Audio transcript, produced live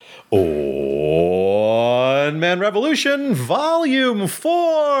One Man Revolution, Volume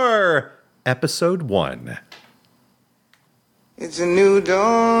 4, Episode 1. It's a new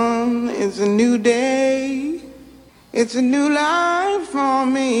dawn, it's a new day, it's a new life for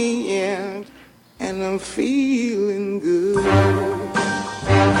me, yeah, and I'm feeling good.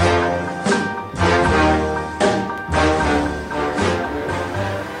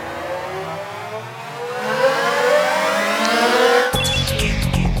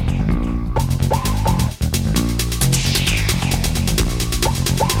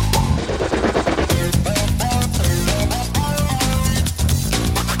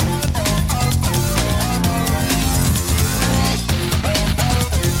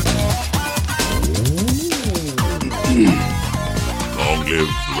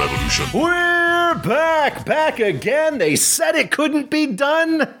 We're back again. They said it couldn't be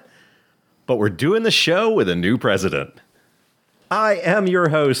done, but we're doing the show with a new president. I am your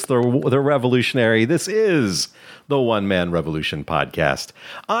host, the Revolutionary. This is the One Man Revolution podcast.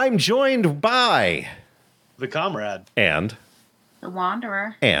 I'm joined by the Comrade and the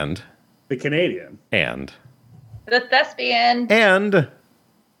Wanderer and the Canadian and the Thespian and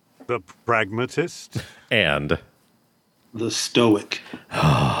the Pragmatist and the Stoic.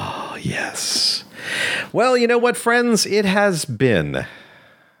 Oh, yes. Well, you know what, friends? It has been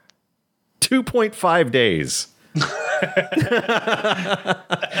 2.5 days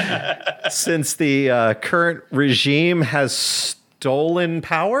since the current regime has stolen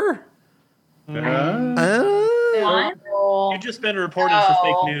power. You've just been reporting for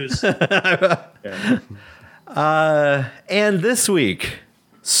fake news. And this week,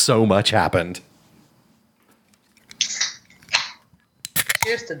 so much happened.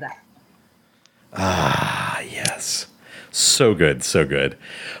 Cheers to that. Ah, yes. So good, so good.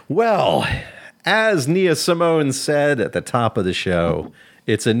 Well, as Nia Simone said at the top of the show,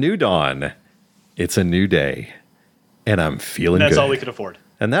 it's a new dawn, it's a new day, and I'm feeling good. That's all we could afford.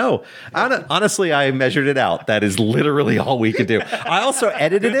 And no, honestly, I measured it out. That is literally all we could do. I also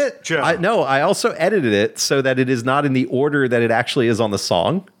edited it. I also edited it so that it is not in the order that it actually is on the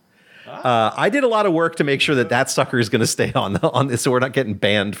song. I did a lot of work to make sure that sucker is going to stay on this, so we're not getting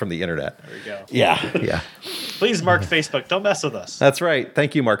banned from the internet. There we go. Yeah. Please, Mark Facebook, don't mess with us. That's right.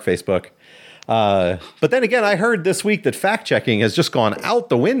 Thank you, Mark Facebook. But then again, I heard this week that fact checking has just gone out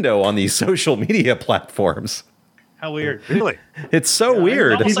the window on these social media platforms. How weird. Really? It's so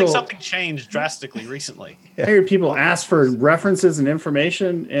weird. Almost like something changed drastically recently. I heard people ask for references and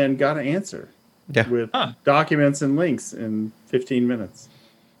information and got an answer with documents and links in 15 minutes.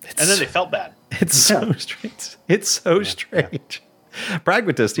 And then they felt bad. It's so strange. It's so strange.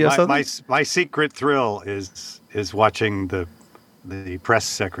 Pragmatist, you have something? My secret thrill is watching the press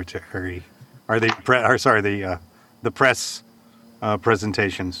secretary, or the press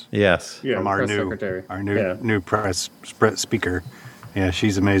presentations. Yes, from our new press speaker. Yeah,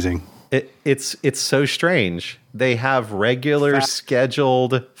 she's amazing. It's so strange. They have regular,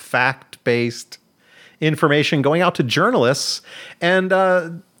 scheduled, fact-based information going out to journalists, and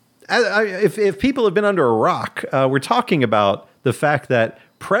if people have been under a rock, we're talking about the fact that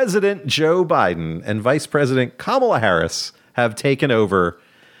President Joe Biden and Vice President Kamala Harris have taken over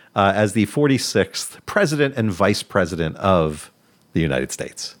as the 46th President and Vice President of the United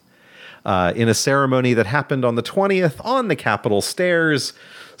States in a ceremony that happened on the 20th on the Capitol stairs,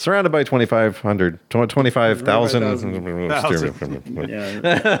 surrounded by 25,000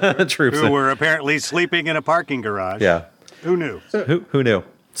 troops who were apparently sleeping in a parking garage. Yeah. Who knew? Who knew?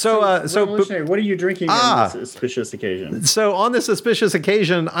 So what are you drinking on this auspicious occasion? So on this auspicious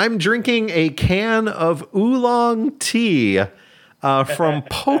occasion, I'm drinking a can of oolong tea from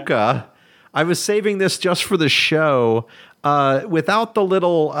Poca. I was saving this just for the show, without the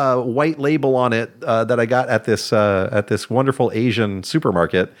little white label on it that I got at this wonderful Asian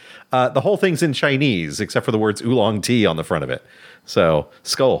supermarket. The whole thing's in Chinese, except for the words oolong tea on the front of it. So,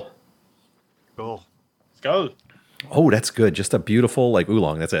 skull. Cool. Let's go. Oh, that's good. Just a beautiful,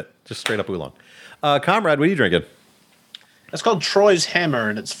 oolong. That's it. Just straight up oolong. Comrade, what are you drinking? It's called Troy's Hammer,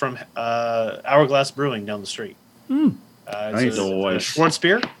 and it's from Hourglass Brewing down the street. Nice. It's a Schwartz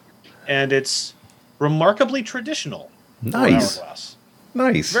beer, and it's remarkably traditional. Nice. Hourglass.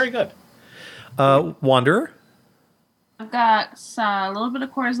 Nice. Very good. Wanderer? I've got a little bit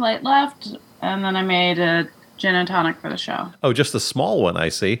of Coors Light left, and then I made a gin and tonic for the show. Oh, just a small one, I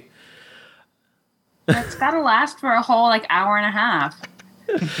see. It's got to last for a whole hour and a half.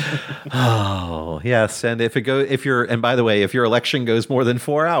 Oh, yes. And and by the way, if your election goes more than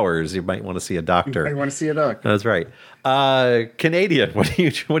 4 hours, you might want to see a doctor. I want to see a doctor. That's right. Canadian, what are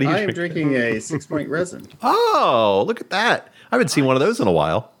you I am drinking a 6 Point resin. Oh, look at that. I haven't seen one of those in a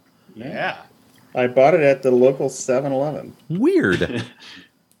while. Yeah. I bought it at the local 7-Eleven. Weird.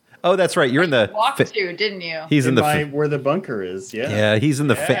 Oh, that's right. You're in the walked to, didn't you? He's in the where the bunker is. Yeah. Yeah, he's in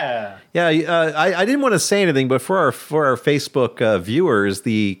the I didn't want to say anything, but for our Facebook viewers,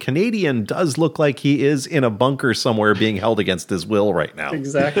 the Canadian does look like he is in a bunker somewhere, being held against his will right now.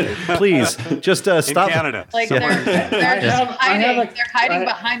 Exactly. Please, just stop. In Canada. Like they're just hiding. They're hiding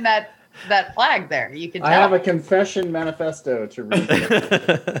behind that flag there. You can tell. I have a confession manifesto to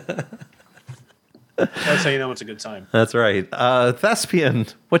read. That's how you know it's a good time. That's right. Thespian,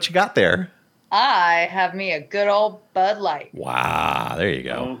 what you got there? I have me a good old Bud Light. Wow, there you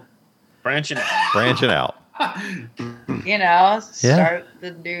go. Branching out. Branching out. You know, start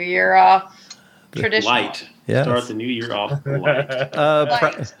the new year off traditional. Light. Yes. Start the new year off light.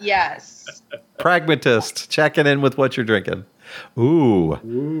 Light, yes. Pragmatist, checking in with what you're drinking.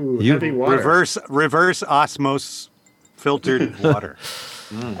 Ooh, heavy water. Reverse osmosis filtered water.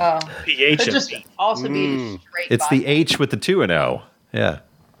 Oh, pH. could just also be straight. It's vodka. the H with the 2 and O. Yeah.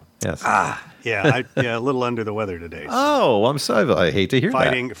 Yes. Yeah, a little under the weather today. So Oh, I'm sorry. I hate to hear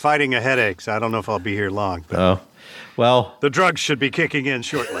fighting a headache. So I don't know if I'll be here long. But Oh, well. the drugs should be kicking in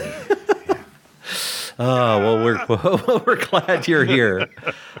shortly. Oh, well, we're glad you're here.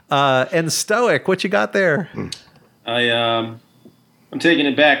 And Stoic, what you got there? I'm taking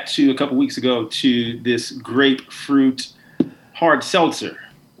it back to a couple weeks ago to this grapefruit hard seltzer.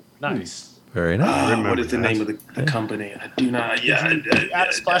 Nice. Very nice. What is the name of the company? I do not. Add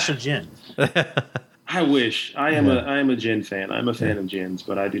a splash of gin. I wish. I am a gin fan. I'm a fan of gins,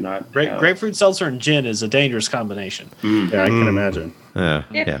 but I do not. Grapefruit seltzer and gin is a dangerous combination. Yeah, I can imagine.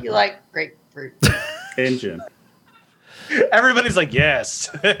 If you like grapefruit. And gin. Everybody's like, yes,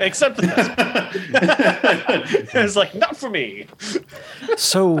 except for this. It's like, not for me.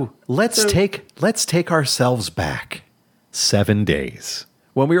 So let's take ourselves back 7 days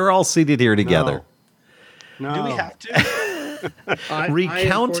when we were all seated here together. No. Do we have to? Recounting- I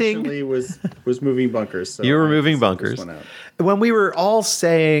unfortunately was moving bunkers. So You were I moving set bunkers. this one out. When we were all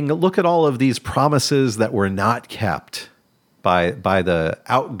saying, look at all of these promises that were not kept by the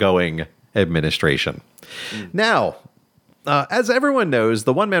outgoing administration. Now, as everyone knows,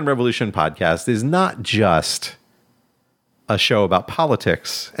 the One Man Revolution podcast is not just a show about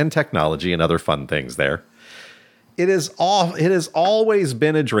politics and technology and other fun things there. It has always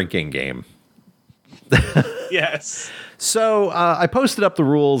been a drinking game. Yes. So I posted up the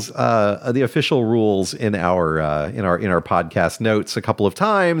rules, the official rules in our podcast notes a couple of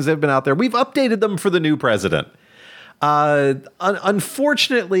times. They've been out there. We've updated them for the new president.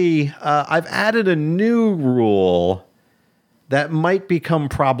 Unfortunately, I've added a new rule that might become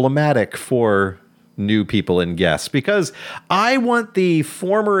problematic for new people and guests, because I want the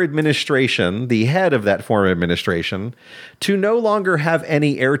former administration, the head of that former administration, to no longer have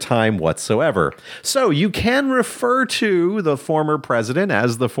any airtime whatsoever. So you can refer to the former president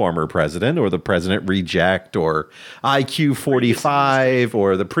as the former president, or the president reject, or IQ 45,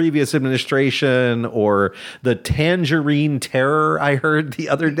 or the previous administration, or the tangerine terror I heard the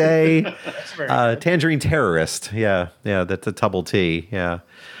other day. Tangerine terrorist. Yeah, that's a double T. Yeah.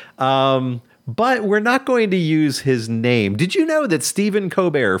 But we're not going to use his name. Did you know that Stephen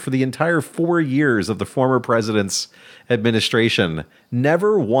Colbert, for the entire 4 years of the former president's administration,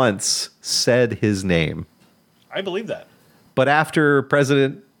 never once said his name? I believe that. But after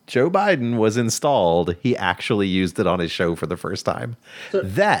President Joe Biden was installed, he actually used it on his show for the first time.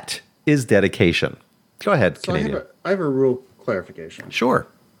 That is dedication. Go ahead, So Canadian. I have a rule clarification. Sure.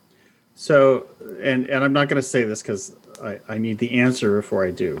 So, and I'm not going to say this because I need the answer before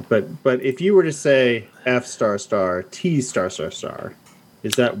I do. But if you were to say F*** T***, is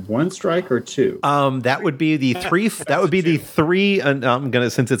that one strike or two? That would be the three. That would be the three. And I'm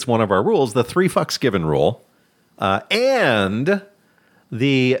gonna, since it's one of our rules, the 3 fucks given rule, and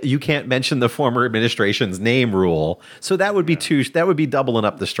the you can't mention the former administration's name rule. So that would be two. That would be doubling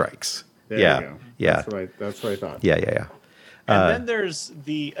up the strikes. There yeah, you go. yeah, That's what I thought. yeah. And then there's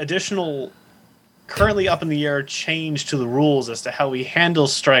the additional, currently up in the air, change to the rules as to how we handle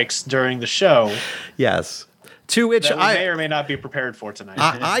strikes during the show. Yes. To which that we may or may not be prepared for tonight.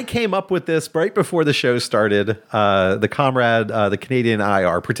 I came up with this right before the show started. The comrade, the Canadian and I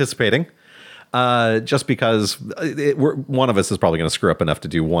are participating. just because one of us is probably going to screw up enough to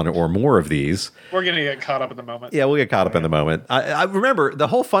do one or more of these. We're going to get caught up in the moment. Yeah, we'll get caught up in the moment. I remember the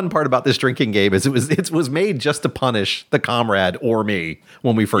whole fun part about this drinking game is it was made just to punish the comrade or me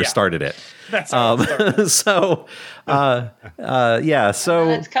when we first started it. That's how it started. So, so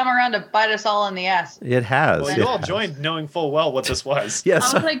it's come around to bite us all in the ass. it has. Well, you all joined knowing full well what this was.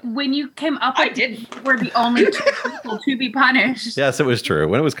 Yes. I was like, when you came up with it, we're the only two people to be punished. Yes, it was true.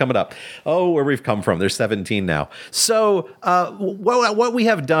 When it was coming up. Oh, where we've come from. There's 17 now. So what we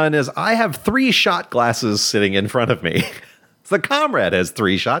have done is I have 3 shot glasses sitting in front of me. The comrade has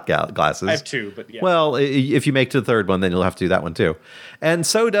 3 shot glasses. I have 2, but yeah. Well, if you make it to the third one, then you'll have to do that one too. And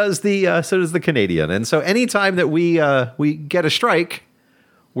so does the Canadian. And so anytime that we get a strike,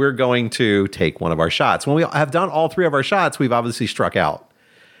 we're going to take one of our shots. When we have done all 3 of our shots, we've obviously struck out.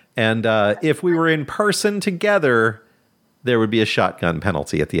 And if we were in person together, there would be a shotgun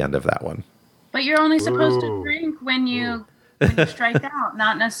penalty at the end of that one. But you're only supposed to drink when you strike out,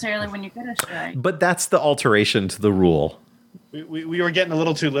 not necessarily when you get a strike. But that's the alteration to the rule. We were getting a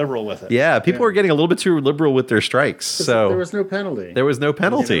little too liberal with it. Yeah, people were getting a little bit too liberal with their strikes. So there was no penalty. There was no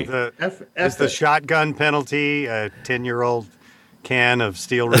penalty. You know, is the shotgun penalty a 10-year-old can of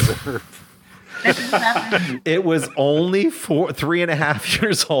Steel Reserve? It was only 3.5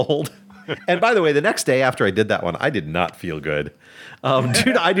 years old. And by the way, the next day after I did that one, I did not feel good.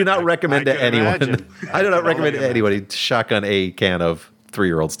 Dude, I do not recommend to anyone. I do not recommend to anybody to shotgun a can of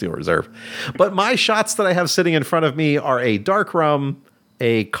 3-year-old Steel Reserve. But my shots that I have sitting in front of me are a dark rum,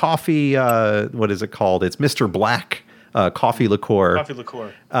 a coffee, what is it called? It's Mr. Black coffee liqueur. Coffee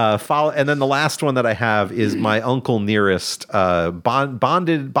liqueur. And then the last one that I have is my Uncle Nearest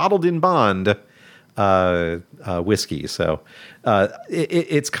bottled in bond whiskey. So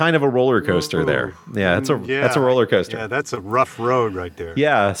it's kind of a roller coaster there. Yeah, that's a roller coaster. Yeah, that's a rough road right there.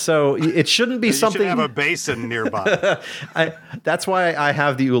 Yeah, so it shouldn't be you something. You should have a basin nearby. That's why I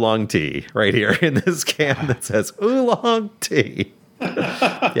have the oolong tea right here in this can that says oolong tea.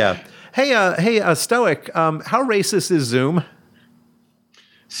 Yeah. Hey, Stoic. How racist is Zoom?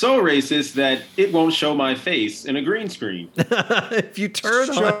 So racist that it won't show my face in a green screen. If you turn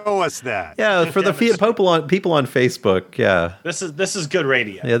show us that. Yeah, for the people on Facebook. Yeah. This is good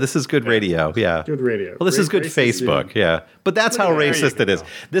radio. Yeah, this is good radio. Yeah. Good radio. Well, this is good Facebook. Yeah. But that's how racist it is.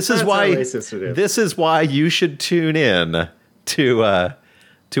 This is why you should tune in to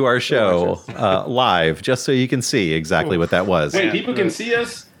our show live, just so you can see exactly what that was. Wait, people can see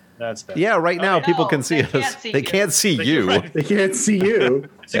us? That's bad. Yeah, right now people can see us. They can't see you. They can't see you.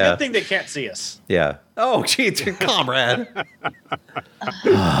 It's a good thing they can't see us. Yeah. Oh, gee, comrade.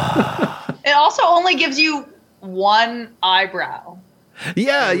 It also only gives you one eyebrow.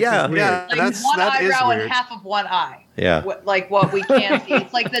 Yeah. Like that's one eyebrow weird. and half of one eye. Yeah. Like what we can see.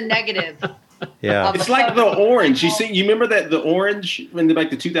 It's like the negative. Yeah. It's like the orange. You remember that the orange in the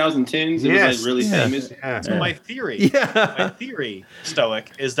 2010s? It was like really famous. Yeah. So my theory,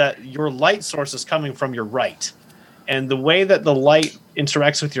 Stoic, is that your light source is coming from your right. And the way that the light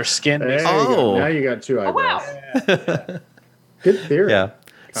interacts with your skin makes Now you got 2 eyebrows. Wow. Good theory. Yeah.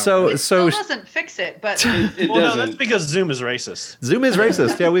 So It still doesn't fix it, but It Well, no, doesn't. that's because Zoom is racist. Zoom is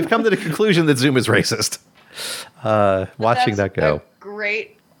racist. Yeah, we've come to the conclusion that Zoom is racist. Watching that go. a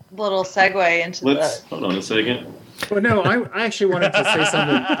great little segue into Hold on a second. Well, no, I actually wanted to say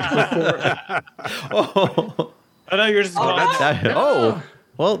something before. I know you're just going.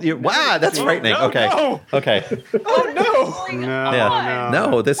 Well, wow, that's frightening. No, Okay. no. Okay. Oh no!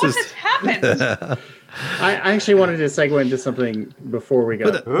 No, this What is. has happened? I actually wanted to segue into something before we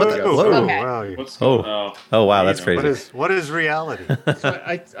got. Whoa. Okay. Wow. What's going on? Oh, wow, that's crazy. What is reality? So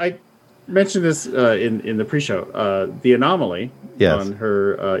I mentioned this in the pre-show. The Anomaly on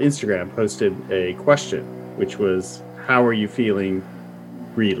her Instagram posted a question, which was, "How are you feeling,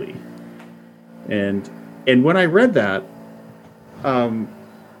 really?" And when I read that,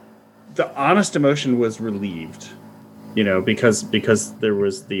 the honest emotion was relieved, because there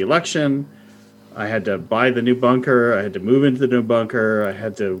was the election. I had to buy the new bunker. I had to move into the new bunker.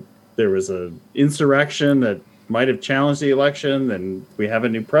 There was a insurrection that might have challenged the election. Then we have a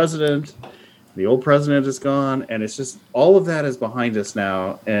new president. The old president is gone. And it's just, all of that is behind us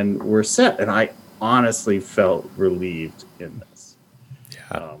now. And we're set. And I honestly felt relieved in this.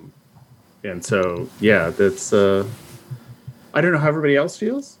 Yeah. And so, that's, I don't know how everybody else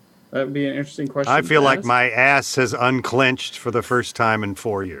feels. That would be an interesting question. I feel to like ask. my ass has unclenched for the first time in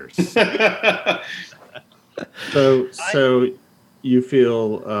 4 years. So you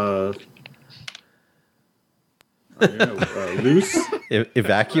feel loose,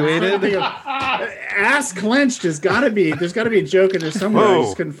 evacuated. Ass clenched has got to be. There's got to be a joke in there somewhere. I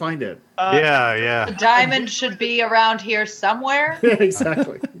just couldn't find it. The diamond should be around here somewhere.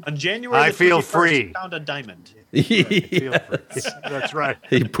 Exactly. On January, I feel 21st, free. he found a diamond. That's right.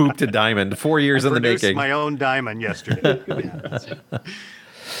 He pooped a diamond. 4 years in the Produced making. my own diamond yesterday.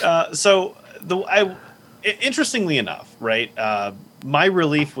 Interestingly enough, right? My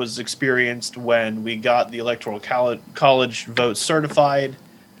relief was experienced when we got the Electoral College vote certified,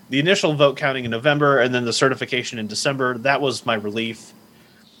 the initial vote counting in November, and then the certification in December. That was my relief.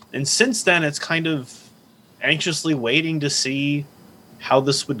 And since then, it's kind of anxiously waiting to see how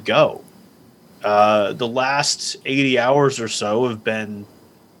this would go. The last 80 hours or so have been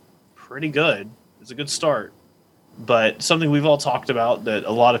pretty good. It's a good start. But something we've all talked about that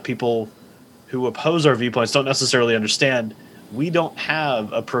a lot of people who oppose our viewpoints don't necessarily understand, we don't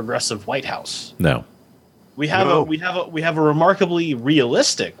have a progressive White House. No. We have a remarkably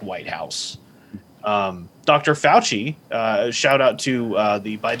realistic White House. Dr. Fauci, shout out to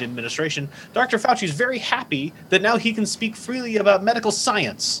the Biden administration. Dr. Fauci is very happy that now he can speak freely about medical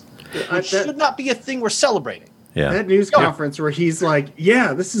science, which should not be a thing we're celebrating. Yeah. That news conference where he's like,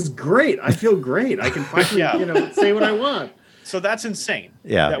 "Yeah, this is great. I feel great. I can finally, say what I want." So that's insane.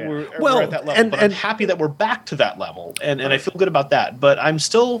 Yeah. That we're at that level. But I'm happy that we're back to that level, and I feel good about that. But I'm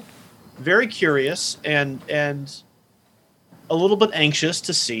still very curious and a little bit anxious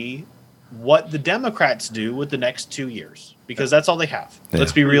to see what the Democrats do with the next 2 years, because that's all they have. Yeah.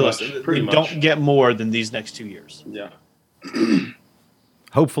 Let's be realistic. Pretty much. Don't get more than these next 2 years. Yeah.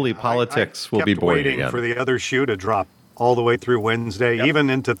 Hopefully politics will be boring waiting again. for the other shoe to drop all the way through Wednesday, even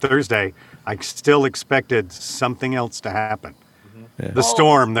into Thursday. I still expected something else to happen. Mm-hmm. Yeah. The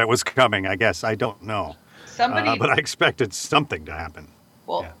storm that was coming, I guess. I don't know. But I expected something to happen.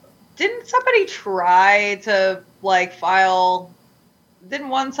 Well, didn't somebody try to file? Didn't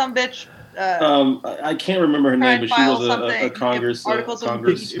one some bitch? I can't remember her name, but she was a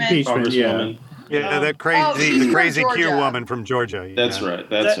congresswoman. Yeah, the crazy Q woman from Georgia. Yeah. That's right.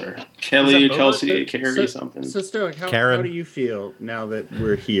 That's her. Kelsey, Carrie, something. So Stoic, how do you feel now that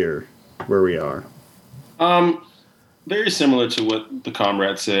we're here, where we are? Very similar to what the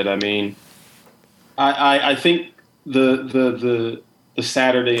comrade said. I mean, I think the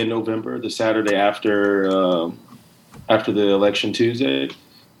Saturday in November, the Saturday after the election Tuesday,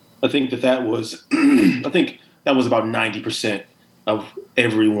 I think that was about 90% of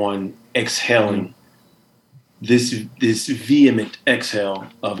everyone exhaling this vehement exhale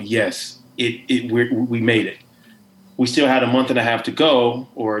of yes, we made it. We still had a month and a half to go,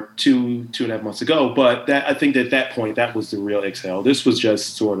 or two and a half months to go, but I think at that point that was the real exhale. This was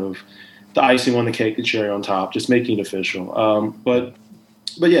just sort of the icing on the cake, the cherry on top, just making it official. But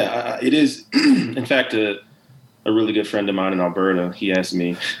yeah, it is. In fact, a really good friend of mine in Alberta, he asked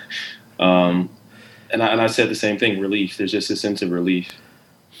me, and I said the same thing. Relief. There's just a sense of relief.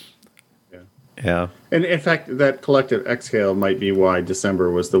 Yeah. And in fact, that collective exhale might be why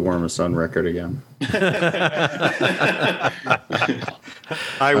December was the warmest on record again.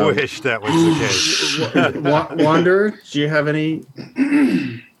 I wish that was the case. Wander, do you have any?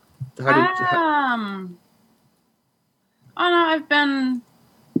 Oh no, I've been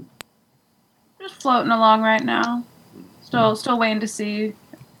just floating along right now. Still waiting to see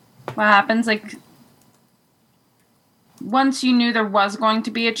what happens. Once you knew there was going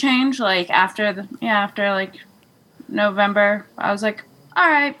to be a change, after November, I was like, all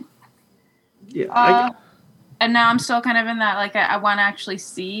right. Yeah. And now I'm still kind of in that, I want to actually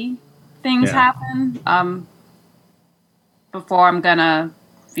see things happen before I'm going to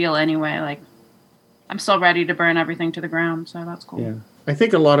feel anyway. I'm still ready to burn everything to the ground, so that's cool. Yeah. I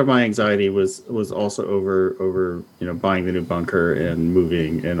think a lot of my anxiety was also over buying the new bunker and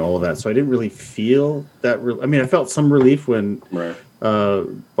moving and all of that. So I didn't really feel that. I felt some relief when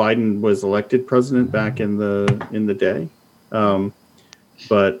Biden was elected president back in the day,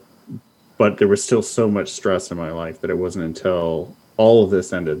 but there was still so much stress in my life that it wasn't until all of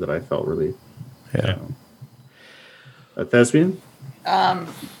this ended that I felt relief. Yeah. A Thespian?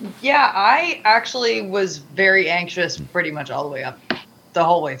 I actually was very anxious pretty much all the way up. The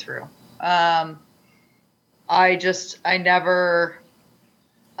whole way through. I never,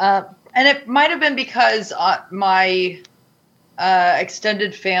 and it might have been because my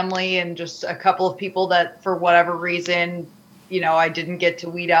extended family and just a couple of people that for whatever reason, I didn't get to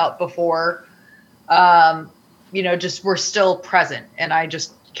weed out before, just were still present. And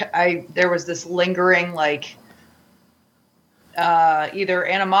there was this lingering, either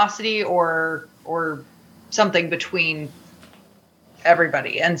animosity or something between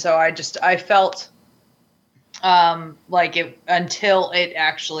everybody. And so I felt Like it until it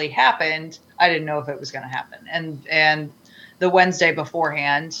actually happened, I didn't know if it was going to happen. And the Wednesday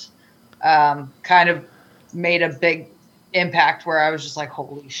beforehand kind of made a big impact where I was just like,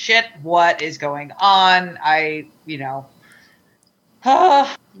 holy shit, what is going on?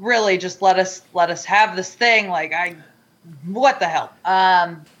 Really just let us have this thing. Like what the hell?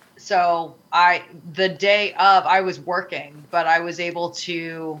 So the day of, I was working, but I was able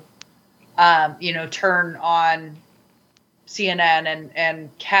to, turn on CNN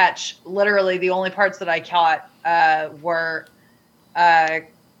and catch literally the only parts that I caught were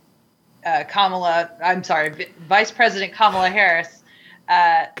Vice President Kamala Harris.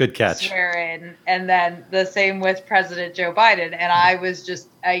 Good catch. Swearing, and then the same with President Joe Biden. And I was just,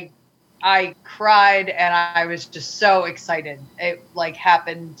 I cried and I was just so excited. It like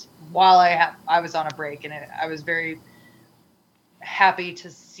happened while I was on a break, and I was very happy to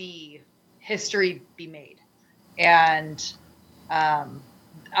see history be made. And that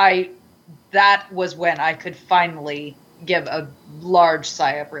was when I could finally give a large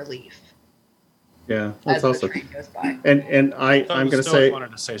sigh of relief. Yeah, that's awesome. The train goes by. And I'm going to say,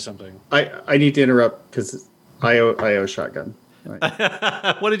 wanted to say something. I need to interrupt because I owe shotgun.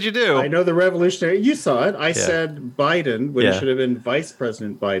 Right. What did you do? I know the revolutionary. You saw it. I said Biden when it should have been Vice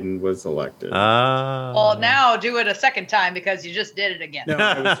President Biden was elected. Well, now do it a second time because you just did it again. No,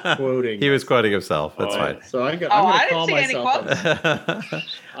 I was quoting. He was quoting himself. That's fine. So I'm going I to call didn't see myself. any quotes.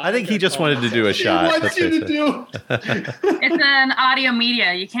 I think he just wanted to do a shot. What you to do? It's an audio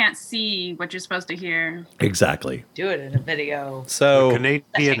media. You can't see what you're supposed to hear. Exactly. Do it in a video. So The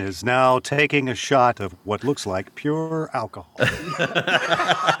Canadian is now taking a shot of what looks like pure alcohol.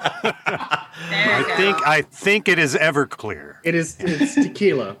 I think it is Everclear. It's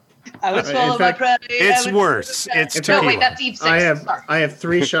tequila. I was In followed by fact, Predator. it's worse. It's No, tequila. wait, that's Eve 6. I have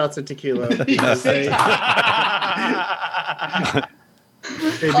 3 shots of tequila. Because they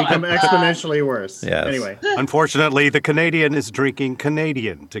become exponentially worse. Yes. Anyway, Unfortunately, the Canadian is drinking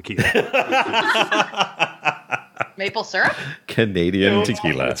Canadian tequila. Maple syrup? Canadian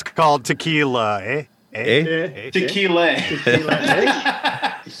tequila. It's called tequila, eh? Tequila.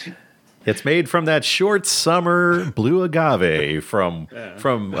 It's made from that short summer blue agave from Winnipeg.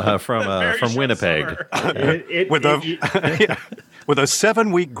 With a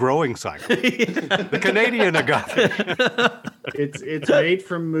 7-week growing cycle. The Canadian agave. it's made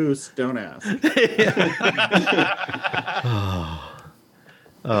from moose. Don't ask.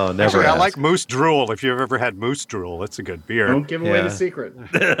 Oh, never. Actually, I ask. like moose drool. If you've ever had moose drool, it's a good beer. Don't give away Yeah. the secret.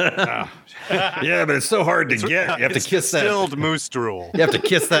 Yeah, but it's so hard to get. You have to It's kiss that. distilled moose drool. You have to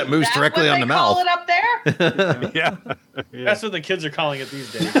kiss that moose That's directly what on they the call mouth. it up there? Yeah. That's what the kids are calling it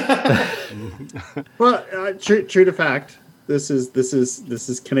these days. Well, true to fact, this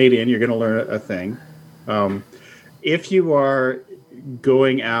is Canadian. You're going to learn a thing. If you are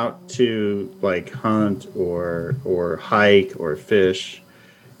going out to like hunt or hike or fish,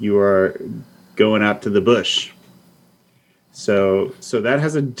 you are going out to the bush. So that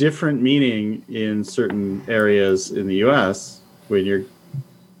has a different meaning in certain areas in the U.S. when you're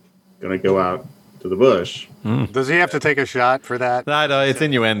going to go out to the bush. Does he have to take a shot for that? No, it's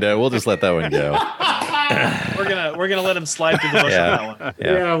innuendo. We'll just let that one go. We're gonna let him slide through the bush Yeah. on that one.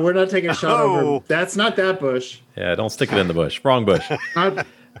 Yeah, we're not taking a shot over. That's not that bush. Yeah, don't stick it in the bush. Wrong bush. Not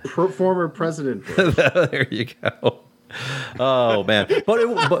former President Bush. There you go. Oh man,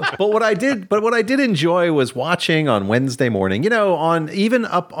 but what I did enjoy was watching on Wednesday morning. You know, even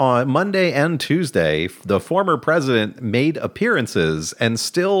up on Monday and Tuesday, the former president made appearances and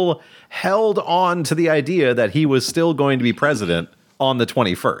still held on to the idea that he was still going to be president on the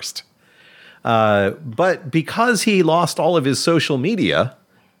 21st. But because he lost all of his social media,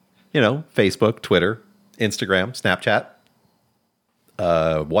 you know, Facebook, Twitter, Instagram, Snapchat,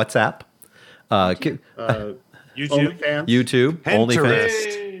 WhatsApp, YouTube,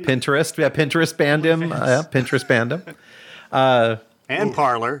 OnlyFans, Pinterest. Yeah, Pinterest banned him. Pinterest banned him. And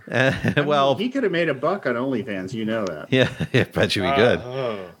Parlor. Well, he could have made a buck on OnlyFans. You know that. Yeah, I bet you he could.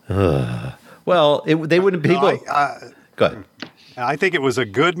 Well, they wouldn't. People. Go ahead. I think it was a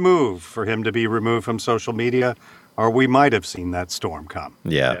good move for him to be removed from social media, or we might have seen that storm come.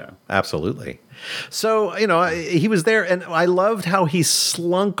 Yeah, absolutely. So, you know, he was there, and I loved how he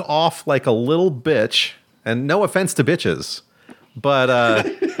slunk off like a little bitch. And no offense to bitches, but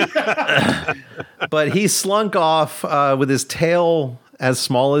he slunk off with his tail as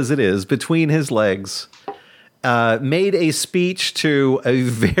small as it is between his legs, made a speech to a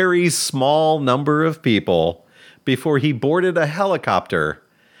very small number of people before he boarded a helicopter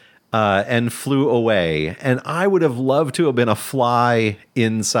and flew away. And I would have loved to have been a fly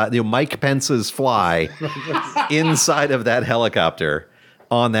inside, Mike Pence's fly inside of that helicopter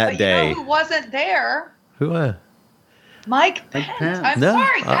on that day. You know who wasn't there? Who? Mike Pence. I'm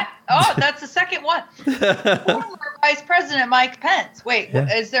sorry. That's the second one. Former Vice President Mike Pence. Wait,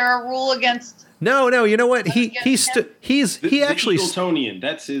 is there a rule against? No. You know what? He actually Eagletonian.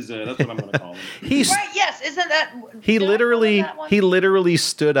 That's his. That's what I'm going to call him. Right. Yes. Isn't that? He literally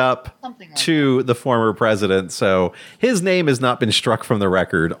stood up to the former president. So his name has not been struck from the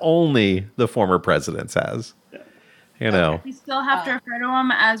record. Only the former president's has. You know. You still have to refer to him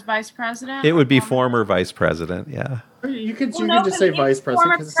as vice president. It would be former vice president. Yeah. You could just say vice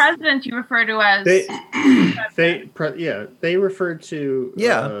president. Former president, you refer to as. They refer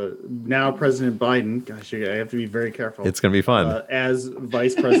to now President Biden. Gosh, I have to be very careful. It's going to be fun. As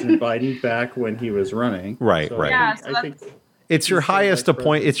Vice President Biden back when he was running. Right. Yeah, I think it's your highest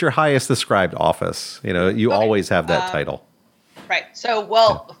appoint. It's your highest described office. You know, you always have that title. Right. So,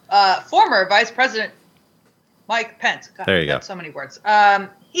 former Vice President Mike Pence. God, there you go. So many words.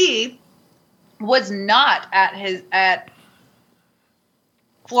 He was not at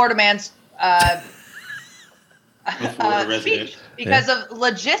Florida Man's speech because of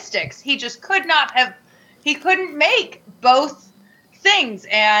logistics. He just could not have. He couldn't make both things,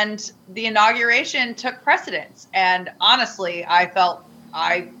 and the inauguration took precedence. And honestly, I felt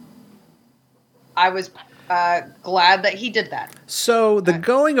I was glad that he did that. So the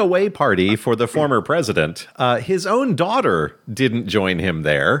going away party for the former president, his own daughter didn't join him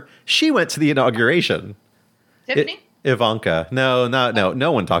there. She went to the inauguration. Tiffany? Ivanka.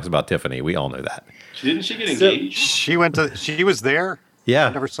 No one talks about Tiffany. We all know that. Didn't she get engaged? She was there? Yeah.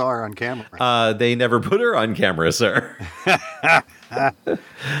 I never saw her on camera. They never put her on camera, sir.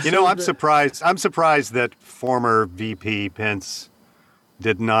 I'm surprised. I'm surprised that former VP Pence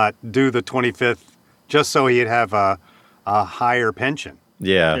did not do the 25th just so he'd have a higher pension.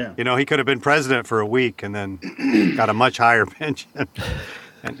 Yeah. You know, he could have been president for a week and then got a much higher pension.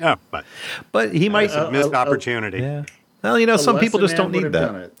 But he might have missed opportunity. Yeah. Well, some people just don't need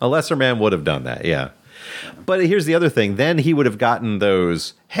that. A lesser man would have done that, yeah. But here's the other thing. Then he would have gotten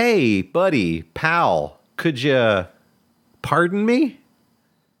those, hey, buddy, pal, could you pardon me?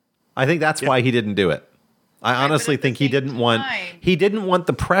 I think that's why he didn't do it. I honestly think he didn't want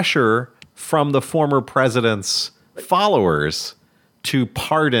the pressure from the former president's followers to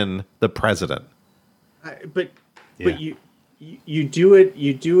pardon the president. But you do it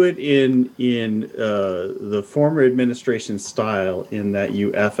in the former administration style in that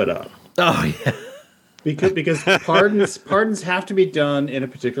you F it up. Oh yeah. Because pardons have to be done in a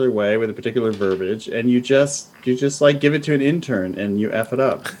particular way with a particular verbiage, and you just like give it to an intern and you F it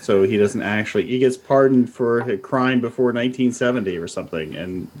up. So he gets pardoned for a crime before 1970 or something,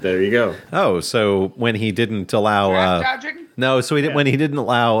 and there you go. Oh, so when he didn't allow when he didn't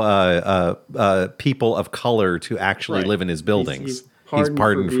allow people of color to actually live in his buildings, he's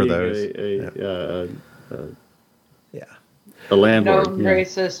pardoned for those. A landlord. No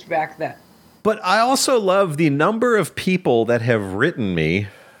racist back then. But I also love the number of people that have written me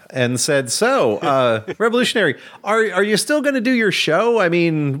and said, "So, Revolutionary, are you still going to do your show? I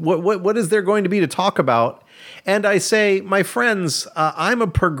mean, what is there going to be to talk about?" And I say, my friends, I'm a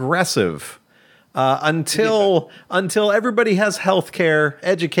progressive. Until everybody has health care,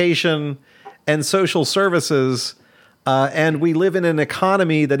 education, and social services, and we live in an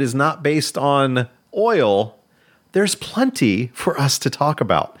economy that is not based on oil, there's plenty for us to talk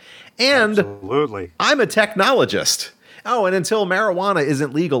about. And absolutely, I'm a technologist. Oh, and until marijuana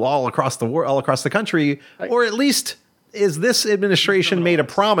isn't legal all across the world, all across the country, or at least is this administration made a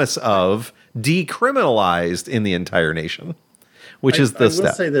promise of decriminalized in the entire nation, which is the step. I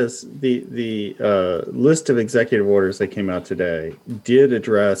will say this: the list of executive orders that came out today did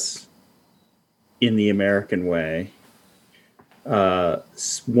address, in the American way,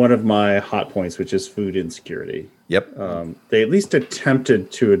 one of my hot points, which is food insecurity. Yep. They at least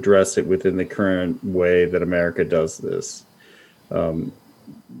attempted to address it within the current way that America does this.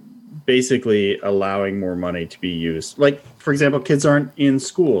 Basically allowing more money to be used. Like, for example, kids aren't in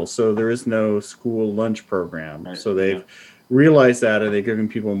school, so there is no school lunch program. Right. So they've realized that, and they're giving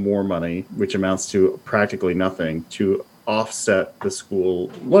people more money, which amounts to practically nothing, to offset the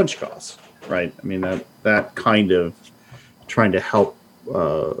school lunch costs, right? I mean, that kind of trying to help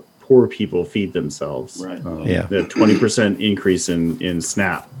poor people feed themselves. Right. The 20% increase in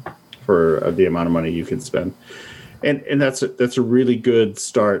SNAP for the amount of money you can spend. And that's a really good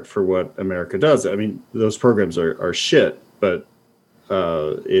start for what America does. I mean, those programs are shit, but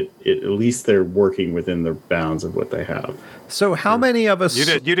it at least they're working within the bounds of what they have. So how many of us?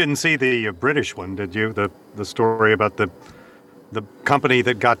 You didn't see the British one, did you? The story about the company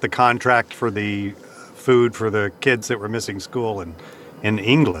that got the contract for the food for the kids that were missing school in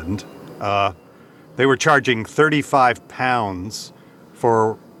England. They were charging £35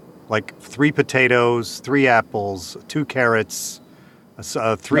 for like 3 potatoes, 3 apples, 2 carrots,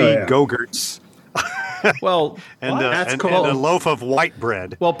 3 Go-Gurts. Well, and a loaf of white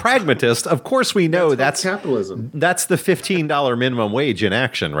bread. Well, pragmatist, of course we know that's capitalism. That's the $15 minimum wage in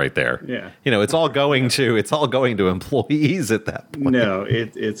action right there. Yeah. It's all going to employees at that point. No,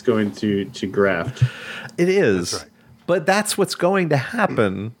 it's going to graft. It is. That's right. But that's what's going to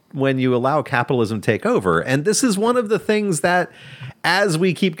happen when you allow capitalism to take over. And this is one of the things that, as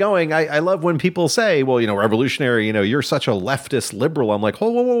we keep going, I love when people say, well, revolutionary, you're such a leftist liberal. I'm like,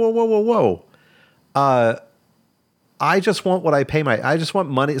 whoa. I just want what I pay I just want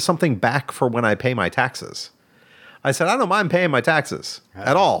money, something back for when I pay my taxes. I said, I don't mind paying my taxes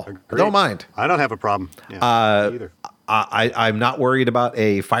at all. Agreed. I don't mind. I don't have a problem. Either. I'm not worried about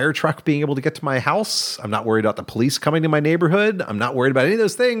a fire truck being able to get to my house. I'm not worried about the police coming to my neighborhood. I'm not worried about any of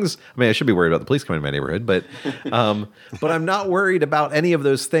those things. I mean, I should be worried about the police coming to my neighborhood, but I'm not worried about any of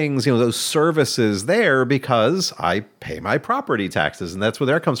those things, those services there, because I pay my property taxes, and that's where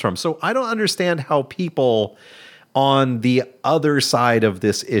that comes from. So I don't understand how people on the other side of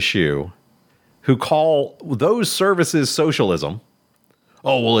this issue who call those services socialism.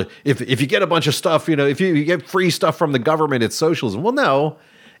 Oh, well, if you get a bunch of stuff, if you get free stuff from the government, it's socialism. Well, no,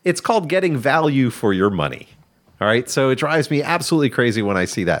 it's called getting value for your money. All right. So it drives me absolutely crazy when I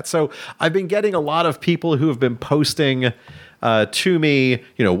see that. So I've been getting a lot of people who have been posting to me,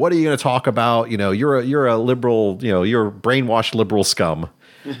 what are you going to talk about? You're a liberal, you're a brainwashed liberal scum.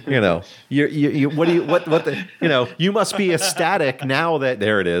 You must be ecstatic now that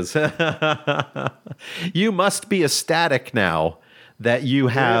there it is. You must be ecstatic now that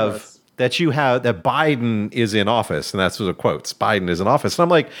that Biden is in office. And that's what it quotes. Biden is in office. And I'm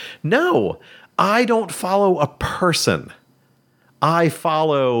like, no, I don't follow a person. I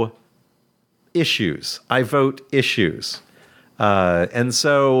follow issues. I vote issues. And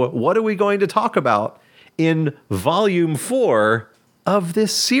so what are we going to talk about in volume 4 of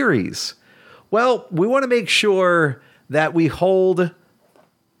this series? Well, we want to make sure that we hold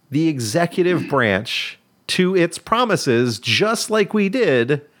the executive branch to its promises, just like we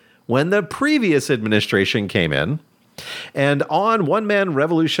did when the previous administration came in. And on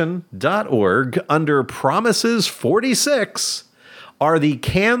onemanrevolution.org, under Promises 46, are the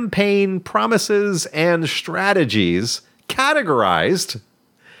campaign promises and strategies categorized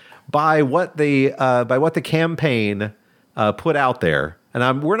by what the campaign put out there.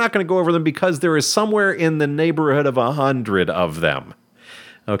 And we're not going to go over them because there is somewhere in the neighborhood of 100 of them.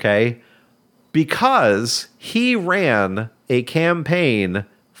 Okay? Because he ran a campaign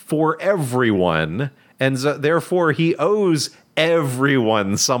for everyone, and so therefore he owes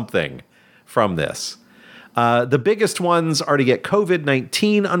everyone something from this. The biggest ones are to get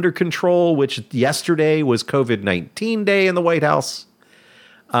COVID-19 under control, which yesterday was COVID-19 day in the White House.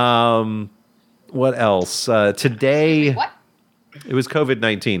 What else? Today, What? It was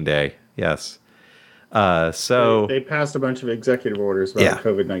COVID-19 day. Yes. So they passed a bunch of executive orders about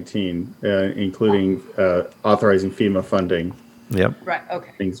COVID-19, including authorizing FEMA funding. Yep. Right.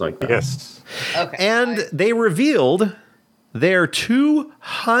 Okay. Things like that. Yes. Okay. And they revealed their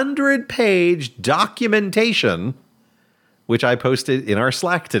 200-page documentation, which I posted in our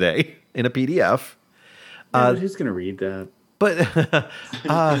Slack today in a PDF. Yeah, who's going to read that? But well,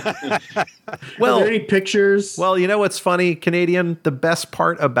 are there any pictures? Well, you know what's funny, Canadian? The best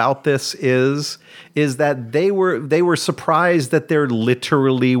part about this is that they were surprised that there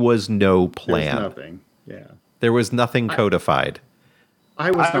literally was no plan. There's nothing. Yeah. There was nothing codified. I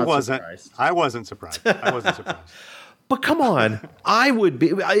wasn't surprised. But come on, I would be.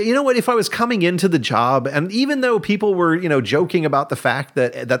 You know what? If I was coming into the job, and even though people were, joking about the fact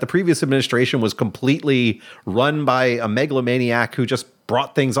that the previous administration was completely run by a megalomaniac who just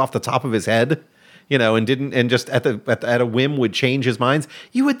brought things off the top of his head, and just at a whim would change his minds,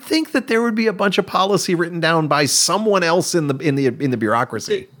 you would think that there would be a bunch of policy written down by someone else in the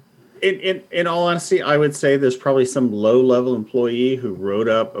bureaucracy. In all honesty, I would say there's probably some low-level employee who wrote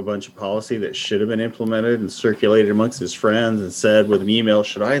up a bunch of policy that should have been implemented and circulated amongst his friends and said with an email,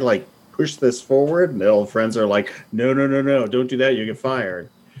 should I push this forward? And all the friends are like, no, don't do that. You get fired.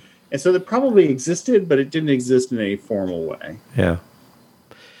 And so that probably existed, but it didn't exist in any formal way. Yeah.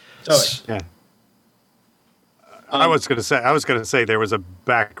 Yeah. I was going to say there was a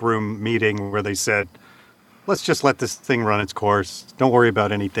backroom meeting where they said, let's just let this thing run its course. Don't worry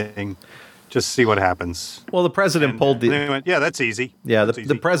about anything. Just see what happens. Well, the president pulled the... They went, yeah, that's easy. Yeah, that's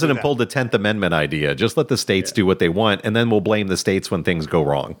the president pulled the 10th Amendment idea. Just let the states do what they want, and then we'll blame the states when things go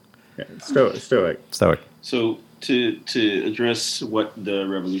wrong. Yeah, stoic. So to address what the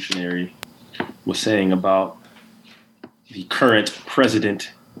revolutionary was saying about the current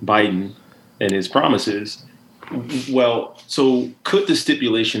President Biden and his promises, well, so could the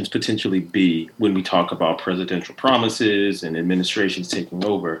stipulations potentially be when we talk about presidential promises and administrations taking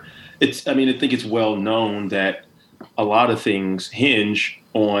over? I think it's well known that a lot of things hinge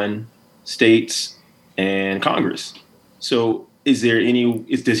on states and Congress. So does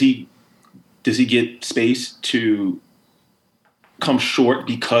he get space to come short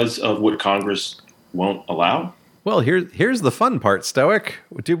because of what Congress won't allow? Well, here's the fun part, Stoic.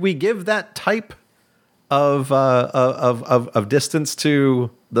 Did we give that type of distance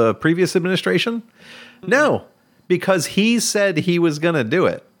to the previous administration? No, because he said he was going to do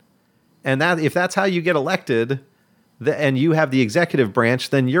it. And that if that's how you get elected, and you have the executive branch,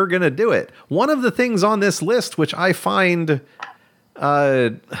 then you're going to do it. One of the things on this list, which I find,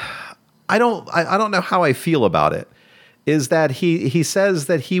 I don't know how I feel about it, is that he says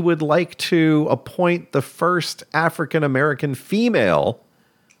that he would like to appoint the first African American female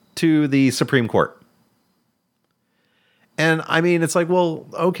to the Supreme Court. And I mean, it's like, well,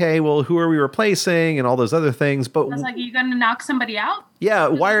 okay, well, who are we replacing and all those other things? But I was like, are you going to knock somebody out? Yeah,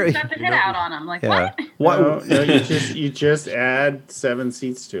 why are you got the hit out on him? Like, yeah. what? No, you just add 7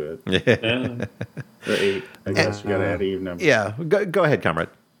 seats to it. Yeah. Or 8. I guess you got to add an even number. Yeah, go ahead, comrade.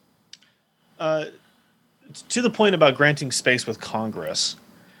 To the point about granting space with Congress,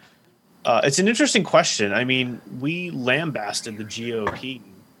 it's an interesting question. I mean, we lambasted the GOP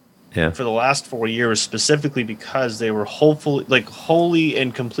for the last 4 years specifically because they were wholly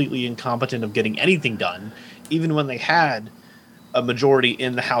and completely incompetent of getting anything done, even when they had a majority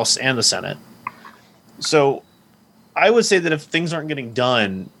in the House and the Senate. So I would say that if things aren't getting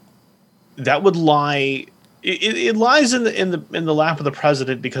done, that would lie... It lies in the lap of the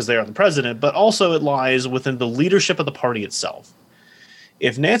president because they are the president, but also it lies within the leadership of the party itself.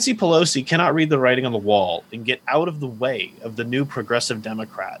 If Nancy Pelosi cannot read the writing on the wall and get out of the way of the new progressive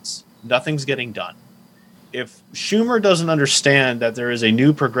Democrats, nothing's getting done. If Schumer doesn't understand that there is a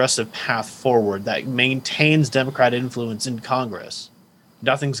new progressive path forward that maintains Democrat influence in Congress,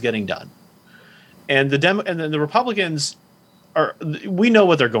 nothing's getting done. And the Republicans we know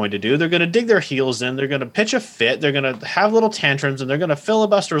what they're going to do. They're going to dig their heels in. They're going to pitch a fit. They're going to have little tantrums, and they're going to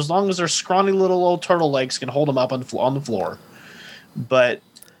filibuster as long as their scrawny little old turtle legs can hold them up on the floor. But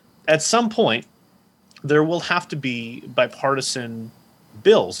at some point, there will have to be bipartisan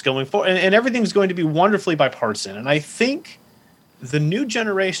bills going forward, and everything's going to be wonderfully bipartisan. And I think the new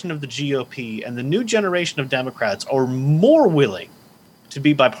generation of the GOP and the new generation of Democrats are more willing to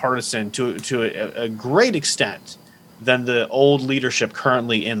be bipartisan to a great extent than the old leadership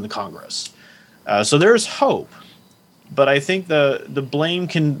currently in the Congress. So there's hope, but I think the blame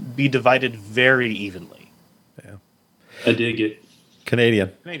can be divided very evenly. Yeah, I dig it.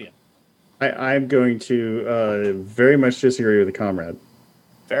 Canadian. I'm going to very much disagree with the comrade.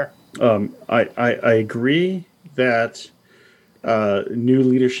 Fair. I agree that new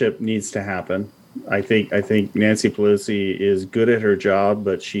leadership needs to happen. I think Nancy Pelosi is good at her job,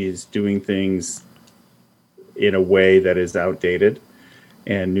 but she's doing things in a way that is outdated,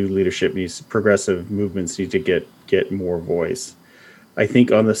 and new leadership progressive movements need to get more voice. I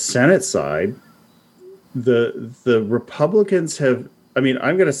think on the Senate side, the Republicans have, I'm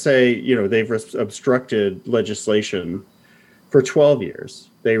going to say, they've obstructed legislation for 12 years.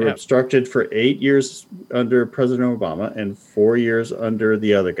 They were obstructed for 8 years under President Obama and 4 years under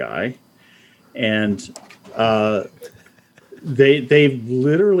the other guy. And they've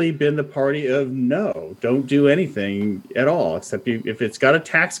literally been the party of no, don't do anything at all, except if it's got a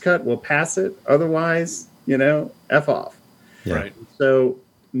tax cut, we'll pass it. Otherwise, F off. Yeah. Right. So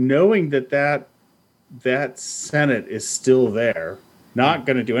knowing that Senate is still there, not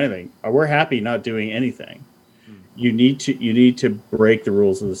going to do anything. We're happy not doing anything. You need to break the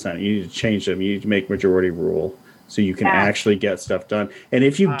rules of the Senate. You need to change them. You need to make majority rule so you can actually get stuff done. And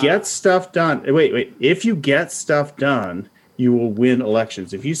if you get stuff done, if you get stuff done, you will win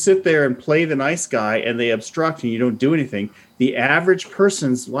elections. If you sit there and play the nice guy and they obstruct and you don't do anything, the average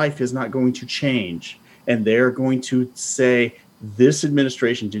person's life is not going to change. And they're going to say, this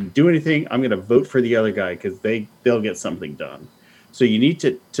administration didn't do anything. I'm going to vote for the other guy because they'll get something done. So you need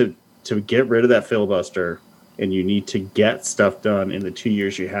to get rid of that filibuster, and you need to get stuff done in the 2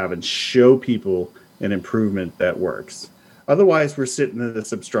 years you have and show people an improvement that works. Otherwise, we're sitting in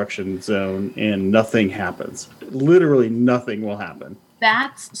this obstruction zone and nothing happens. Literally nothing will happen.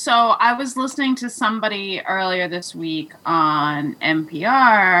 So I was listening to somebody earlier this week on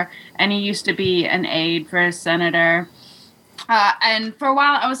NPR, and he used to be an aide for a senator. And for a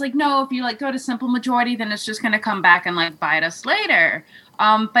while, I was like, no, if you go to simple majority, then it's just going to come back and bite us later.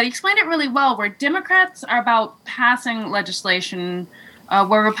 But he explained it really well, where Democrats are about passing legislation,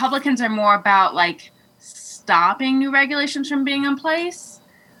 where Republicans are more about stopping new regulations from being in place.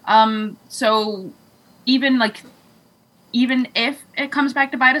 So even if it comes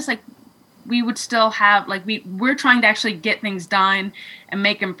back to bite us, we would still have we're trying to actually get things done and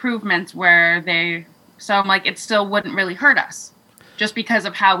make improvements it still wouldn't really hurt us, just because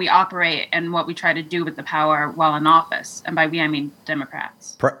of how we operate and what we try to do with the power while in office. And by we, I mean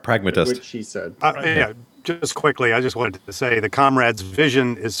Democrats. Pragmatist. Which he said. Yeah, just quickly, I just wanted to say the comrades'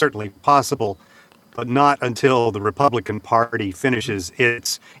 vision is certainly possible, but not until the Republican Party finishes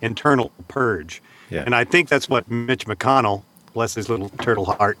its internal purge. Yeah. And I think that's what Mitch McConnell, bless his little turtle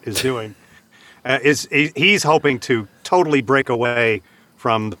heart, is doing. He's hoping to totally break away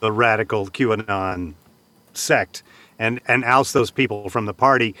from the radical QAnon sect and oust those people from the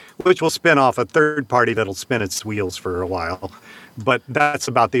party, which will spin off a third party that'll spin its wheels for a while. But that's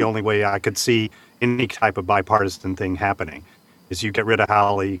about the only way I could see any type of bipartisan thing happening, is you get rid of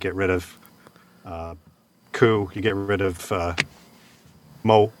Hawley, you get rid of Koo, you get rid of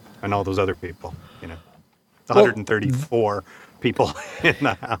Mo, and all those other people, 134 people in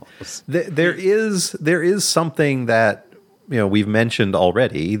the House. There is something that we've mentioned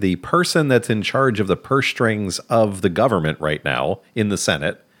already. The person that's in charge of the purse strings of the government right now in the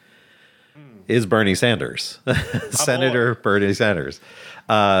Senate is Bernie Sanders, Senator Bernie Sanders,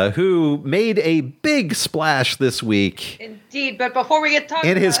 who made a big splash this week. Indeed, but before we get talking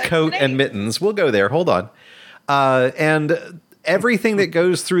in his coat and mittens, we'll go there. Hold on, and everything that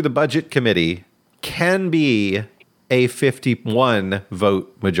goes through the budget committee can be a 51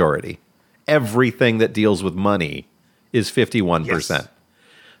 vote majority. Everything that deals with money is 51%. Yes.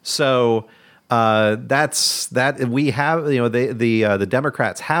 So that's that. We have the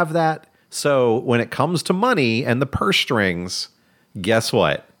Democrats have that. So when it comes to money and the purse strings, guess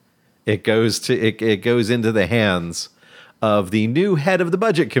what? It goes into the hands of the new head of the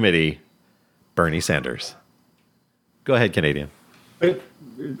budget committee, Bernie Sanders. Go ahead, Canadian.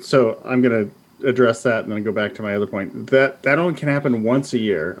 So I'm going to address that and then go back to my other point. That only can happen once a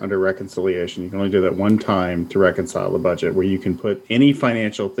year under reconciliation. You can only do that one time to reconcile the budget, where you can put any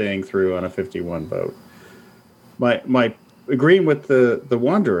financial thing through on a 51 vote. My agreeing with the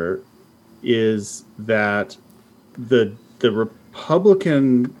Wanderer is that the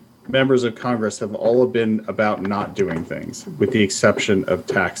Republican members of Congress have all been about not doing things, with the exception of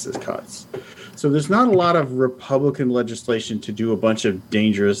taxes cuts. So there's not a lot of Republican legislation to do a bunch of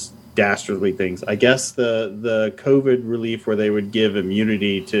dangerous, dastardly things. I guess the COVID relief, where they would give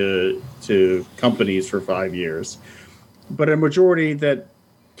immunity to companies for 5 years, but a majority that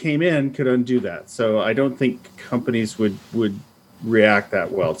came in could undo that. So I don't think companies would react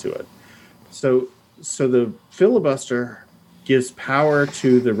that well to it. So the filibuster gives power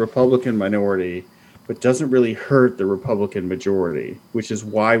to the Republican minority, but doesn't really hurt the Republican majority, which is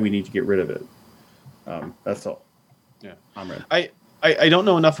why we need to get rid of it. That's all. Yeah, I'm ready. I don't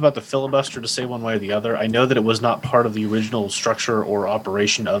know enough about the filibuster to say one way or the other. I know that it was not part of the original structure or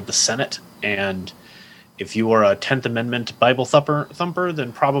operation of the Senate, and if you are a 10th Amendment Bible thumper,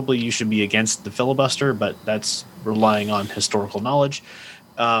 then probably you should be against the filibuster, but that's relying on historical knowledge.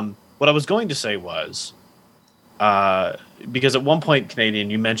 What I was going to say was, because at one point, Canadian,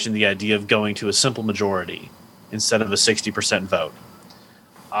 you mentioned the idea of going to a simple majority instead of a 60% vote.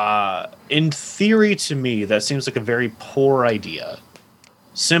 In theory, to me, that seems like a very poor idea,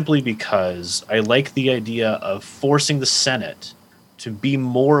 simply because I like the idea of forcing the Senate to be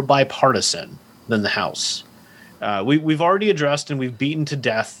more bipartisan than the House. We've already addressed and we've beaten to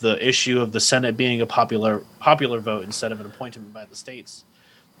death the issue of the Senate being a popular vote instead of an appointment by the states.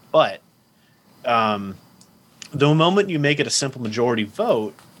 But the moment you make it a simple majority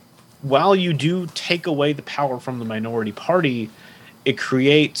vote, while you do take away the power from the minority party, it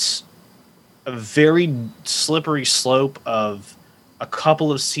creates a very slippery slope of a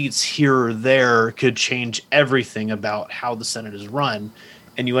couple of seats here or there could change everything about how the Senate is run.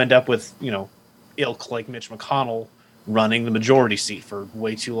 And you end up with, ilk like Mitch McConnell running the majority seat for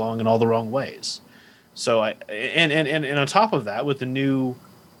way too long in all the wrong ways. So and on top of that, with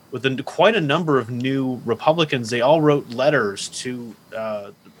quite a number of new Republicans, they all wrote letters to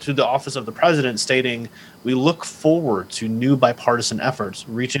to the office of the president stating, "We look forward to new bipartisan efforts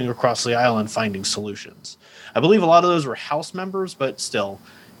reaching across the aisle and finding solutions." I believe a lot of those were House members, but still,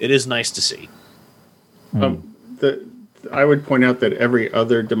 it is nice to see. I would point out that every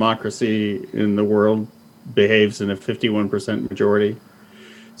other democracy in the world behaves in a 51% majority.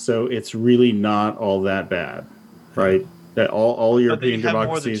 So it's really not all that bad, right? That all European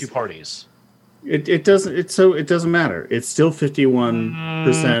democracies more than two parties. It doesn't matter. It's still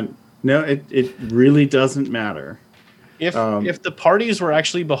 51%. No, it really doesn't matter. If the parties were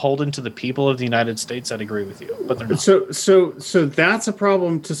actually beholden to the people of the United States, I'd agree with you. But they're not. So that's a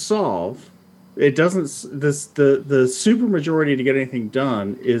problem to solve. It doesn't. The supermajority to get anything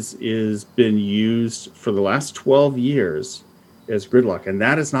done is been used for the last 12 years as gridlock, and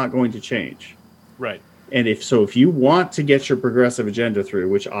that is not going to change. Right. And if you want to get your progressive agenda through,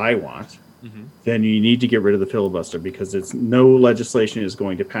 which I want, then you need to get rid of the filibuster, because no legislation is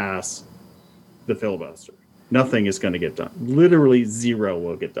going to pass the filibuster. Nothing is going to get done. Literally zero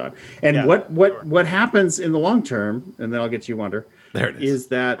will get done. And what happens in the long term, and then I'll get to you, Wonder, is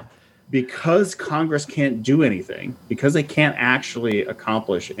that because Congress can't do anything, because they can't actually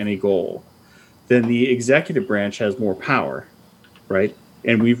accomplish any goal, then the executive branch has more power, right?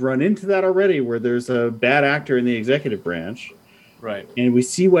 And we've run into that already, where there's a bad actor in the executive branch. Right. And we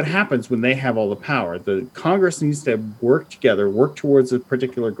see what happens when they have all the power. The Congress needs to work together, work towards a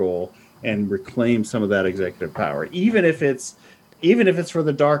particular goal, and reclaim some of that executive power, even if it's for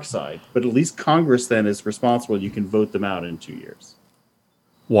the dark side. But at least Congress then is responsible. You can vote them out in 2 years.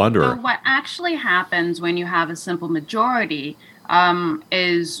 Wanderer. So what actually happens when you have a simple majority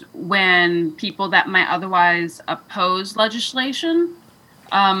is when people that might otherwise oppose legislation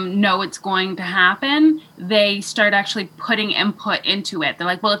know it's going to happen, they start actually putting input into it. They're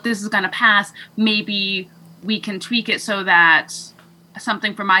like, well, if this is going to pass, maybe we can tweak it so that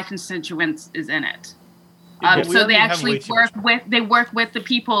something for my constituents is in it. So they actually work with the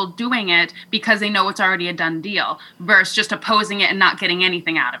people doing it because they know it's already a done deal, versus just opposing it and not getting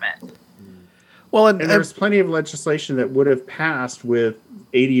anything out of it. Well, and there's plenty of legislation that would have passed with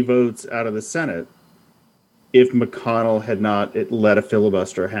 80 votes out of the Senate if McConnell had not let a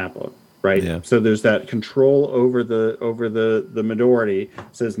filibuster happen, right? Yeah. So there's that control over the minority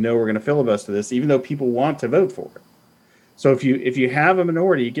says, no, we're going to filibuster this, even though people want to vote for it. So if you have a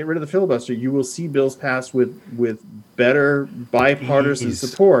minority, you get rid of the filibuster, you will see bills passed with better bipartisan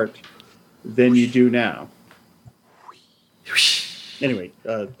support than you do now. Anyway,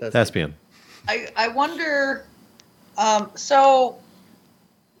 that's been. I wonder. So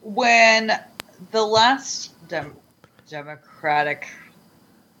when the last Democratic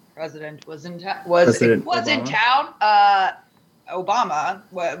president was in town, Obama,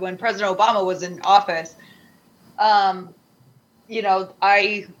 when President Obama was in office.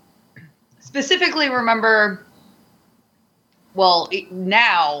 I specifically remember,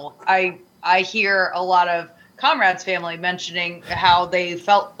 now I hear a lot of Comrade's family mentioning how they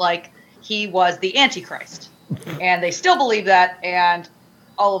felt like he was the Antichrist, and they still believe that, and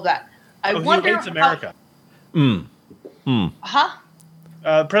all of that. I wonder. He hates America.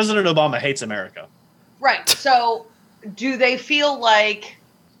 President Obama hates America. Right. So, do they feel like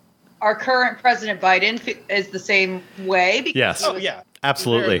our current President Biden is the same way? Yes.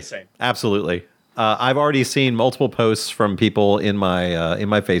 Absolutely. Absolutely. I've already seen multiple posts from people in my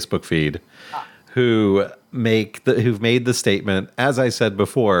Facebook feed who've made the statement, as I said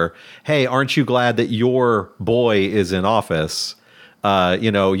before, hey, aren't you glad that your boy is in office?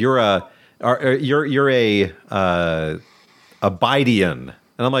 You're a Bidenian.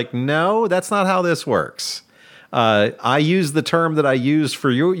 And I'm like, no, that's not how this works. I use the term that I used for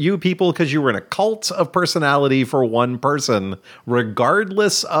you people because you were in a cult of personality for one person,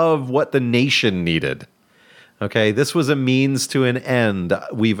 regardless of what the nation needed. Okay, this was a means to an end.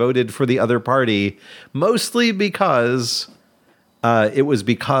 We voted for the other party mostly because it was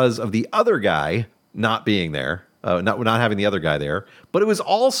because of the other guy not being there, not having the other guy there. But it was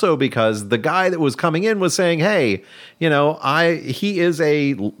also because the guy that was coming in was saying, "Hey, he is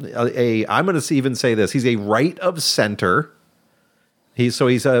I'm going to even say this. He's a right of center. He's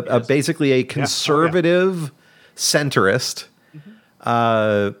basically a conservative centrist."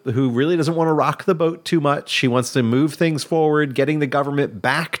 Who really doesn't want to rock the boat too much. He wants to move things forward, getting the government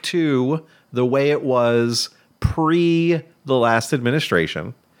back to the way it was pre the last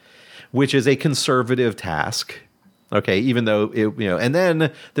administration, which is a conservative task. Okay, even though and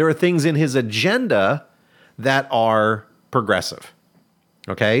then there are things in his agenda that are progressive.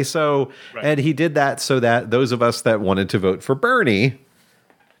 Okay, so and he did that so that those of us that wanted to vote for Bernie,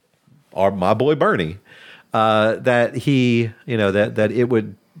 or my boy Bernie, that he, that it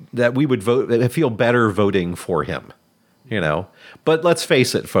would we would feel better voting for him. But let's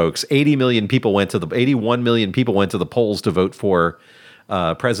face it, folks. 81 million people went to the polls to vote for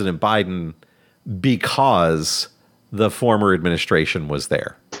President Biden because the former administration was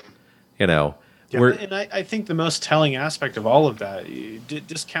there. And I think the most telling aspect of all of that,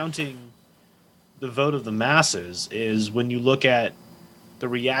 discounting the vote of the masses, is when you look at the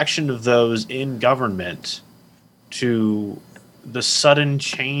reaction of those in government to the sudden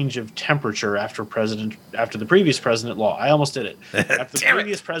change of temperature after the previous president lost. I almost did it. After the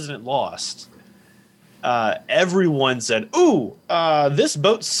previous president lost, everyone said, "Ooh, this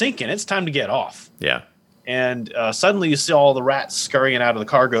boat's sinking. It's time to get off." Yeah. And suddenly you see all the rats scurrying out of the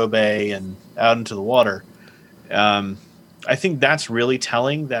cargo bay and out into the water. I think that's really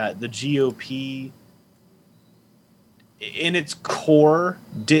telling that the GOP, in its core,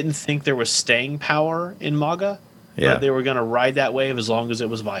 didn't think there was staying power in MAGA. Yeah. But they were going to ride that wave as long as it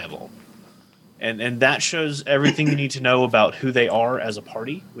was viable. And that shows everything you need to know about who they are as a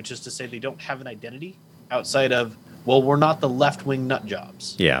party, which is to say they don't have an identity outside of, well, we're not the left-wing nut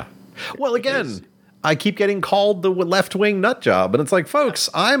jobs. Yeah. Well, again, I keep getting called the left-wing nut job, and it's like, folks,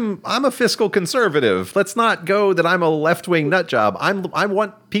 I'm a fiscal conservative. Let's not go that I'm a left-wing nut job. I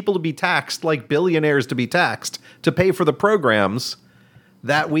want people to be taxed like billionaires to be taxed to pay for the programs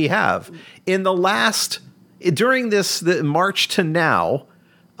that we have. During the March to now,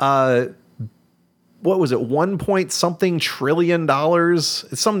 what was it? 1 point something trillion dollars.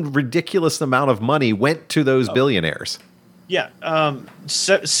 Some ridiculous amount of money went to those billionaires. Yeah,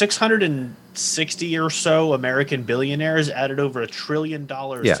 660 or so American billionaires added over $1 trillion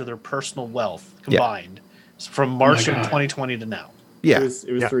to their personal wealth combined from March of 2020 to now. Yeah, it was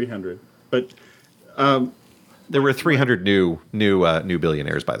 300, but there were 300 new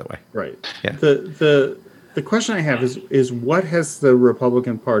billionaires, by the way. Right. Yeah. The question I have is what has the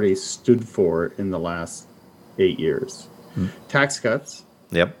Republican Party stood for in the last 8 years? Tax cuts.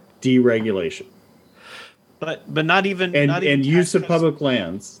 Yep. Deregulation. But not even use of public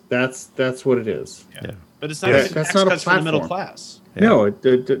lands. That's what it is. Yeah. But it's not even tax cuts for the middle class. Yeah. No,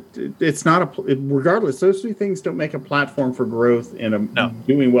 it's not regardless. Those three things don't make a platform for growth and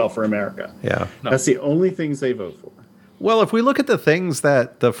doing well for America. Yeah. That's the only things they vote for. Well, if we look at the things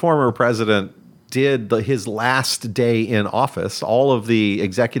that the former president did his last day in office, all of the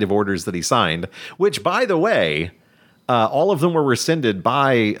executive orders that he signed, which, by the way, all of them were rescinded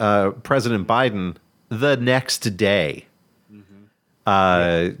by President Biden the next day,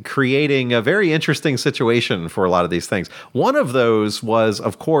 creating a very interesting situation for a lot of these things. One of those was,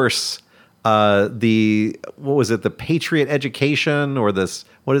 of course, the Patriot Education, or this,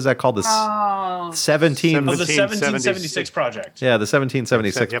 what is that called? The 1776 project. Yeah, the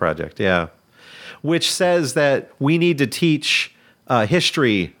 1776 project. Yeah. Which says that we need to teach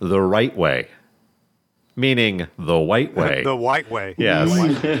history the right way, meaning the white way. The white way. Yes.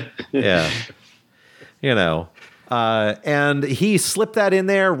 Yeah. And he slipped that in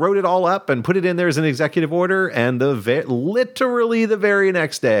there, wrote it all up, and put it in there as an executive order. And literally the very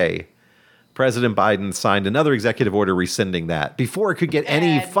next day, President Biden signed another executive order rescinding that before it could get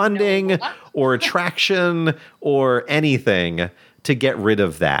any funding or traction or anything to get rid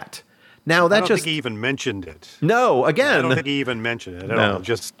of that. Now that I don't think he even mentioned it. No, again, I don't think he even mentioned it at all.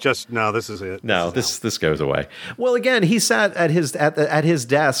 Just no. This is it. No, this goes away. Well, again, he sat at his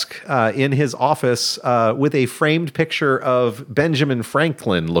desk in his office with a framed picture of Benjamin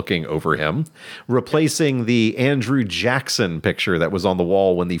Franklin looking over him, replacing the Andrew Jackson picture that was on the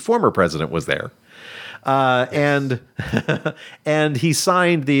wall when the former president was there. And he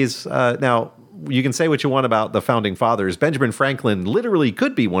signed these. Now, you can say what you want about the founding fathers. Benjamin Franklin literally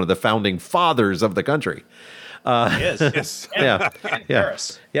could be one of the founding fathers of the country. He is. Yes. Yeah.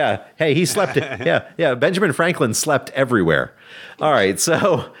 Paris. Yeah. Hey, he slept. Yeah. Benjamin Franklin slept everywhere. All right.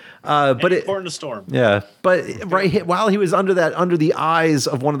 So, but it in a storm. Yeah. But while he was under the eyes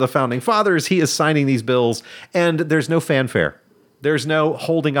of one of the founding fathers, he is signing these bills, and there's no fanfare. There's no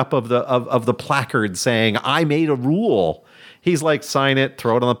holding up of the placard saying, "I made a rule." He's like, sign it,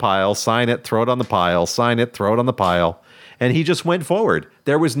 throw it on the pile, sign it, throw it on the pile, sign it, throw it on the pile. And he just went forward.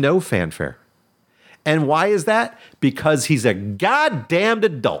 There was no fanfare. And why is that? Because he's a goddamned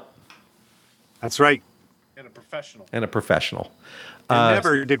adult. That's right. And a professional. And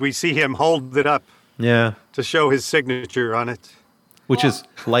never did we see him hold it up. Yeah. To show his signature on it. Which is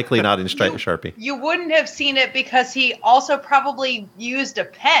likely not in Sharpie. You wouldn't have seen it because he also probably used a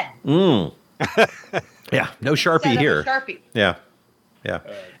pen. Yeah, no Sharpie here. Sharpie. Yeah. Yeah,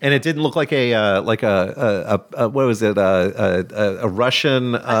 and it didn't look like a what was it? A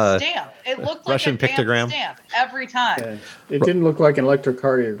Russian stamp. It looked like Russian a damn pictogram stamp every time. Yeah. It didn't look like an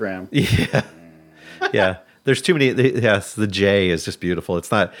electrocardiogram. Yeah, yeah. There's too many. Yes, the J is just beautiful. It's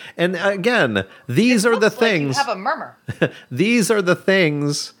not. And again, these are the Looks like things. you have a murmur. These are the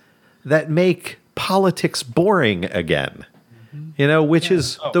things that make politics boring again. You know, which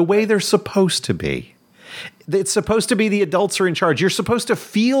is the way they're supposed to be. It's supposed to be the adults are in charge. You're supposed to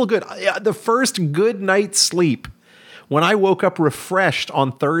feel good. The first good night's sleep, when I woke up refreshed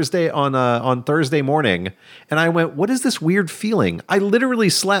on Thursday morning, and I went, "What is this weird feeling?" I literally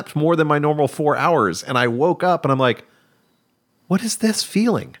slept more than my normal 4 hours, and I woke up and I'm like, "What is this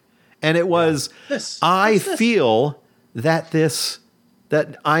feeling?" And it was, I feel that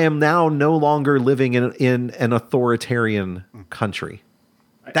that I am now no longer living in an authoritarian country.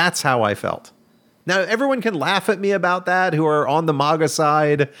 That's how I felt. Now, everyone can laugh at me about that who are on the MAGA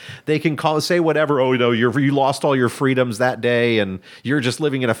side. They can say whatever. Oh, you lost all your freedoms that day and you're just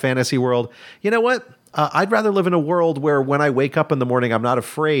living in a fantasy world. You know what? I'd rather live in a world where when I wake up in the morning, I'm not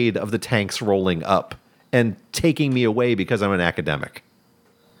afraid of the tanks rolling up and taking me away because I'm an academic.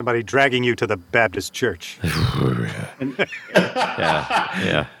 Somebody dragging you to the Baptist church.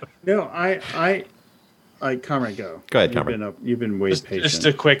 Yeah. No, I Comrade, go. Go ahead, Comrade. You've been way patient.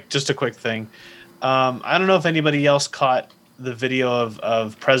 Just a quick thing. I don't know if anybody else caught the video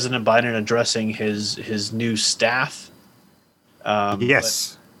of President Biden addressing his new staff.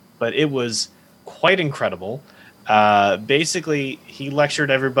 Yes. But it was quite incredible. Basically, he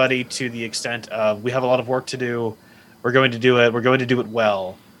lectured everybody to the extent of, we have a lot of work to do. We're going to do it. We're going to do it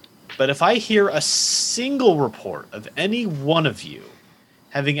well. But if I hear a single report of any one of you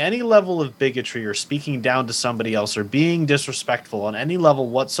having any level of bigotry or speaking down to somebody else or being disrespectful on any level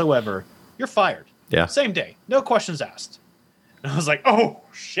whatsoever, you're fired. Yeah. Same day. No questions asked. And I was like, oh,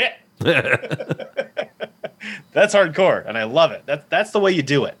 shit. That's hardcore, and I love it. That's the way you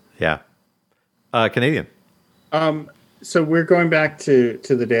do it. Yeah. Canadian. So we're going back to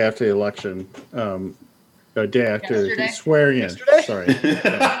the day after the election. The day after Yesterday? swearing in. Sorry. Is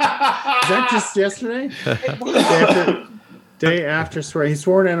that just yesterday? Day after swearing. He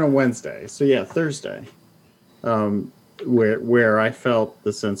swore in on Wednesday. So yeah, Thursday. Where I felt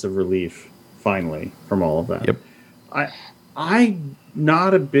the sense of relief finally from all of that. Yep. I'm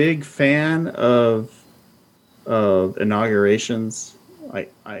not a big fan of inaugurations.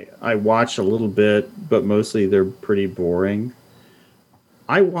 I watch a little bit, but mostly they're pretty boring.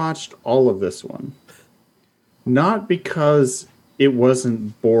 I watched all of this one. Not because it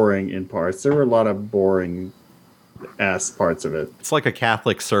wasn't boring in parts. There were a lot of boring ass parts of it. It's like a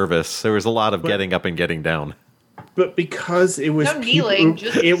Catholic service. There was a lot of getting up and getting down. But because it was No kneeling,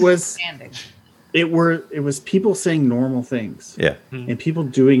 just standing. It was people saying normal things. Yeah. And people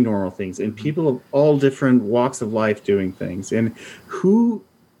doing normal things, and people of all different walks of life doing things. And who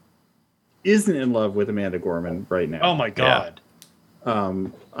isn't in love with Amanda Gorman right now? Oh my God. I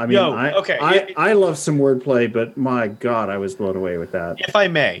mean, I love some wordplay, but my God, I was blown away with that. If I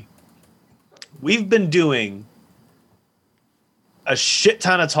may, we've been doing a shit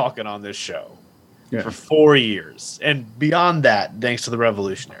ton of talking on this show for 4 years, and beyond that, thanks to the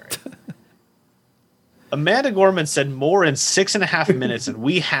Revolutionary. Amanda Gorman said more in 6.5 minutes than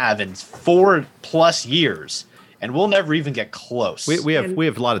we have in 4+ years, and we'll never even get close. We have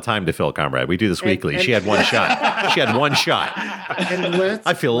a lot of time to fill, Comrade. We do this weekly. She had one shot. She had one shot. And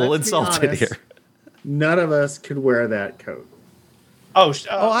I feel a little insulted honest, here. None of us could wear that coat.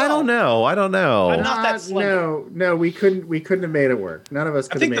 I don't know. I'm not that slender. No, we couldn't have made it work. None of us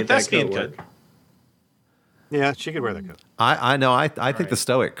could have made that coat work. Yeah, she could wear the coat. I know. I think the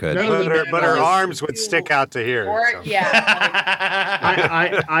Stoic could. But her arms would stick out to here. Or, so.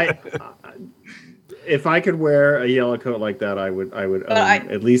 I if I could wear a yellow coat like that, I would own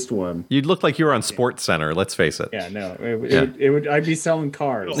at least one. You'd look like you were on Sports Center. Let's face it. Yeah, no, it would. I'd be selling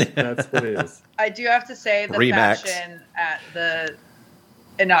cars. That's what it is. I do have to say the Remax. fashion at the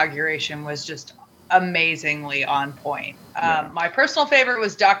inauguration was just amazingly on point. My personal favorite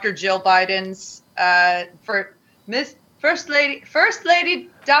was Dr. Jill Biden's First Lady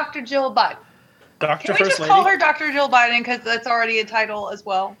Dr. Jill Biden. Can we just call her Dr. Jill Biden because that's already a title as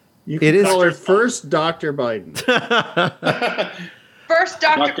well? You can call her First Dr. Biden. First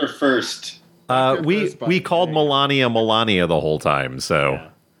Dr. Dr. First. We called Melania the whole time, so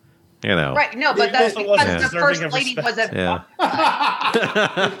you know. Right, no, but that's because the First Lady wasn't. Yeah.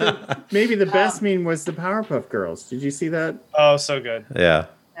 Maybe the best meme was the Powerpuff Girls. Did you see that? Oh, so good. Yeah.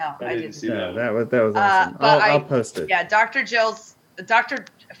 No, I didn't see that. That was awesome. I'll post it. Yeah, First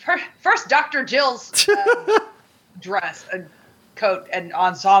Dr. Jill's dress coat and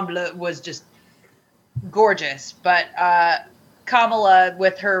ensemble was just gorgeous. But Kamala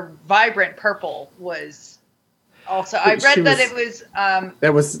with her vibrant purple was also. I read that it was.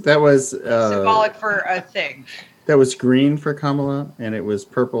 That was symbolic for a thing. That was green for Kamala, and it was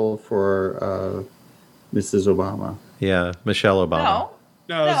purple for Mrs. Obama. Yeah, Michelle Obama.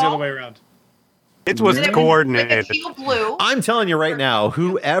 No, it was the other way around. It was coordinated. Teal blue. I'm telling you right now,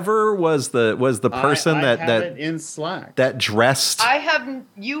 whoever was the person I that have it in Slack that dressed. I haven't.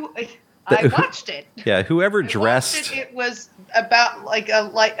 I watched it. Yeah, whoever I dressed. watched it was about like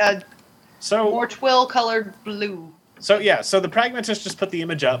a more twill colored blue. So the pragmatist just put the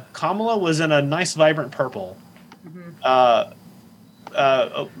image up. Kamala was in a nice, vibrant purple. Michelle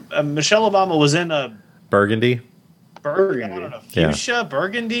Obama was in a burgundy. I don't know, fuchsia,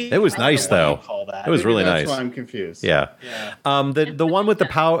 burgundy. It was nice though. It was really nice. That's why I'm confused. Yeah. The one with the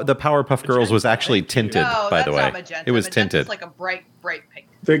Powerpuff Girls was actually tinted. By the way, not magenta. it was Magenta's tinted. like a bright pink.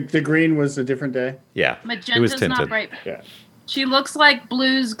 The green was a different day. Yeah, Magenta's it was tinted. not bright. Yeah. She looks like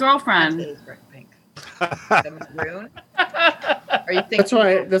Blue's girlfriend. It is bright pink. The maroon. Are you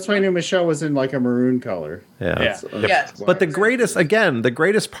thinking? That's why I knew Michelle was in like a maroon color. Yeah. Yes. But the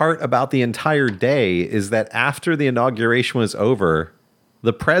greatest part about the entire day is that after the inauguration was over,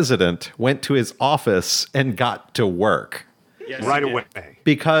 the president went to his office and got to work. Yes, Right away.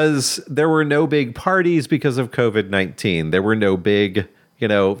 Because there were no big parties because of COVID-19. There were no big,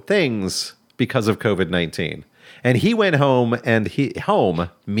 things because of COVID-19. And he went home, home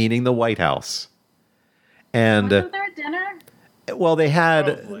meaning the White House. And Wasn't there dinner? well, they had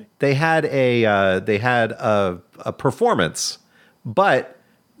Probably. a performance, but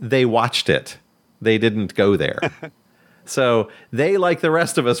they watched it. They didn't go there. So they, like the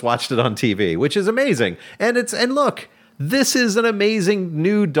rest of us, watched it on TV, which is amazing. And look, this is an amazing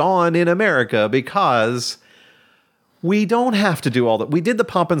new dawn in America because we don't have to do all that. We did the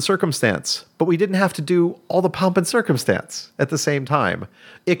pomp and circumstance, but we didn't have to do all the pomp and circumstance at the same time.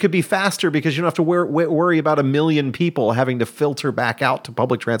 It could be faster because you don't have to worry about 1 million people having to filter back out to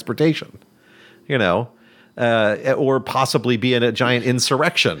public transportation, or possibly be in a giant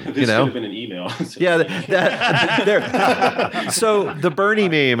insurrection. This could have been an email. So the Bernie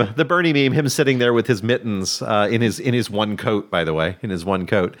meme, him sitting there with his mittens in his one coat, by the way,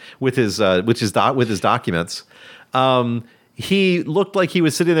 with his documents. He looked like he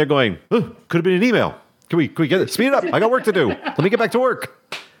was sitting there going, oh, could have been an email. Can we get it? Speed it up. I got work to do. Let me get back to work.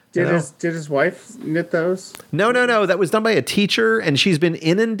 Did his wife knit those? No. That was done by a teacher, and she's been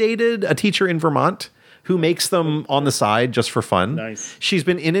inundated, a teacher in Vermont who makes them on the side just for fun. Nice. She's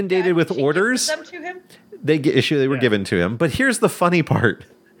been inundated with orders. Them to him? They were given to him. But here's the funny part.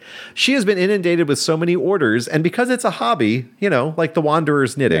 She has been inundated with so many orders, and because it's a hobby, like the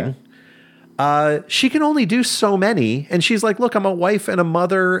Wanderer's knitting, she can only do so many. And she's like, look, I'm a wife and a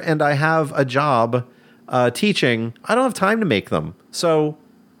mother, and I have a job teaching. I don't have time to make them. So,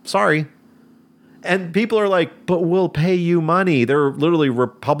 sorry. And people are like, but we'll pay you money. They're literally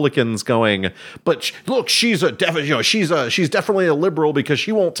Republicans going, but look, she's definitely a liberal because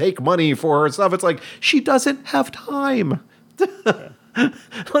she won't take money for her stuff. It's like, she doesn't have time.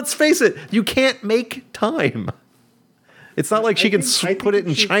 Let's face it, you can't make time. It's not like she can put it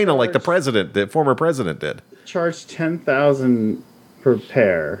in China like the former president did. Charge $10,000 per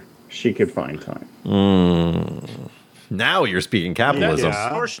pair. She could find time. Now you're speaking capitalism.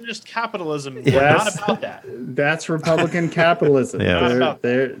 That's extortionist capitalism. We're not about that. That's Republican capitalism. Yeah.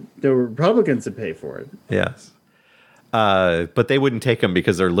 The Republicans that pay for it. Yes. But they wouldn't take them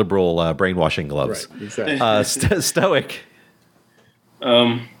because they're liberal brainwashing gloves. Right, exactly. Stoic.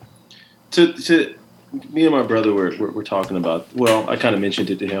 To me and my brother were talking about, well, I kind of mentioned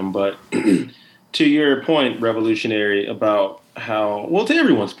it to him, but to your point, Revolutionary, about how, well, to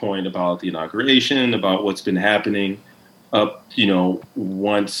everyone's point about the inauguration, about what's been happening up,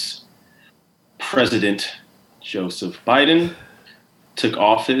 once President Joseph Biden took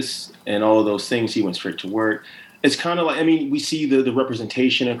office and all of those things, he went straight to work. It's kind of like, we see the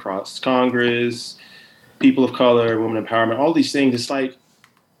representation across Congress, people of color, women empowerment, all these things. It's like,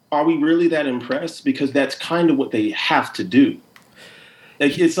 are we really that impressed? Because that's kind of what they have to do.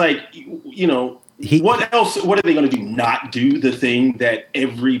 Like, it's like, what else? What are they going to do? Not do the thing that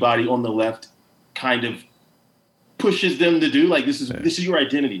everybody on the left kind of pushes them to do? Like, this is your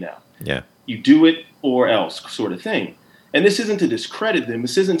identity now. Yeah. You do it or else, sort of thing. And this isn't to discredit them.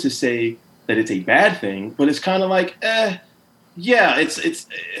 This isn't to say that it's a bad thing, but it's kind of like, yeah, it's.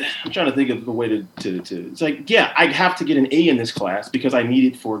 I'm trying to think of a way to. It's like, yeah, I have to get an A in this class because I need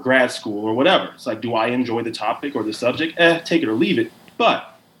it for grad school or whatever. It's like, do I enjoy the topic or the subject? Take it or leave it.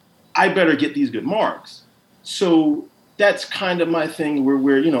 But I better get these good marks. So that's kind of my thing where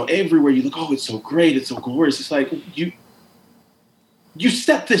everywhere you look, oh, it's so great, it's so glorious. It's like you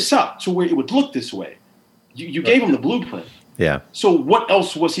set this up to where it would look this way. You gave him the blueprint. Yeah. So what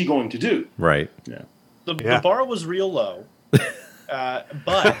else was he going to do? Right. Yeah. The bar was real low.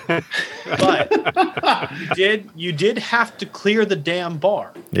 But you did have to clear the damn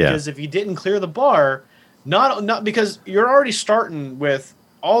bar. Because if you didn't clear the bar, not because you're already starting with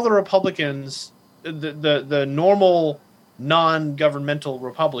all the Republicans, the normal non-governmental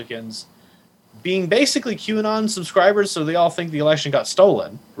Republicans being basically QAnon subscribers, so they all think the election got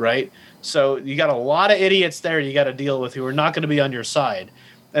stolen, right? So you got a lot of idiots there you got to deal with who are not going to be on your side.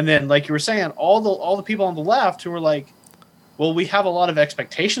 And then, like you were saying, all the people on the left who are like, well, we have a lot of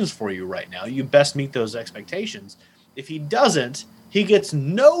expectations for you right now. You best meet those expectations. If he doesn't, he gets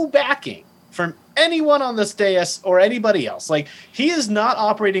no backing from anyone on this dais or anybody else. Like, he is not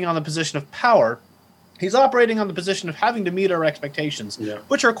operating on the position of power. He's operating on the position of having to meet our expectations,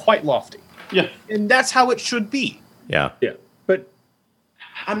 which are quite lofty. Yeah. And that's how it should be. Yeah. Yeah. But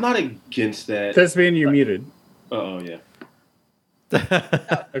I'm not against that. Thespian, you're muted. Oh, yeah.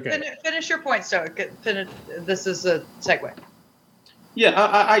 Okay. Finish your point, Stoic. This is a segue. Yeah,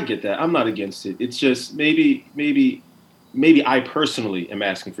 I get that. I'm not against it. It's just maybe I personally am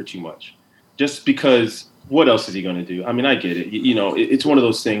asking for too much. Just because what else is he going to do? I mean, I get it. It's one of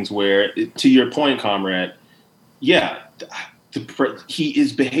those things where, to your point, comrade, he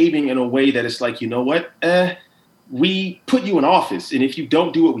is behaving in a way that it's like, you know what? We put you in office, and if you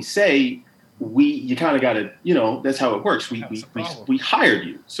don't do what we say, you kind of got to, that's how it works. We hired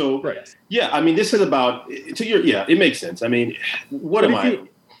you. So, yeah, I mean, this is about, it makes sense. I mean, But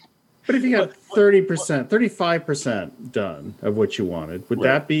if you got 30%, 35% done of what you wanted, would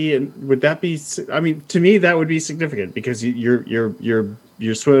that be, I mean, to me, that would be significant because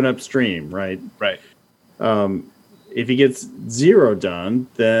you're swimming upstream, right? Right. If he gets 0 done,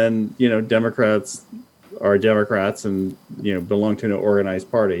 then, Democrats are Democrats and, belong to an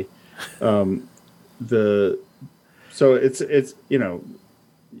organized party. So it's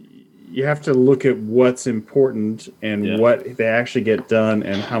you have to look at what's important and what they actually get done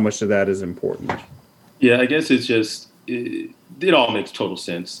and how much of that is important. Yeah, I guess it's just it all makes total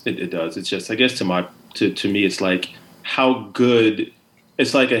sense. It does. It's just, I guess to me it's like how good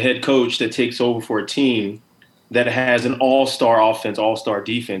it's like a head coach that takes over for a team that has an all-star offense, all-star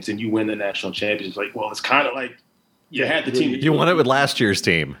defense, and you win the national championship. Like, well, it's kind of like you had the team. You won it with last year's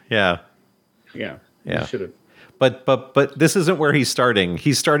team. Yeah. Yeah. Should have. But this isn't where he's starting.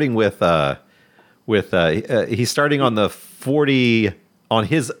 He's starting he's starting on the 40 on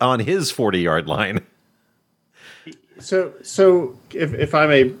his 40-yard line. So if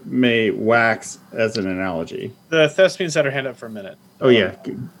I may wax as an analogy. The Thespians had her hand up for a minute. Oh yeah.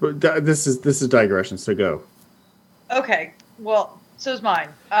 This is digression, so go. Okay. Well, so is mine.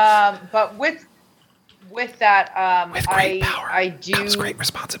 But with that, with great power I do comes great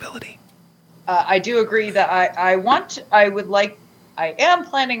responsibility. I do agree that I am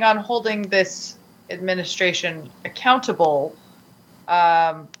planning on holding this administration accountable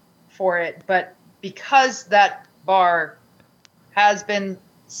for it, but because that bar has been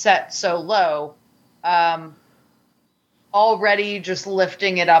set so low, already just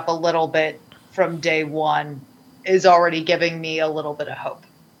lifting it up a little bit from day one is already giving me a little bit of hope.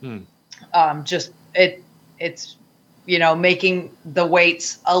 It's making the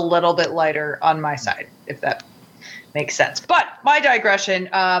weights a little bit lighter on my side, if that makes sense. But my digression,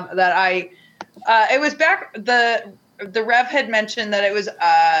 it was back, the Rev had mentioned that it was,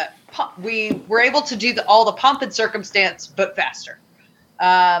 we were able to do all the pomp and circumstance, but faster.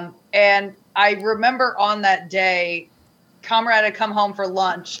 And I remember on that day, Comrade had come home for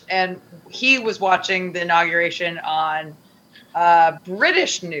lunch and he was watching the inauguration on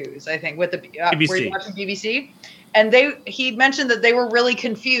British news, I think, with the BBC. were you watching BBC? And he mentioned that they were really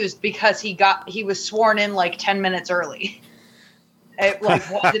confused because he was sworn in like 10 minutes early. It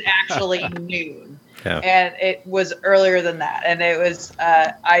wasn't actually noon. Yeah. And it was earlier than that. And it was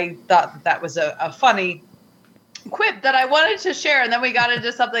I thought that was a funny quip that I wanted to share, and then we got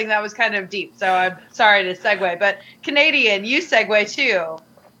into something that was kind of deep. So I'm sorry to segue, but Canadian, you segue too.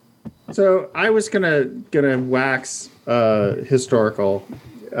 So I was gonna wax historical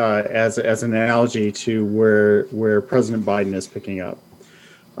as an analogy to where President Biden is picking up.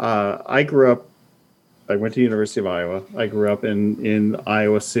 I went to the University of Iowa. I grew up in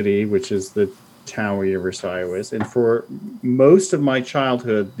Iowa City, which is the town where University of Iowa is. And for most of my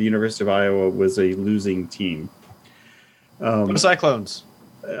childhood, the University of Iowa was a losing team. The Cyclones.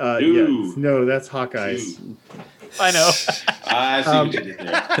 Yes. No, that's Hawkeyes. I know. I see what you did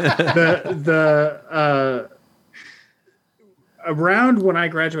there. around when I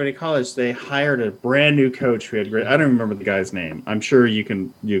graduated college, they hired a brand new coach who had I don't remember the guy's name. I'm sure you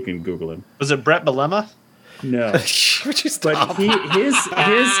can Google him. Was it Brett Bielema? No. Would you stop?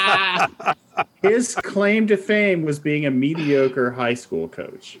 But his claim to fame was being a mediocre high school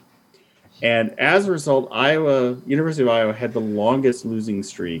coach. And as a result, University of Iowa had the longest losing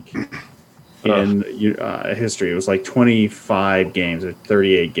streak in history. It was like 25 games or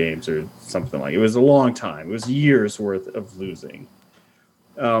 38 games or something like it. It was a long time. It was years worth of losing.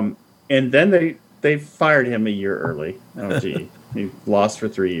 And then they fired him a year early. Oh, gee. He lost for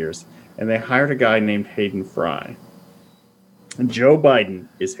 3 years. And they hired a guy named Hayden Fry. And Joe Biden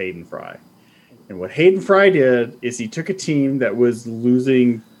is Hayden Fry. And what Hayden Fry did is he took a team that was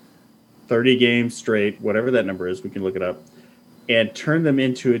losing 30 games straight, whatever that number is, we can look it up, and turned them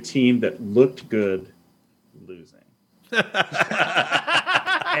into a team that looked good losing.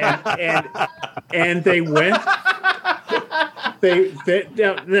 and they went.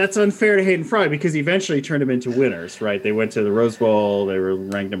 That's unfair to Hayden Fry because he eventually turned them into winners, right? They went to the Rose Bowl. They were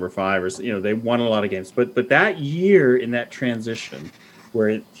ranked number 5, or they won a lot of games. But that year in that transition,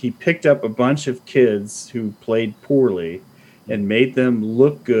 where he picked up a bunch of kids who played poorly and made them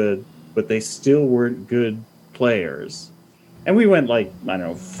look good, but they still weren't good players. And we went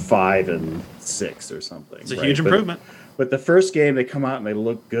 5-6 or something. It's a huge improvement. But the first game, they come out and they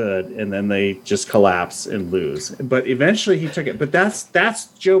look good, and then they just collapse and lose. But eventually he took it. But that's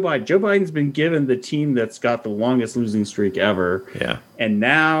Joe Biden. Joe Biden's been given the team that's got the longest losing streak ever. Yeah. And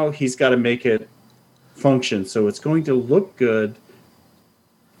now he's got to make it function. So it's going to look good.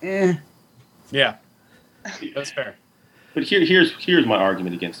 Yeah. That's fair. But here's my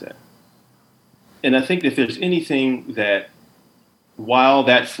argument against that. And I think if there's anything that, while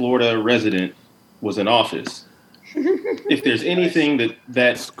that Florida resident was in office, if there's anything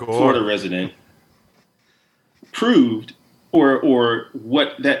that Florida resident proved or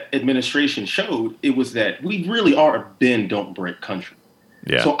what that administration showed, it was that we really are a bend, don't break country.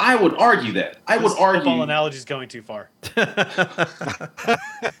 Yeah. So I would argue that. I would argue. Football analogy is going too far. I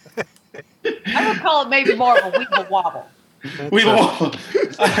would call it maybe more of a weeble wobble.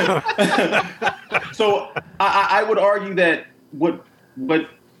 So I would argue that what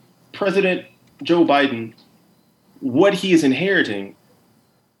President Joe Biden, what he is inheriting,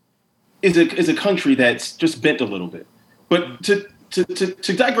 is a country that's just bent a little bit. But to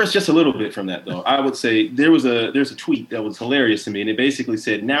digress just a little bit from that, though, I would say there's a tweet that was hilarious to me, and it basically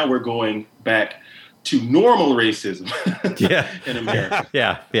said, "Now we're going back to normal racism in America."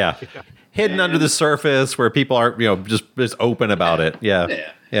 Yeah. Hidden under the surface where people aren't, just open about it.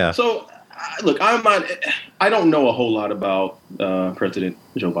 Yeah. So, look, I don't know a whole lot about President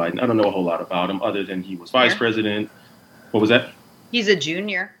Joe Biden. I don't know a whole lot about him other than he was vice president. What was that? He's a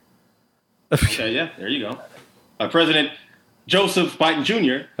junior. Okay, yeah, there you go. President Joseph Biden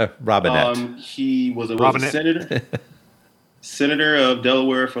Jr. Robinette. He was a senator of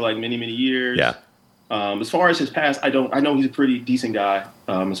Delaware for many, many years. Yeah. As far as his past, I know he's a pretty decent guy.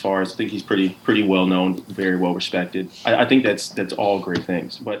 As far as I think he's pretty well known, very well respected. I think that's all great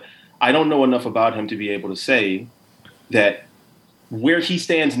things. But I don't know enough about him to be able to say that where he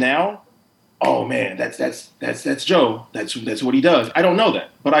stands now. Oh man, that's Joe. That's what he does. I don't know that,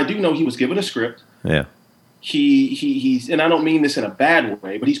 but I do know he was given a script. Yeah. He's and I don't mean this in a bad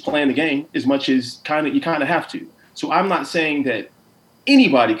way, but he's playing the game as much as you kind of have to. So I'm not saying that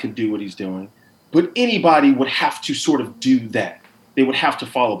anybody can do what he's doing. But anybody would have to sort of do that. They would have to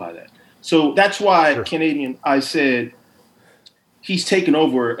follow by that. So that's why, Canadian, I said he's taken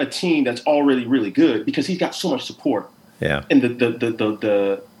over a team that's already really good because he's got so much support. Yeah. And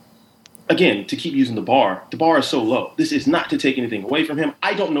the again, to keep using the bar is so low. This is not to take anything away from him.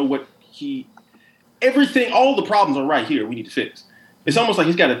 I don't know what all the problems are right here we need to fix. It's almost like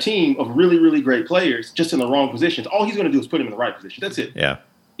he's got a team of really, really great players just in the wrong positions. All he's going to do is put him in the right position. That's it. Yeah.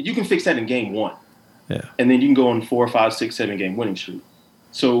 You can fix that in game 1. Yeah. And then you can go on 4, 5, 6, 7 game winning streak.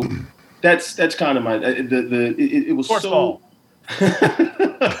 So that's kind of my it was Sports so ball.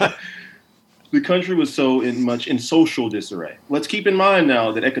 The country was so much in social disarray. Let's keep in mind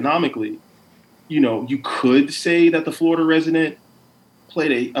now that economically, you could say that the Florida resident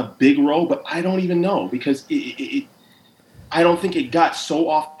played a big role, but I don't even know because I don't think it got so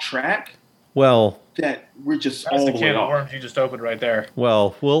off track. Well, that we're just that's all the the can way of off. worms you just opened right there.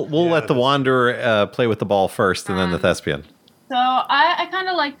 Well, we'll let the Wanderer play with the ball first, and then the Thespian. So I kind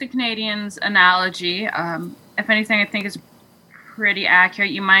of like the Canadians analogy. If anything, I think it's pretty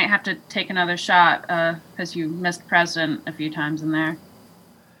accurate. You might have to take another shot because you missed president a few times in there.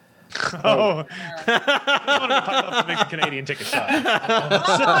 Oh, I wanted to pipe up to make the Canadian take a shot.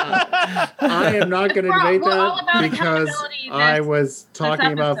 I am not going to debate we're all that about because accountability I this- was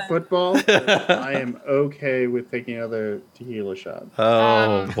talking about episode. football. I am okay with taking another tequila shot.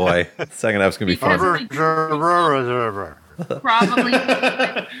 Oh boy, second half's gonna be fun. Because- probably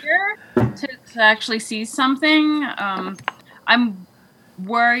here to actually see something. I'm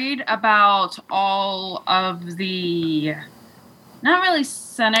worried about all of the, not really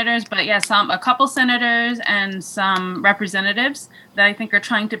senators, but yeah, a couple senators and some representatives that I think are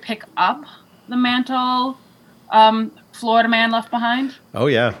trying to pick up the mantle Florida man left behind. Oh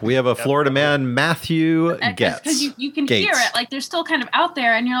yeah, we have a Florida man, Matthew Gaetz. Because you can Gates. hear it, like they're still kind of out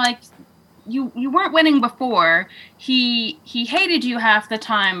there, and you're like, you weren't winning before. He hated you half the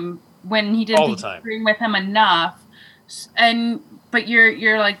time when he didn't All the think you were time. agreeing with him enough, but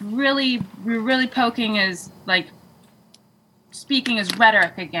you're like really poking his, like, speaking his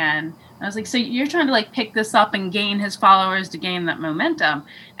rhetoric again. And I was like, so you're trying to like pick this up and gain his followers to gain that momentum,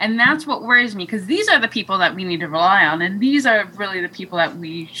 and that's what worries me, because these are the people that we need to rely on, and these are really the people that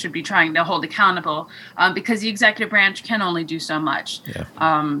we should be trying to hold accountable, because the executive branch can only do so much. Yeah.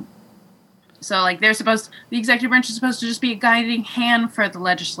 So like the executive branch is supposed to just be a guiding hand for the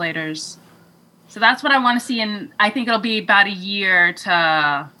legislators. So that's what I want to see, and I think it'll be about a year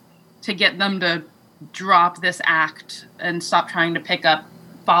to get them to drop this act and stop trying to pick up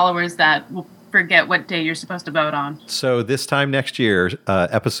followers that will forget what day you're supposed to vote on. So this time next year,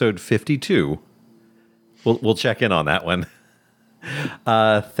 episode 52, we'll check in on that one.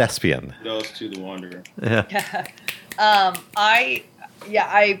 Thespian. Goes to the Wanderer. Yeah. I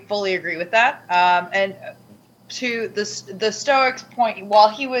fully agree with that. And to the Stoics' point, while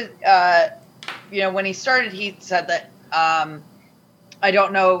he was, when he started, he said that I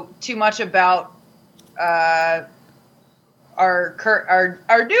don't know too much about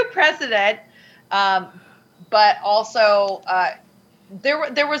our new president, but also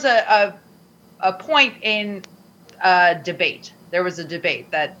there was a point in debate. There was a debate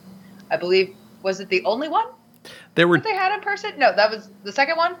that I believe, was it the only one There were that they had in person? No, that was the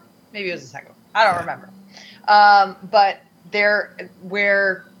second one. Maybe it was the second one. I don't remember. But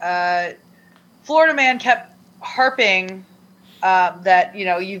where Florida man kept harping that,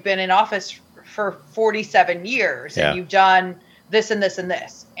 you've been in office for 47 years Yeah. and you've done this and this and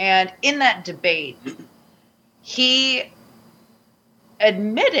this. And in that debate, he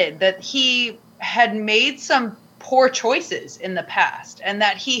admitted that he had made some poor choices in the past and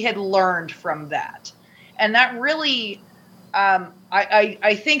that he had learned from that. And that really,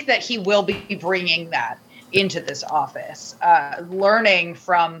 I think that he will be bringing that into this office, learning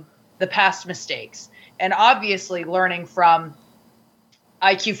from the past mistakes, and obviously learning from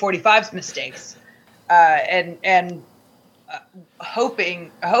IQ 45's mistakes, and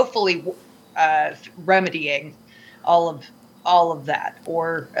hopefully remedying all of that,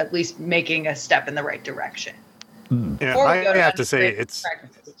 or at least making a step in the right direction. Yeah, Before we I go to have to say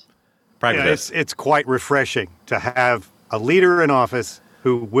pragmatist. it's quite refreshing to have a leader in office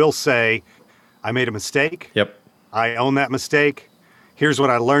who will say, I made a mistake. Yep. I own that mistake. Here's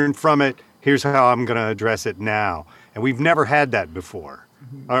what I learned from it. Here's how I'm going to address it now. And we've never had that before.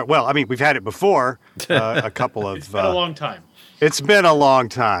 We've had it before a couple of... It's been a long time. It's been a long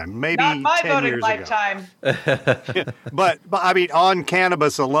time, maybe Not my 10 voting years lifetime. ago. But I mean, on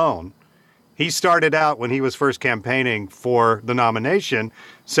cannabis alone, he started out when he was first campaigning for the nomination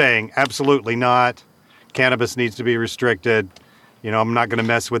saying, absolutely not. Cannabis needs to be restricted. I'm not going to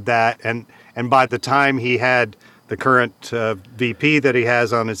mess with that. And by the time he had the current VP that he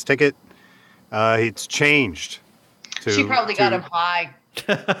has on his ticket, it's changed. She probably got him high.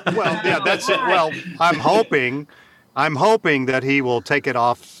 Well, yeah, that's it. Well, I'm hoping that he will take it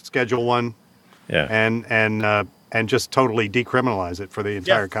off Schedule 1 and just totally decriminalize it for the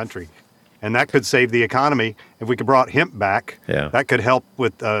entire country. And that could save the economy. If we could brought hemp back, that could help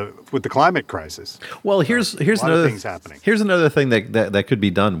with the climate crisis. Well, here's a lot another of things happening. Here's another thing that could be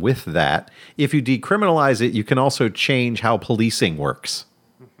done with that. If you decriminalize it, you can also change how policing works.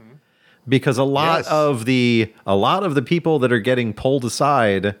 Because a lot of the people that are getting pulled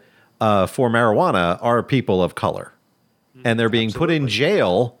aside for marijuana are people of color, and they're being put in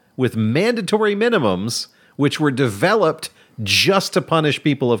jail with mandatory minimums, which were developed just to punish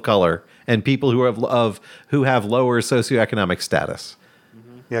people of color and people who have lower socioeconomic status.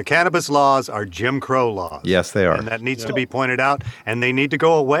 Yeah, cannabis laws are Jim Crow laws. Yes, they are, and that needs to be pointed out, and they need to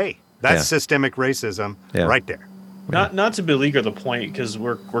go away. That's systemic racism right there. Not to beleaguer the point, because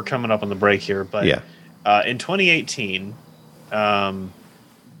we're coming up on the break here, but in 2018,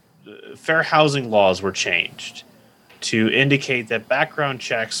 fair housing laws were changed. to indicate that background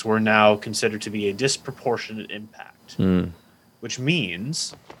checks were now considered to be a disproportionate impact, which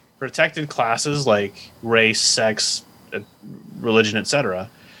means protected classes like race, sex, religion, etc.,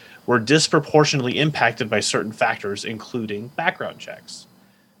 were disproportionately impacted by certain factors, including background checks.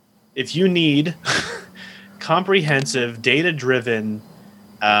 If you need comprehensive, data-driven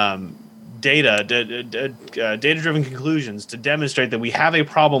data-driven conclusions to demonstrate that we have a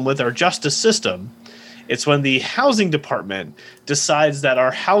problem with our justice system, it's when the housing department decides that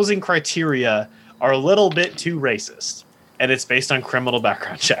our housing criteria are a little bit too racist, and it's based on criminal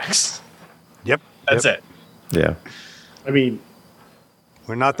background checks. Yep. That's it. Yeah. I mean,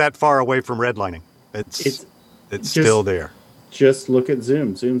 we're not that far away from redlining. It's still there. Just look at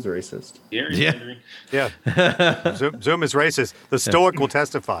Zoom. Zoom's racist. Yeah. Zoom is racist. The Stoic will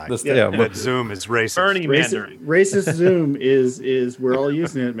testify that Zoom is racist. Bernie Mandarin. Racist Zoom is we're all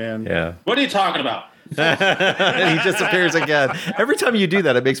using it, man. Yeah. What are you talking about? He disappears again. Every time you do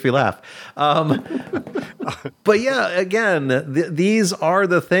that, it makes me laugh. But yeah, again, these are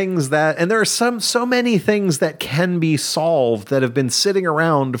the things that, and there are so many things that can be solved that have been sitting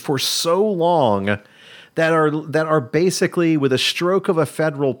around for so long that are basically, with a stroke of a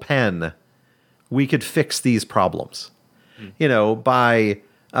federal pen, we could fix these problems. By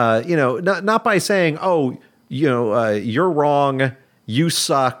not by saying, you're wrong, you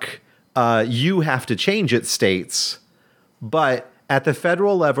suck, you have to change it, states. But at the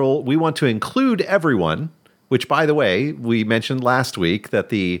federal level, we want to include everyone, which, by the way, we mentioned last week that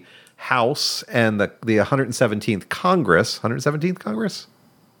the House and the 117th Congress, 117th Congress?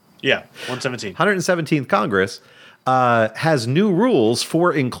 Yeah, 117. 117th Congress has new rules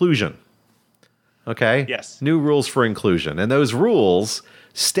for inclusion. Okay? Yes. New rules for inclusion. And those rules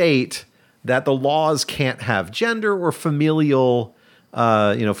state that the laws can't have gender or familial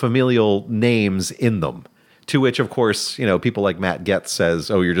names in them. To which, of course, people like Matt Getz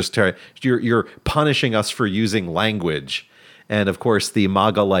says, "Oh, you're punishing us for using language." And of course, the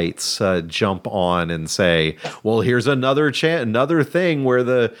MAGA-lights jump on and say, "Well, here's another thing where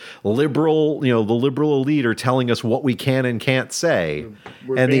the liberal elite are telling us what we can and can't say."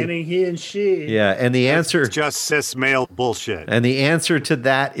 We're banning he and she. Yeah, and the answer, it's just cis male bullshit. And the answer to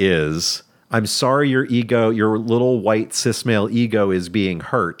that is, I'm sorry, your little white cis male ego is being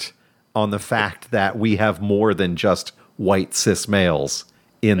hurt on the fact that we have more than just white cis males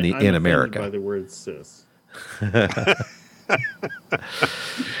in America. By the word cis. Well,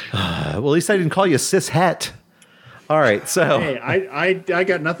 at least I didn't call you cis het. All right, so hey, I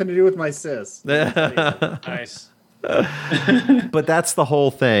got nothing to do with my cis. Nice. But that's the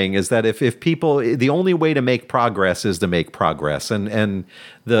whole thing, is that if people, the only way to make progress is to make progress. And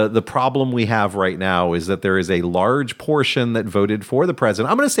the problem we have right now is that there is a large portion that voted for the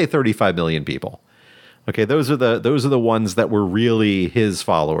president. I'm going to say 35 million people. Okay, those are the ones that were really his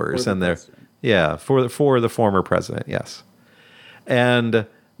followers, and they're for the former president, yes. And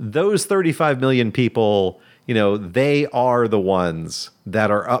those 35 million people, they are the ones that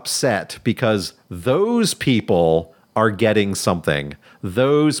are upset because those people are getting something.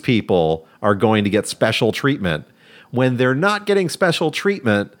 Those people are going to get special treatment. When they're not getting special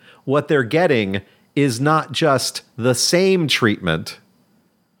treatment, what they're getting is not just the same treatment.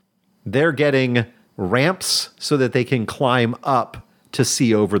 They're getting ramps so that they can climb up to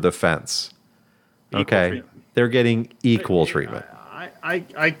see over the fence. Okay? They're getting equal treatment.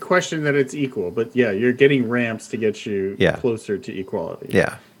 I question that it's equal, but yeah, you're getting ramps to get you closer to equality.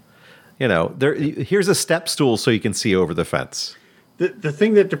 Yeah. Here's a step stool so you can see over the fence. The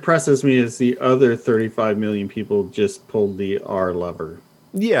thing that depresses me is the other 35 million people just pulled the R lever.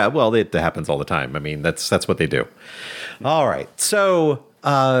 Yeah, well, it happens all the time. I mean, that's what they do. All right. So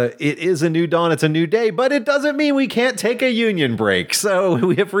it is a new dawn. It's a new day, but it doesn't mean we can't take a union break. So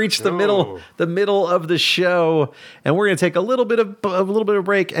we have reached the middle of the show, and we're going to take a little bit of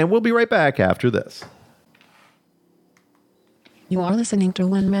break, and we'll be right back after this. You are listening to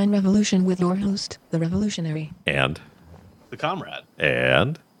One Man Revolution with your host, the Revolutionary, and the Comrade,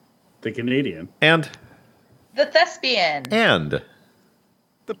 and the Canadian, and the Thespian, and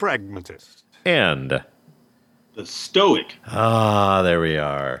the Pragmatist, and the Stoic. Ah, there we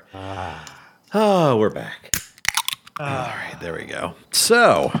are. Oh, we're back. All right, there we go.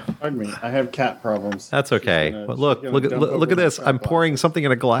 So, pardon me, I have cat problems. That's okay. But look at this. I'm pouring something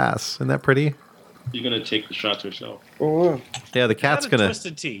in a glass. Isn't that pretty? You're gonna take the shots yourself. Oh, yeah, the cat's gonna.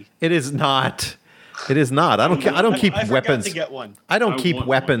 Twisted tea. It is not. It is not. I don't keep I weapons. To get one. I don't keep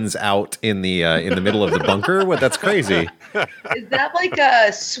weapons out in the middle of the bunker. What? That's crazy. Is that like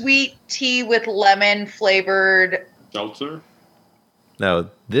a sweet tea with lemon flavored seltzer?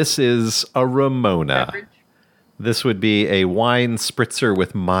 No, this is a Ramona. beverage? This would be a wine spritzer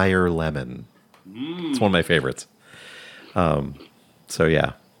with Meyer lemon. It's one of my favorites. So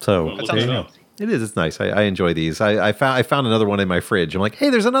yeah. So That sounds good. it is. It's nice. I enjoy these. I found another one in my fridge. I'm like, hey,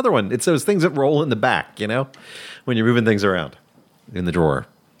 there's another one. It's those things that roll in the back, when you're moving things around in the drawer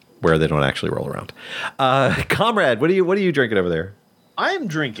where they don't actually roll around. Comrade, what are you drinking over there? I am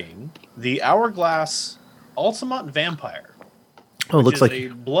drinking the Hourglass Altamont Vampire. Oh, it looks like a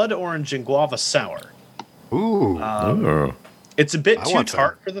blood orange and guava sour. Ooh. It's a bit I too want some.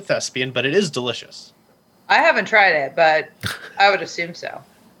 tart for the thespian, but it is delicious. I haven't tried it, but I would assume so.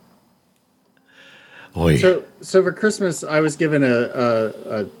 Oy. So for Christmas, I was given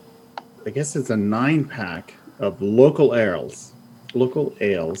a I guess it's a 9-pack of local ales,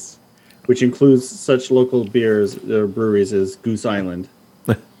 which includes such local beers or breweries as Goose Island.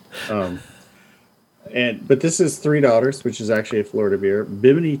 But this is Three Daughters, which is actually a Florida beer.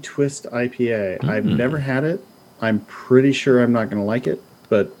 Bimini Twist IPA. Mm-hmm. I've never had it. I'm pretty sure I'm not going to like it,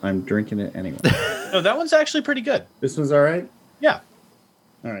 but I'm drinking it anyway. No, that one's actually pretty good. This one's all right. Yeah,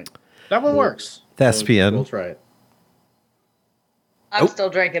 All right, that one works. Thespian. We'll try it. I'm still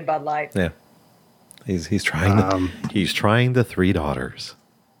drinking Bud Light. Yeah. He's trying he's trying the Three Daughters.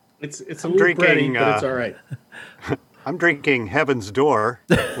 It's a I'm little drinking, bready, but it's all right. I'm drinking Heaven's Door,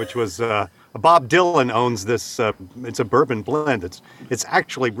 which was Bob Dylan owns this. It's a bourbon blend. It's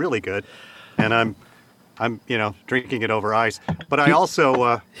actually really good, and I'm drinking it over ice. But I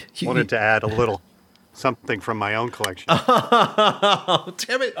also wanted to add a little something from my own collection. Oh,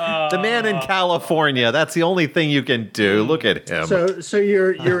 damn it. The man in California. That's the only thing you can do. Look at him. So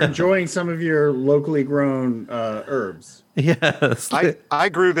you're enjoying some of your locally grown herbs. Yes. I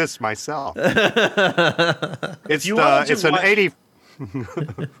grew this myself. It's you wanted to it's an watch- 80.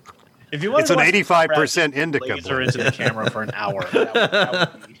 If you want It's an 85% indica laser blend. into the camera for an hour.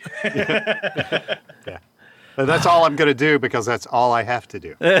 That would be... That's all I'm going to do because that's all I have to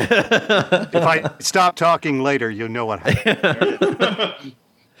do. If I stop talking later, you'll know what happened.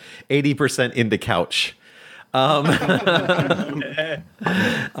 80% into couch. The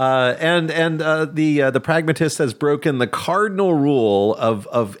pragmatist has broken the cardinal rule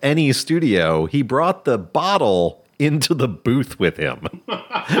of any studio. He brought the bottle into the booth with him.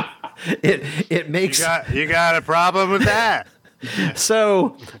 It makes You got a problem with that?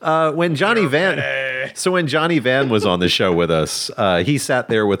 so when Johnny Van was on the show with us, he sat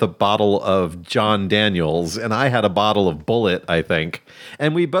there with a bottle of John Daniels, and I had a bottle of Bullet, I think,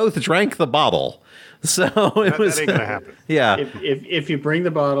 and we both drank the bottle. So it was that ain't gonna happen. Yeah, If you bring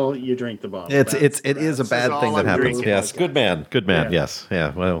the bottle, you drink the bottle. it is a bad all thing that I'm happens. drinking. Yes, good man. Yeah. Yes,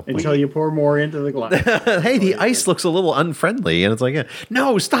 yeah. Well, Until you pour more into the glass. hey, the ice looks a little unfriendly, and it's like,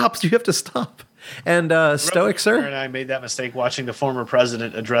 no, stop! You have to stop. And Stoic, Aaron sir. and I made that mistake watching the former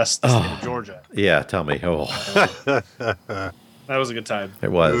president address the state of Georgia. Yeah, tell me. Oh, That was a good time.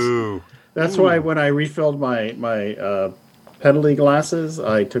 it was. Ooh. That's why when I refilled my Pedally glasses,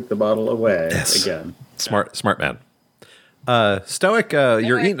 I took the bottle away again. Smart man. Stoic,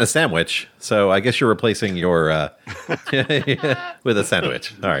 you're eating a sandwich, so I guess you're replacing your with a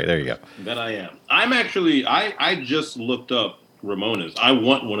sandwich. All right, there you go. That I am. I'm actually. I just looked up Ramona's. I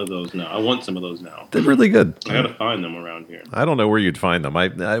want one of those now. I want some of those now. They're really good. I gotta find them around here. I don't know where you'd find them.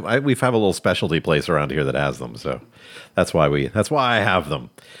 We have a little specialty place around here that has them, so that's why I have them.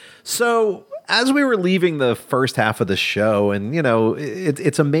 So as we were leaving the first half of the show, and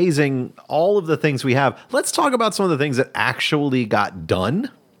it's amazing all of the things we have. Let's talk about some of the things that actually got done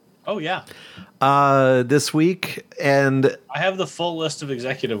Oh, yeah. this week. And I have the full list of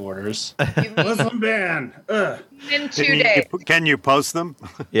executive orders. Muslim ban. In 2 days. Can you post them?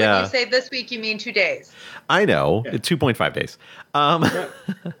 When yeah, you say this week, you mean 2 days. I know 2.5 days.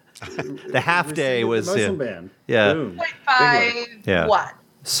 The half day was Muslim ban. yeah. Boom. 0.5 Yeah. what?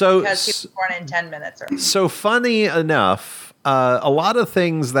 So Because he was born in 10 minutes. Or So funny enough, a lot of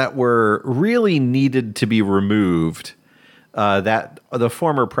things that were really needed to be removed that the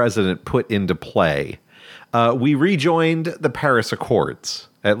former president put into play. We rejoined the Paris Accords.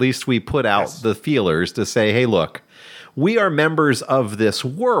 At least we put out the feelers to say, hey, look, we are members of this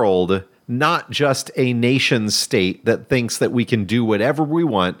world, not just a nation state that thinks that we can do whatever we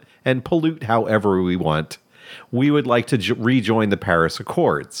want and pollute however we want. We would like to rejoin the Paris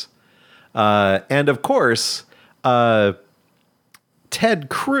Accords. And of course, Ted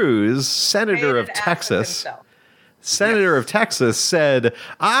Cruz, senator of Texas, said,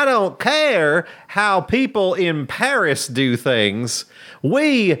 I don't care how people in Paris do things.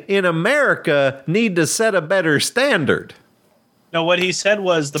 We in America need to set a better standard. No, what he said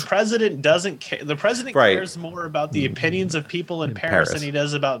was the president doesn't care. The president Right. cares more about the opinions of people in Paris than he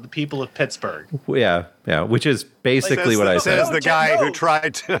does about the people of Pittsburgh. Yeah, which is basically what I Says said. the guy who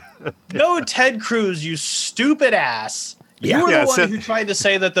tried to. No, Ted Cruz, you stupid ass. Yeah. You were Yeah, the one so- who tried to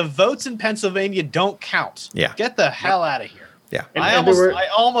say that the votes in Pennsylvania don't count. Yeah. Get the hell out of here. Yeah, I And there were-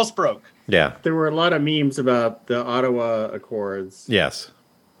 almost broke. yeah, There were a lot of memes about the Ottawa Accords, yes.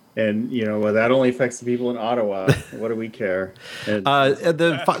 and well, that only affects the people in Ottawa. What do we care? And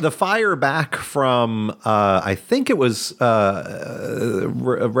The fire back from I think it was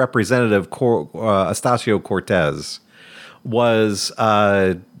Representative Estacio Cortez was.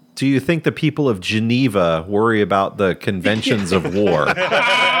 Do you think the people of Geneva worry about the conventions of war?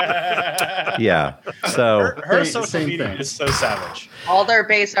 Yeah. So Her Same social media thing. is so savage. All their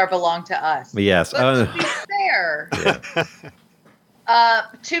base are belong to us. yes. But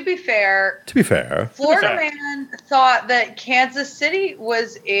to be fair, To be fair, Florida Man thought that Kansas City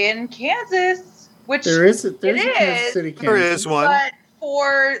was in Kansas, which there's a it Kansas is, City, There Kansas. is one. but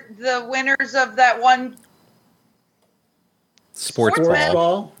for the winners of that one sports Sports ball.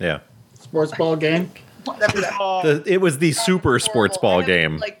 ball, Yeah. sports ball game. whatever that It was the super sports horrible. I ball have,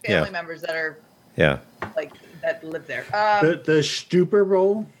 game. like family Yeah. members that are Yeah. like that live there. The Stuper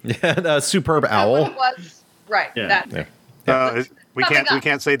Bowl. Yeah. The superb What owl. it was right. Yeah. That Yeah. We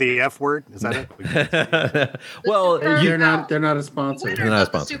can't say the F word. Is that it? Well, superb They're owl. not. They're not a sponsor. Winners They're not a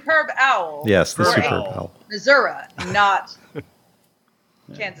of the sponsor. Superb Owl. yes, the were superb in owl. Missouri, not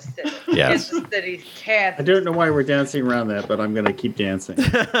Kansas City. Yes. Kansas City, I Kansas. don't know why we're dancing around that, but I'm going to keep dancing.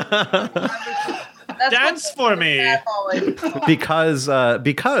 That's Dance what for me. I've always thought.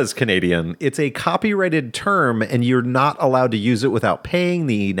 Because Canadian, it's a copyrighted term, and you're not allowed to use it without paying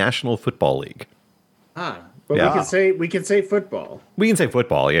the National Football League. But Yeah. we can say football. We can say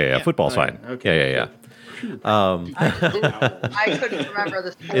football. Yeah. Football's Okay, fine. okay. Yeah. I couldn't remember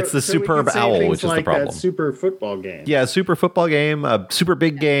the sport. It's the So we superb can say owl, things which is like the problem. That super football game. Yeah, super football game, a super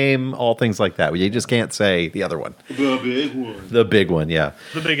big game, all things like that. You just can't say the other one. The big one. The big one, yeah.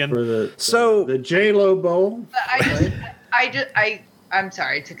 The big For one. the J-Lo Bowl. I'm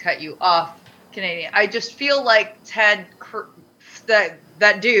sorry to cut you off, Canadian. I just feel like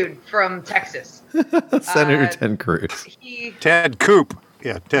that dude from Texas. Senator Ted Cruz. Ted Coop.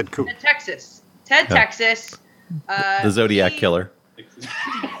 Yeah, Ted Coop. Texas. Texas. The Zodiac Killer.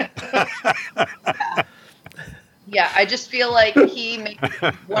 Yeah, I just feel like he made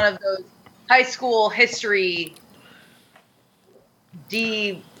one of those high school history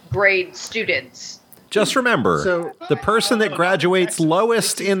D grade students. Just remember, So- the person that graduates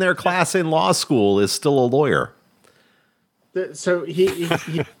lowest in their class in law school is still a lawyer. So he's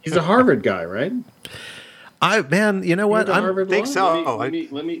a Harvard guy, right? Man, you know what? He's a Harvard think law? so. Let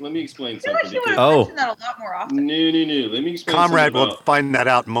me explain I feel like something. he would have Oh. mentioned that a lot more often. No. Let me explain Comrade something will find that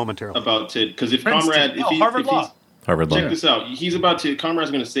out momentarily. about Ted. Because if Princeton. Comrade, if Harvard he's, Law. Harvard check law. this out. He's about to.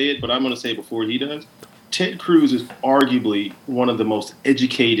 Conrad's going to say it, but I'm going to say it before he does. Ted Cruz is arguably one of the most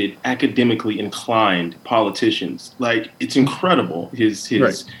educated, academically inclined politicians. Like, it's incredible his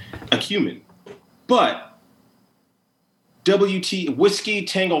Right. acumen. But WT Whiskey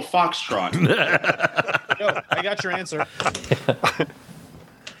Tango Foxtrot. No, I got your answer.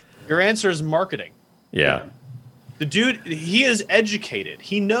 Your answer is marketing. Yeah. The dude, he is educated.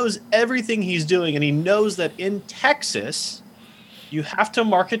 He knows everything he's doing, and he knows that in Texas, you have to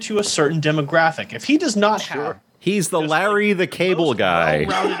market to a certain demographic. If he does not have He's the just Larry the Cable most guy.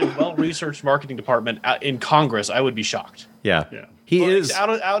 well-rounded and well-researched marketing department in Congress, I would be shocked. Yeah. Yeah. He Well, is.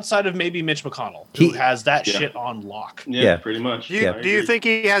 outside of maybe Mitch McConnell, who He- has that Yeah. shit on lock. Yeah, Yeah. pretty much. Do you think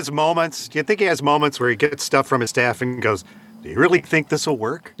he has moments? Do you think he has moments where he gets stuff from his staff and goes, "Do you really think this will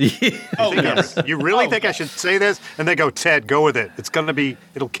work? Oh yes. You really Oh, think I yes. should say this?" And they go, "Ted, go with it.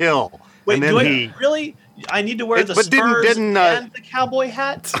 It'll kill." Wait, and then do I he, really? I need to wear the But Spurs didn't, and the cowboy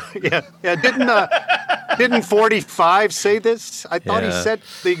hat. yeah. Didn't 45 say this? I thought he Yeah. said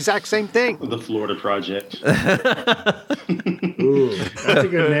the exact same thing. The Florida Project. Ooh, that's a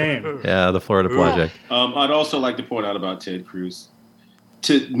good name. Yeah, the Florida Project. I'd also like to point out about Ted Cruz,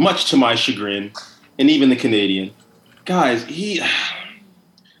 much to my chagrin, and even the Canadian, guys,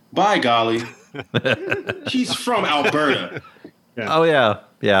 by golly, he's from Alberta. Oh, yeah.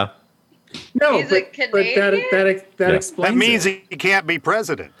 Yeah. No, He's a Canadian? that Yeah. explains That means it. he can't be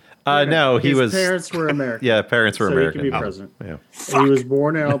president. No, he His was. parents were American. Yeah, parents were so American. He can be president. Yeah. And he was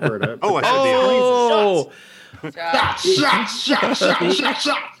born in Alberta. Oh, I said Oh, Of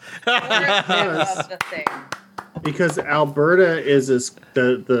the thing. Because Alberta is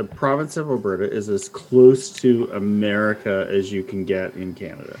the province of Alberta is as close to America as you can get in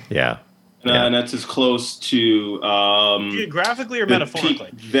Canada. yeah. And that's as close to geographically or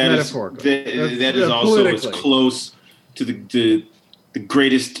metaphorically. That is also as close to the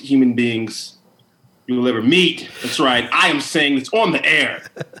greatest human beings you will ever meet. That's right. I am saying this on the air.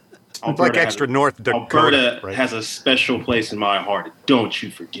 It's like extra North Dakota. Alberta has a special place in my heart. Don't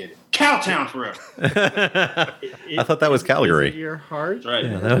you forget it. Cowtown forever. I thought that was Calgary. Is it your heart? Right.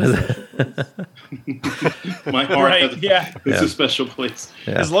 Yeah, that was my heart it's a special place.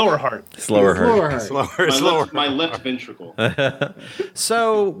 Yeah. His lower heart. His lower heart. My left ventricle.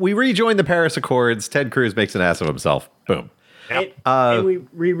 So we rejoined the Paris Accords. Ted Cruz makes an ass of himself. Boom. And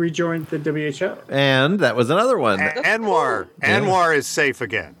we rejoined the WHO. And that was another one. Anwar is safe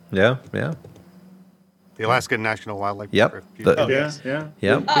again. Yeah. The Alaskan National Wildlife Yep. Refuge.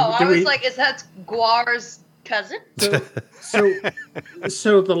 Yeah. I was like, is that Guar's cousin?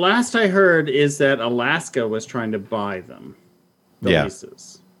 So the last I heard is that Alaska was trying to buy them. The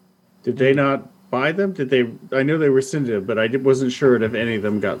leases. Did they not buy them? Did they? I know they rescinded, but I wasn't sure if any of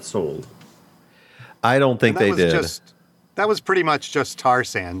them got sold. I don't think they did. That was pretty much just tar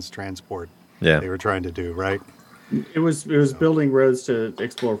sands transport. Yeah. They were trying to do, right? It was building roads to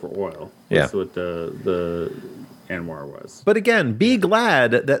explore for oil. That's Yeah. what the Anwar was. But again, be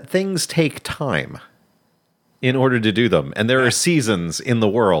glad that things take time in order to do them. And there are seasons in the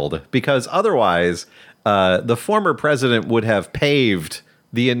world, because otherwise the former president would have paved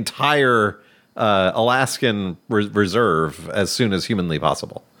the entire Alaskan reserve as soon as humanly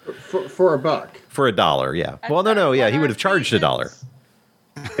possible. For $1. For $1, yeah. Well, no, he would have charged $1.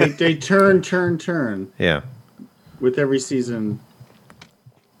 They turn. Yeah. With every season.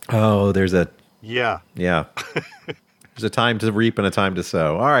 Oh, there's a... Yeah. There's a time to reap and a time to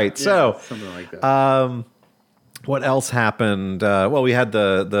sow. All right, so... Something like that. What else happened? Well, we had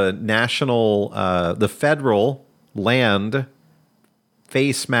the national... the federal land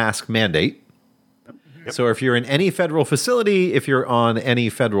face mask mandate. Yep. So if you're in any federal facility, if you're on any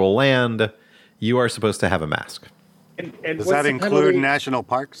federal land, you are supposed to have a mask. And does that include national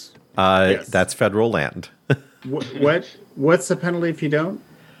parks? Yes. That's federal land. What's the penalty if you don't?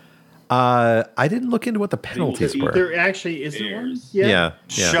 I didn't look into what the penalties were. There actually isn't one. Yeah.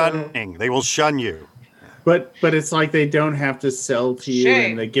 Shunning. They will shun you. But it's like they don't have to sell to you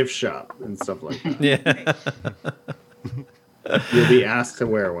in the gift shop and stuff like that. Yeah. You'll be asked to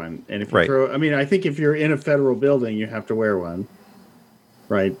wear one. And if you I think if you're in a federal building, you have to wear one.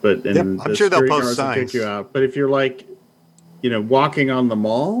 Right? But I'm sure they'll post signs. Will kick you out. But if you're like, walking on the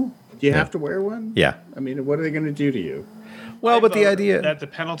mall, do you have to wear one? Yeah. I mean, what are they going to do to you? Well, but the idea that the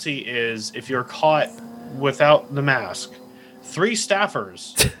penalty is if you're caught without the mask, 3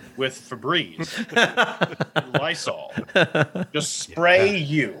 staffers with Febreze, Lysol, just spray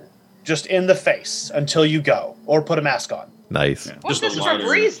you just in the face until you go, or put a mask on. Nice. Yeah. What does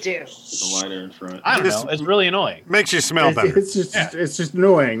Febreze do? The lighter in front. I don't know. It's really annoying. Makes you smell better. It's just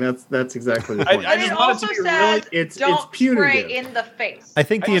annoying. That's exactly the point. I just want it to be really. It's don't punitive. Spray in the face. I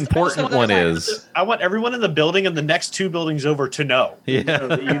think the important one is I want everyone in the building and the next 2 buildings over to know. Yeah.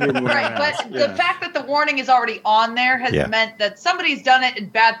 Right, but the fact that the warning is already on there has meant that somebody's done it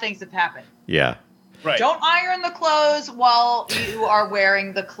and bad things have happened. Yeah. Right. Don't iron the clothes while you are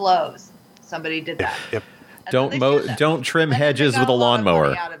wearing the clothes. Somebody did that. Yep. Don't trim hedges with a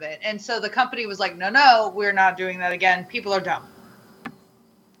lawnmower. Out of it. And so the company was like, no, we're not doing that again. People are dumb.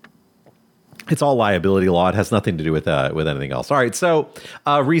 It's all liability law. It has nothing to do with anything else. All right, so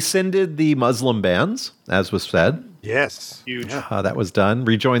rescinded the Muslim bans, as was said. Yes. Huge. That was done.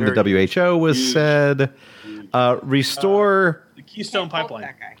 Rejoined the WHO was said. Restore the Keystone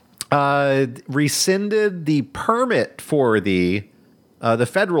Pipeline. Rescinded the permit for the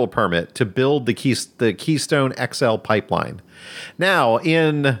federal permit to build the Keystone XL pipeline. Now,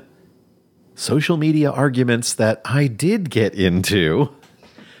 in social media arguments that I did get into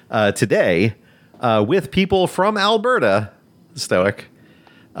today with people from Alberta, Stoic,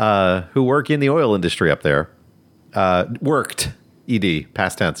 who work in the oil industry up there, worked, ED,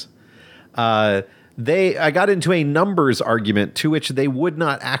 past tense. I got into a numbers argument to which they would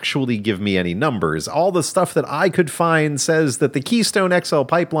not actually give me any numbers. All the stuff that I could find says that the Keystone XL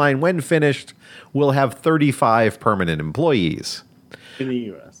pipeline, when finished, will have 35 permanent employees. In the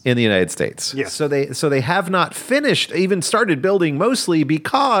U.S. In the United States. Yes. So they have not finished, even started building, mostly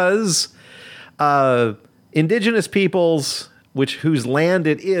because indigenous peoples, whose land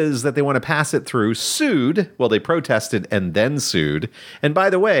it is that they want to pass it through, sued. Well, they protested and then sued. And by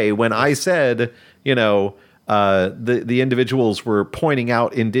the way, when I said, the individuals were pointing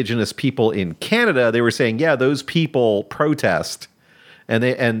out indigenous people in Canada, they were saying, yeah, those people protest, and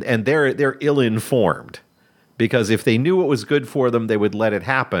they're ill-informed because if they knew what was good for them, they would let it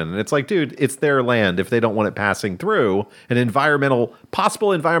happen. And it's like, dude, it's their land. If they don't want it passing through an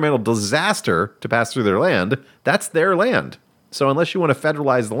possible environmental disaster to pass through their land, that's their land. So unless you want to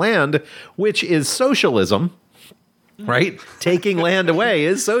federalize the land, which is socialism, right? Taking land away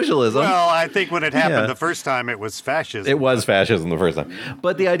is socialism. Well, I think when it happened the first time, it was fascism. It was fascism the first time.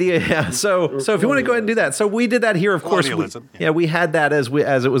 But the idea, so if you want to go ahead and do that. So we did that here, of course. We had that as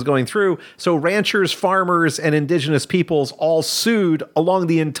it was going through. So ranchers, farmers, and indigenous peoples all sued along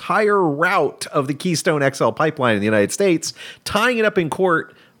the entire route of the Keystone XL pipeline in the United States, tying it up in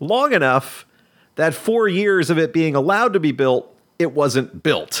court long enough that 4 years of it being allowed to be built, it wasn't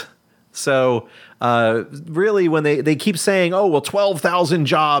built. So really, when they keep saying, oh, well, 12,000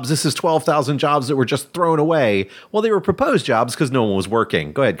 jobs, this is 12,000 jobs that were just thrown away. Well, they were proposed jobs because no one was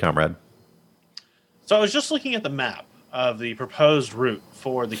working. Go ahead, comrade. So I was just looking at the map of the proposed route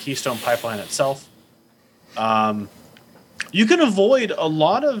for the Keystone Pipeline itself. You can avoid a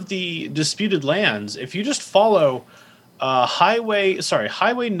lot of the disputed lands if you just follow Highway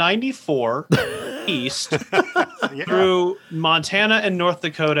 94 east through Montana and North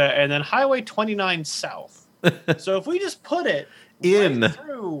Dakota, and then Highway 29 south. So if we just put it right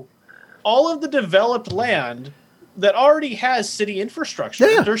through all of the developed land that already has city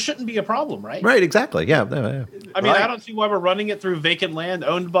infrastructure, there shouldn't be a problem, right? Right, exactly. Yeah. I mean, I don't see why we're running it through vacant land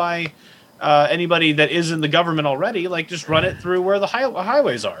owned by anybody that is in the government already. Like, just run it through where the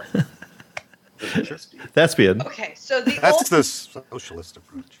highways are. Thespian. Okay, so that's the socialist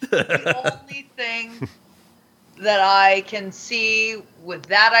approach. The only thing that I can see with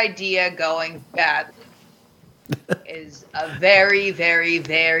that idea going badly is a very, very,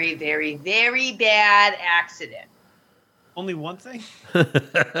 very, very, very bad accident. Only one thing?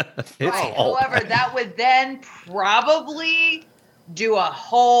 Right. However, that would then probably do a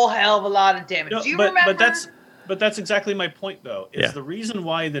whole hell of a lot of damage. Do you remember? But that's exactly my point, though. Is the reason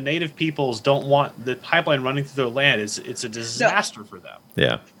why the native peoples don't want the pipeline running through their land is it's a disaster for them.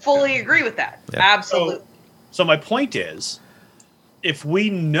 Yeah. Fully agree with that. Yeah. Absolutely. So my point is, if we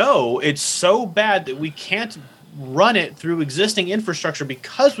know it's so bad that we can't run it through existing infrastructure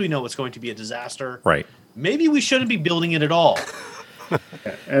because we know it's going to be a disaster, right? Maybe we shouldn't be building it at all.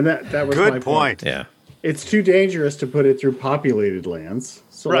 And that was good my point. Yeah. It's too dangerous to put it through populated lands.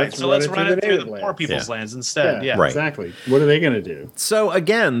 So let's run it through the poor people's lands instead. Yeah, right. Exactly. What are they going to do? So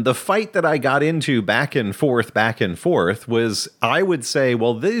again, the fight that I got into back and forth was, I would say,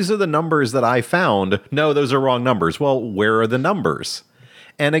 well, these are the numbers that I found. No, those are wrong numbers. Well, where are the numbers?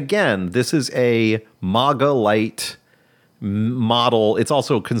 And again, this is a MAGA light model. It's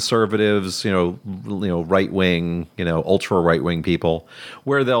also conservatives, right wing, ultra right wing people,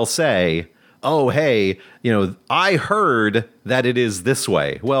 where they'll say, oh, hey, I heard that it is this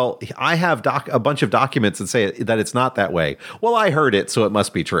way. Well, I have a bunch of documents that say that it's not that way. Well, I heard it, so it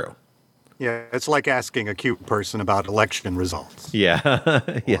must be true. Yeah, it's like asking a cute person about election results. Yeah.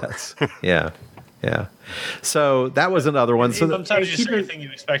 Yes. Yeah. So that was another one. So sometimes you say anything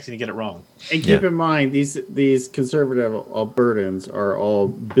you expect to get it wrong. And keep in mind, these conservative Albertans are all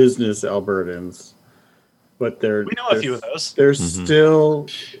business Albertans. But we know a few of those. They're still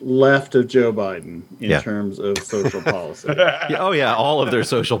left of Joe Biden in terms of social policy. All of their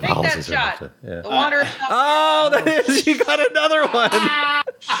social Take policies. That shot. Yeah. The water. You got another one.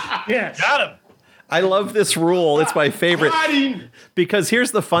 Yes. Got him. I love this rule. It's my favorite. Because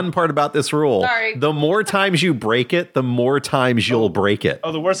here's the fun part about this rule. Sorry. The more times you break it, the more times you'll break it.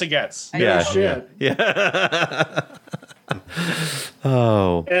 Oh, the worse it gets. Yeah.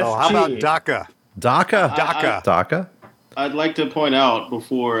 How about DACA? DACA. I'd like to point out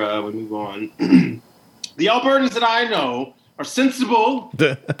before we move on, the Albertans that I know are sensible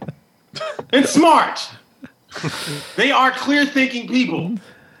and smart. They are clear-thinking people.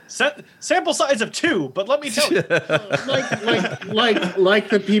 Sample size of 2, but let me tell you, like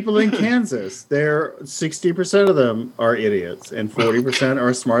the people in Kansas, 60% of them are idiots, and 40%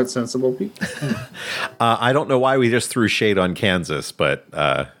 are smart, sensible people. I don't know why we just threw shade on Kansas, but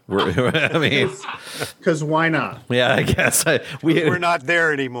because why not? Yeah, I guess we're not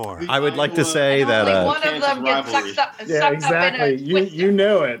there anymore. I would like to say that one of them gets sucked up. Yeah, exactly. You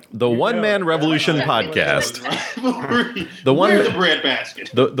know it. The One Man Revolution podcast. The bread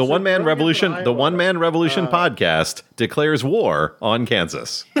basket. The One Man Revolution. The One Man Revolution podcast declares war on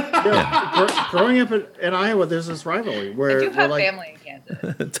Kansas. Growing up in Iowa, there's this rivalry where I do have family in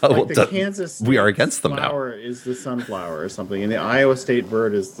Kansas. The Kansas we are against them now. Flower is the sunflower or something, and the Iowa state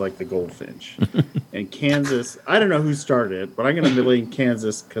bird is like the goldfinch. And Kansas, I don't know who started it, but I'm going to blame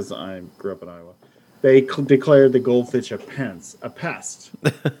Kansas because I grew up in Iowa. They declared the goldfinch a pest.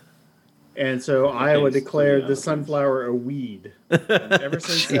 And so Iowa declared the sunflower a weed. And ever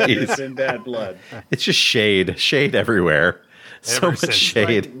since then, it's been bad blood. It's just shade everywhere. So much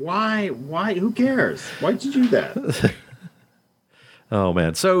shade. Like, why? Who cares? Why'd you do that? Oh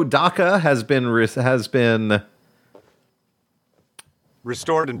man! So DACA has been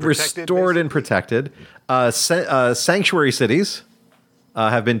restored and protected. Sanctuary cities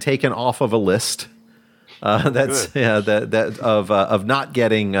have been taken off of a list. Of not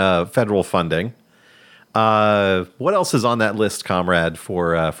getting federal funding. What else is on that list, comrade?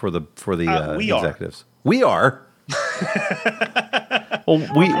 For the executives, we are. Well,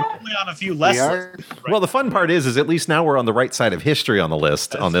 only on a few less lists. Right. Well, the fun part is at least now we're on the right side of history on the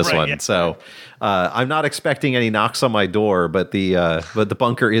list. That's on this one. Yeah. So I'm not expecting any knocks on my door, but the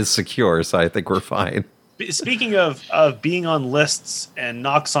bunker is secure, so I think we're fine. Speaking of being on lists and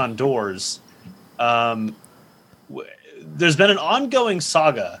knocks on doors, there's been an ongoing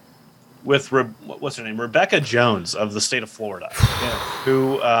saga with what's her name, Rebecca Jones of the state of Florida,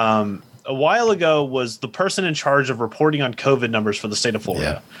 who a while ago was the person in charge of reporting on COVID numbers for the state of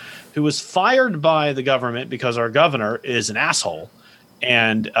Florida, who was fired by the government because our governor is an asshole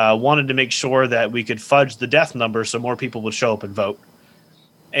and wanted to make sure that we could fudge the death number so more people would show up and vote.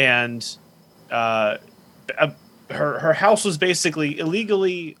 And her house was basically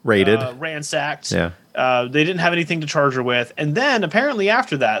illegally raided, ransacked. Yeah. They didn't have anything to charge her with. And then apparently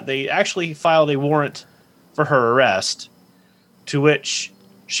after that, they actually filed a warrant for her arrest, to which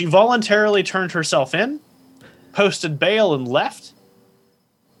she voluntarily turned herself in, posted bail, and left.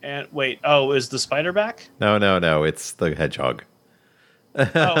 And wait, is the spider back? No, it's the hedgehog.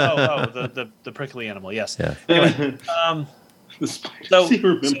 The prickly animal, yes. Yeah. Anyway, so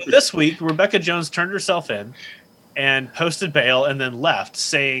this week, Rebecca Jones turned herself in and posted bail and then left,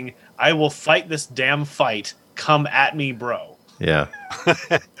 saying, "I will fight this damn fight. Come at me, bro." Yeah.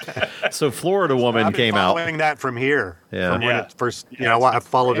 So Florida woman came out. Following that from here. Yeah. From when it first, I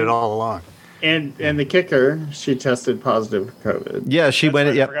followed it all along. And the kicker, she tested positive for COVID. Yeah, she went.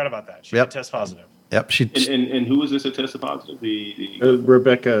 Right, I forgot about that. She did test positive. Yep. And who was this that tested positive?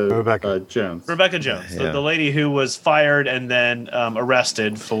 Rebecca Jones. Rebecca Jones, the lady who was fired and then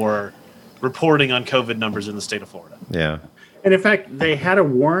arrested for reporting on COVID numbers in the state of Florida. Yeah. And in fact, they had a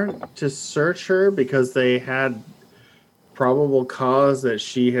warrant to search her because they had probable cause that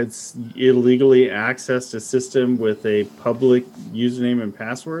she had illegally accessed a system with a public username and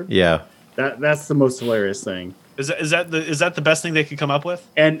password. Yeah. That's the most hilarious thing. Is that the best thing they could come up with?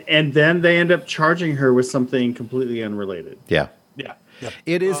 And then they end up charging her with something completely unrelated. Yeah. Yeah.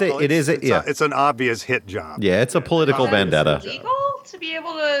 It's an obvious hit job. Yeah, it's a political vendetta. Is it legal to be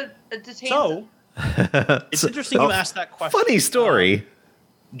able to detain? So it's interesting you asked that question. Funny story.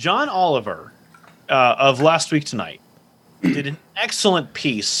 John Oliver of Last Week Tonight did an excellent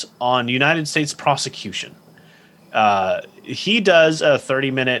piece on United States prosecution. He does a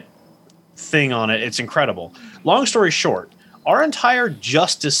 30-minute thing on it. It's incredible. Long story short, our entire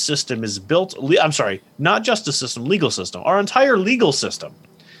justice system is built. Not justice system, legal system. Our entire legal system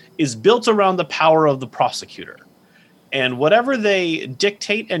is built around the power of the prosecutor. And whatever they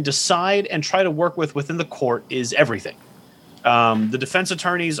dictate and decide and try to work with within the court is everything. The defense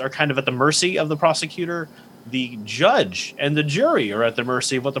attorneys are kind of at the mercy of the prosecutor. The judge and the jury are at the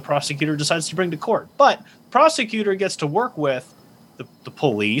mercy of what the prosecutor decides to bring to court. But the prosecutor gets to work with the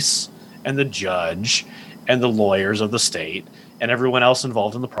police and the judge and the lawyers of the state and everyone else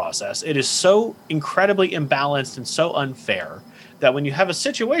involved in the process. It is so incredibly imbalanced and so unfair that when you have a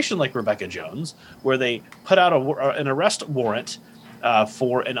situation like Rebecca Jones, where they put out an arrest warrant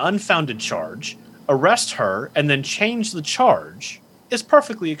for an unfounded charge, arrest her, and then change the charge, is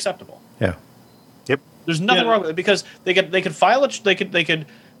perfectly acceptable. Yeah. Yep. There's nothing wrong with it because they could file they could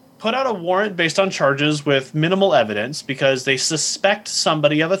put out a warrant based on charges with minimal evidence because they suspect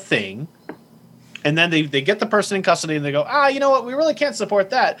somebody of a thing. And then they get the person in custody and they go, you know what? We really can't support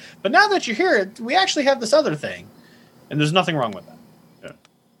that. But now that you're here, we actually have this other thing. And there's nothing wrong with that. Yeah.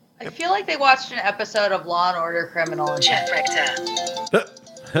 I feel like they watched an episode of Law and Order Criminal Intent.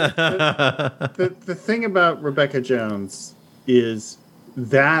 The thing about Rebecca Jones is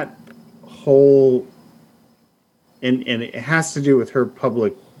that whole, and it has to do with her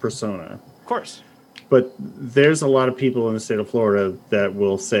public persona. Of course. But there's a lot of people in the state of Florida that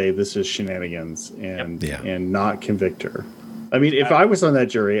will say this is shenanigans and not convict her. I mean, if I was on that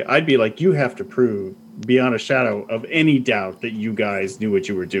jury, I'd be like, you have to prove beyond a shadow of any doubt that you guys knew what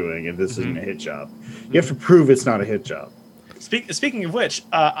you were doing and this isn't a hit job. You have to prove it's not a hit job. Speaking of which,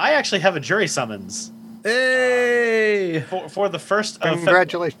 I actually have a jury summons Hey! For the first of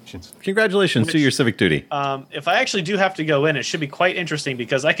Congratulations. Congratulations to your civic duty. if I actually do have to go in, it should be quite interesting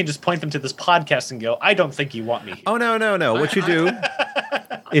because I can just point them to this podcast and go, I don't think you want me here. Oh, no. What you do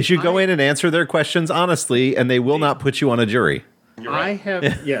is you go in and answer their questions honestly, and they will not put you on a jury. I have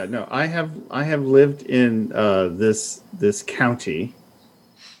I have lived in this county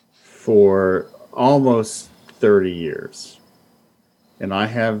for almost 30 years. And I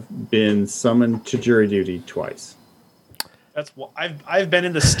have been summoned to jury duty twice. I've been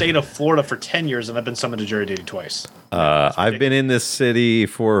in the state of Florida for 10 years and I've been summoned to jury duty twice. I've been in this city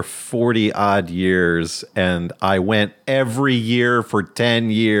for 40 odd years, and I went every year for 10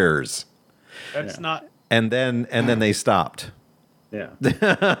 years. That's not. And then they stopped. Yeah.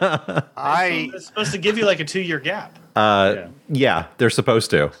 It's supposed to give you like a 2-year gap. Yeah, they're supposed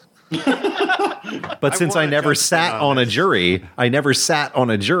to. But since I never sat on a jury,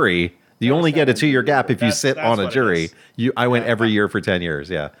 you only get a 2-year gap if you sit on a jury. I went every year for 10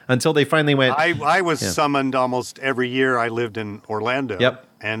 years, until they finally went. I was summoned almost every year I lived in Orlando. Yep.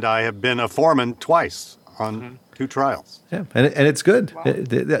 And I have been a foreman twice on 2 trials. Yeah, and it's good. Wow.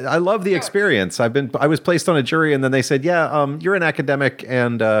 I love the experience. I was placed on a jury, and then they said, you're an academic,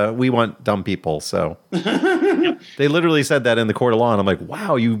 and we want dumb people. So they literally said that in the court of law, and I'm like,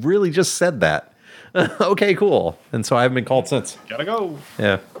 wow, you really just said that. Okay, cool. And so I haven't been called since. Gotta go.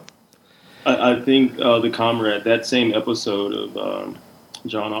 Yeah. I think the comrade, that same episode of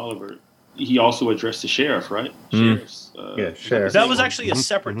John Oliver, he also addressed the sheriff, right? Sheriff's. Sheriff. That was actually a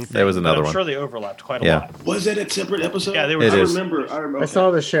separate thing. That was another one. I'm sure they overlapped quite a lot. Was that a separate episode? Yeah, they were. It is. I remember. I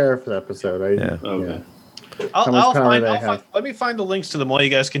saw the sheriff episode. Okay. Let me find the links to them while you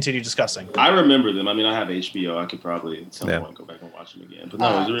guys continue discussing. I remember them. I mean, I have HBO. I could probably at some point go back and watch them again. But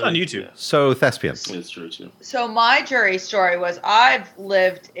no, it was it's on YouTube. Yeah. So Thespian. It's true too. So my jury story was I've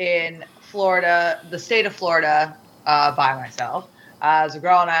lived in Florida, the state of Florida, by myself as a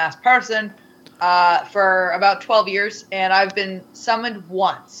grown-ass person for about 12 years, and I've been summoned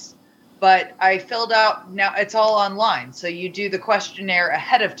once. But I filled out, now it's all online, so you do the questionnaire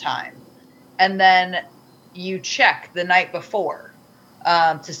ahead of time, and then you check the night before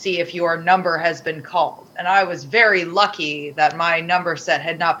to see if your number has been called. And I was very lucky that my number set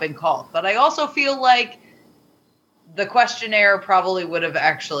had not been called. But I also feel like the questionnaire probably would have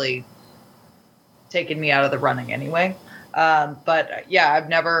actually taken me out of the running anyway. But yeah, I've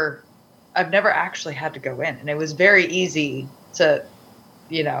never actually had to go in, and it was very easy to,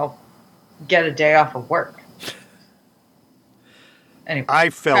 get a day off of work. Anyway, I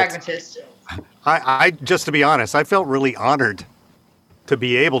felt pragmatist. I just to be honest, I felt really honored to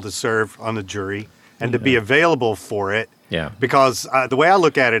be able to serve on the jury and to be available for it. Yeah. Because the way I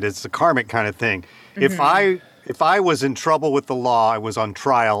look at it, it's a karmic kind of thing. Mm-hmm. If I was in trouble with the law, I was on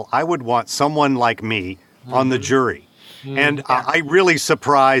trial, I would want someone like me on the jury. Mm-hmm. And I really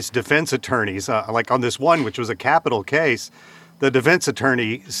surprised defense attorneys. Like on this one, which was a capital case, the defense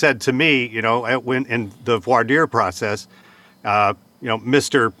attorney said to me, when in the voir dire process,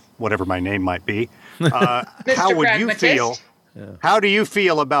 Mr. whatever my name might be, how would you feel? Yeah. How do you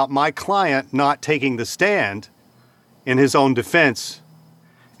feel about my client not taking the stand in his own defense?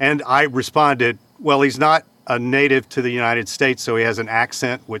 And I responded, well, he's not a native to the United States, so he has an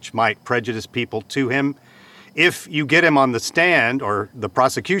accent which might prejudice people to him. If you get him on the stand, or the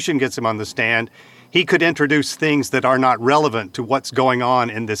prosecution gets him on the stand, he could introduce things that are not relevant to what's going on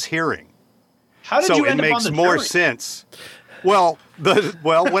in this hearing. How did you end up on the jury? So it makes more sense. Well,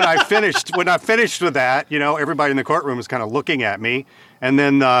 when I finished with that, everybody in the courtroom was kind of looking at me, and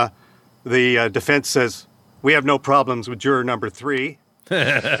then the defense says, "We have no problems with juror number 3,"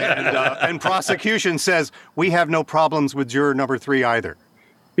 and prosecution says, "We have no problems with juror number 3 either."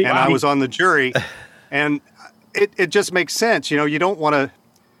 And I was on the jury, and it just makes sense. You don't want to.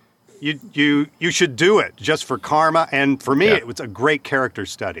 You should do it just for karma, and for me, it was a great character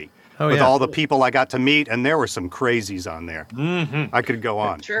study. With all the people I got to meet, and there were some crazies on there. Mm-hmm. I could go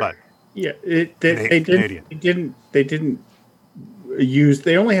on, but they didn't use.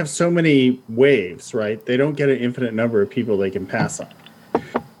 They only have so many waves, right? They don't get an infinite number of people they can pass on.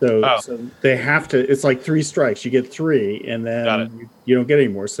 So they have to. It's like 3 strikes. You get 3, and then you don't get any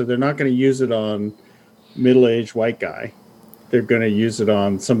more. So they're not going to use it on middle-aged white guy. They're going to use it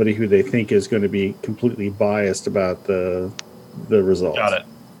on somebody who they think is going to be completely biased about the results. Got it.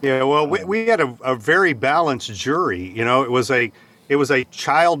 Yeah, well, we had a very balanced jury. It was a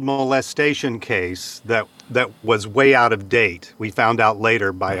child molestation case that was way out of date. We found out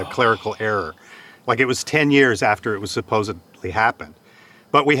later by a clerical error. Like it was 10 years after it was supposedly happened.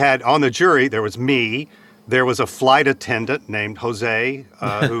 But we had on the jury, there was me, there was a flight attendant named Jose,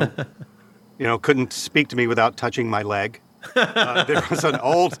 who, couldn't speak to me without touching my leg. There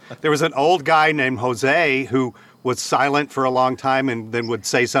was an old guy named Jose who was silent for a long time and then would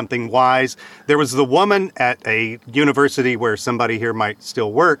say something wise. There was the woman at a university where somebody here might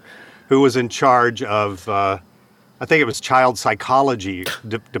still work who was in charge of, I think it was child psychology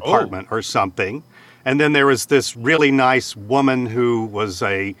department or something. And then there was this really nice woman who was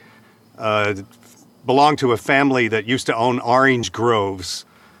belonged to a family that used to own orange groves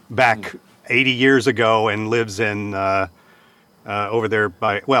back 80 years ago and lives in over there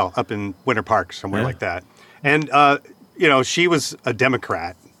up in Winter Park, somewhere like that. And, she was a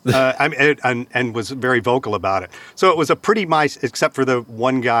Democrat and was very vocal about it. So it was a pretty nice, except for the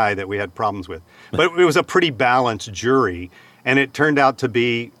one guy that we had problems with. But it was a pretty balanced jury, and it turned out to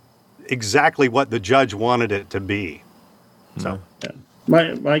be exactly what the judge wanted it to be. So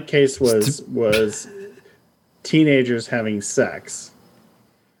my case was teenagers having sex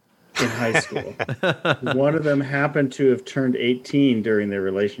in high school. One of them happened to have turned 18 during their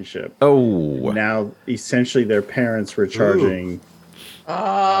relationship. Oh. Now, essentially, their parents were charging.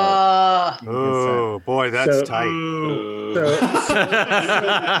 Oh, boy, that's tight.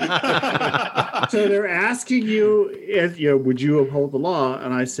 So they're asking you, would you uphold the law?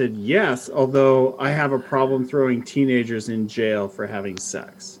 And I said, yes, although I have a problem throwing teenagers in jail for having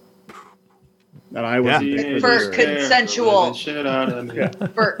sex. And I was for consensual.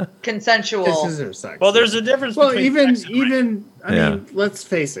 For consensual. This is sex. Well, there's a difference. Between I mean, let's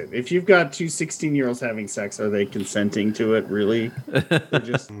face it. If you've got two 16-year-olds having sex, are they consenting to it? Really?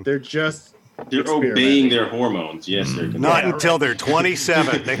 They're obeying their hormones. Yes, they're not until they're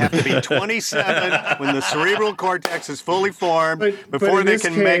 27. They have to be 27 when the cerebral cortex is fully formed before they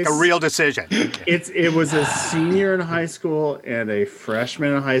can make a real decision. It was a senior in high school and a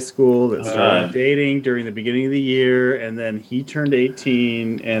freshman in high school that started dating during the beginning of the year, and then he turned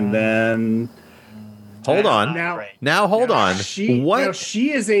 18, and then hold on. Now hold on. She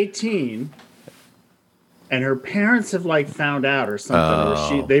is 18. And her parents have found out or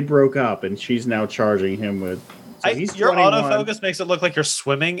something, or they broke up, and she's now charging him with. So your autofocus makes it look like you're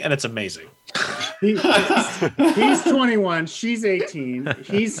swimming, and it's amazing. He's 21, she's 18.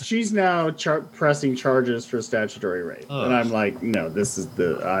 She's now pressing charges for statutory rape, and I'm like, no,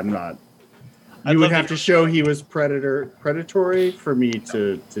 I'm not. You would have to show he was predatory for me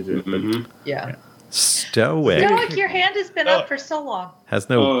to do it. Mm-hmm. Yeah. Stoic. Stoic, your hand has been up for so long. Has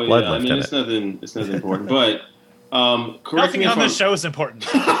no blood left in it. It's nothing important, but nothing on this show is important.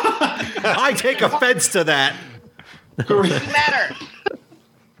 I take offense to that. Doesn't matter.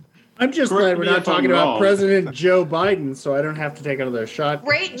 I'm just glad we're not talking about President Joe Biden, so I don't have to take another shot.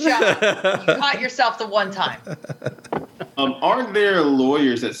 Great job. You caught yourself the one time. Aren't there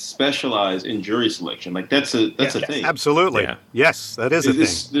lawyers that specialize in jury selection? That's a thing. Absolutely. Yeah. Yes, that is a thing.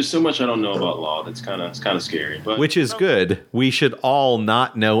 There's so much I don't know about law that's kind of scary. But which is good. We should all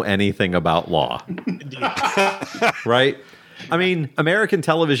not know anything about law. Right? I mean, American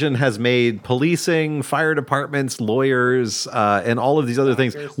television has made policing, fire departments, lawyers, and all of these other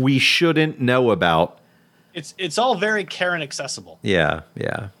things we shouldn't know about. It's all very Karen accessible. Yeah.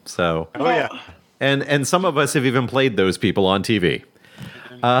 So, and some of us have even played those people on TV.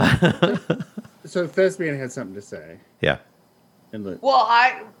 So Thespian had something to say. Yeah. Well,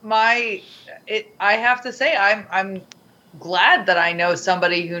 I have to say I'm glad that I know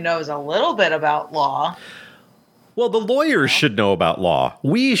somebody who knows a little bit about law. Well, the lawyers should know about law.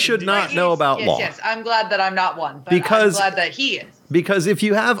 We should not know about law. Yes, I'm glad that I'm not one, but I'm glad that he is. Because if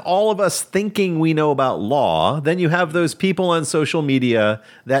you have all of us thinking we know about law, then you have those people on social media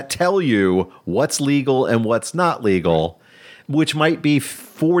that tell you what's legal and what's not legal, which might be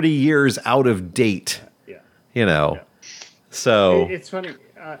 40 years out of date. Yeah. So it's funny.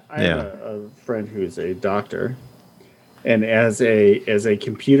 I have a friend who's a doctor, and as a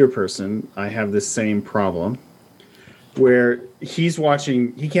computer person, I have the same problem. Where he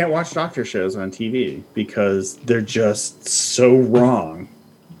can't watch doctor shows on TV because they're just so wrong.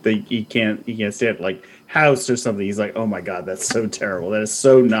 He can't stand it. Like House or something. He's like, oh my God, that's so terrible. That is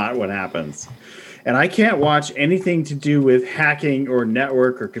so not what happens. And I can't watch anything to do with hacking or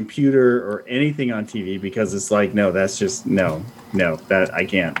network or computer or anything on TV because it's like, no, that's just no, that I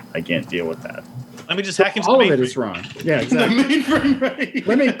can't deal with that. Let me just hack into all of it is wrong. Yeah, exactly. The mainframe, right?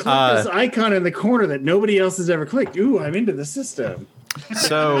 Let me click this icon in the corner that nobody else has ever clicked. Ooh, I'm into the system.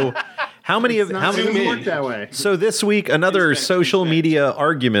 So, how many work that way? So this week, another social media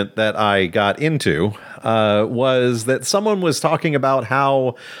argument that I got into was that someone was talking about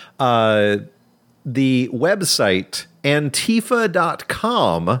how the website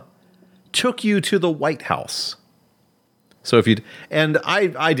Antifa.com took you to the White House. So if you and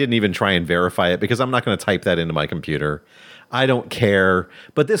I didn't even try and verify it because I'm not going to type that into my computer. I don't care.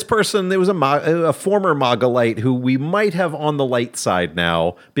 But this person, there was a former MAGA-lite who we might have on the light side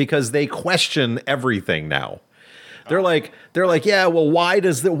now because they question everything now. They're like, yeah, well, why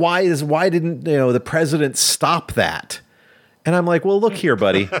didn't the president stop that? And I'm like, well, look here,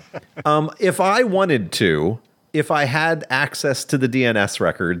 buddy. If I wanted to, if I had access to the DNS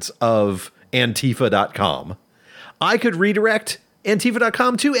records of Antifa.com, I could redirect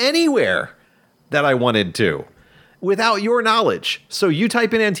Antifa.com to anywhere that I wanted to without your knowledge. So you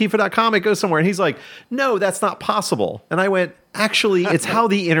type in Antifa.com, it goes somewhere. And he's like, no, that's not possible. And I went, actually, it's how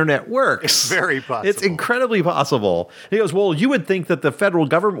the internet works. It's very possible. It's incredibly possible. And he goes, well, you would think that the federal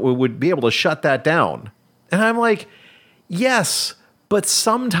government would be able to shut that down. And I'm like, yes, but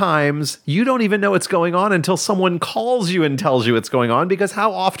sometimes you don't even know what's going on until someone calls you and tells you what's going on, because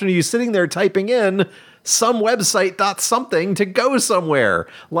how often are you sitting there typing in some website dot something to go somewhere?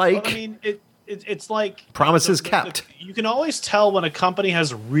 Like, well, I mean, it's like promises kept. You can always tell when a company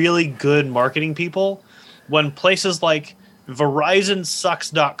has really good marketing people when places like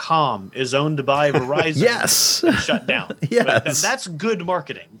VerizonSucks.com is owned by Verizon. Yes. And shut down. Yes. Right? That's good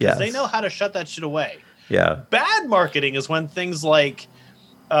marketing. Yes. They know how to shut that shit away. Yeah. Bad marketing is when things like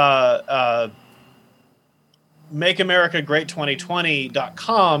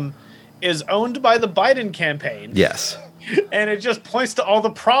MakeAmericaGreat2020.com is owned by the Biden campaign. Yes. And it just points to all the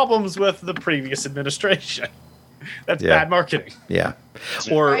problems with the previous administration. That's Yeah. bad marketing. Yeah.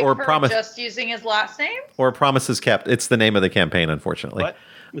 Or Her promise just using his last name. or promises kept. It's the name of the campaign, unfortunately. What?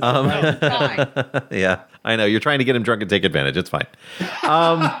 Oh, fine. Yeah, I know. You're trying to get him drunk and take advantage. It's fine.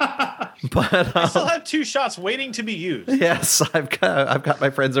 But I still have 2 shots waiting to be used. yes, I've got my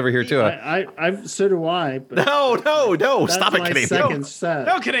friends over here too. So do I. But No, that's stop it, my Canadian. second set.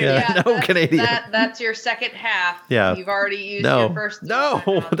 No, Canadian. Yeah, no, Canadian. That's your second half. Yeah. You've already used No, your first.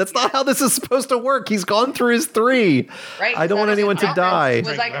 no, that's not how this is supposed to work. He's gone through his 3. Right. I don't want anyone to die.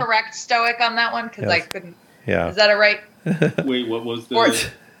 Was I correct, Stoic, on that one? Because I couldn't. Yeah. Is that a right? Wait, what was the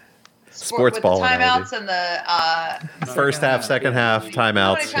Sports with ball the timeouts analogy. and the First half, second half, how many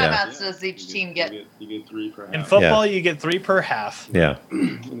timeouts. Yeah, timeouts does each team get? You get 3 per half. In football, you get 3 per half. yeah.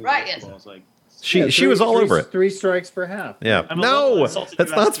 Right, yes. It's like, She was all over it. 3 strikes per half. Yeah. I'm a little No, insulted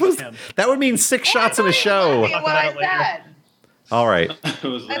that's you not asked supposed. him. That would mean 6 shots in a show. What I said. All right. it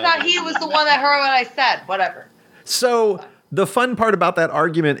was I thought he was the one that heard what I said. Whatever. So the fun part about that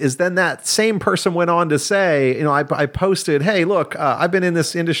argument is then that same person went on to say, I posted, hey, look, I've been in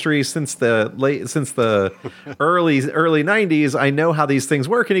this industry since the early 90s. I know how these things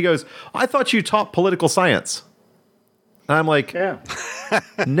work. And he goes, I thought you taught political science. And I'm like, Yeah.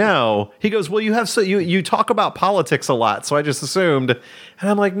 no. He goes, well, you talk about politics a lot, so I just assumed. And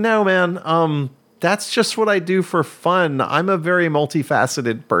I'm like, no, man. That's just what I do for fun. I'm a very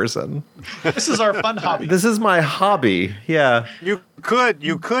multifaceted person. This is our fun hobby. This is my hobby. Yeah. You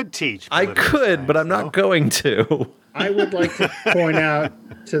could teach. I political could, but I'm science, not going to. I would like to point out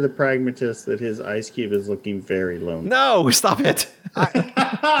to the pragmatist that his ice cube is looking very lonely. No, stop it.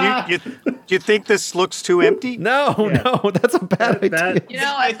 You think this looks too empty? No, that's a bad idea. You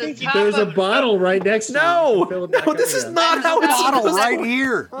know, at the top There's a of bottle right next to No, you. Fill it back no, up this is again. not how it's Bottle supposed right to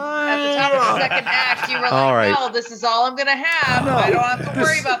here. at the top of the second act, you were like, All right. "No, this is all I'm gonna have. I don't have to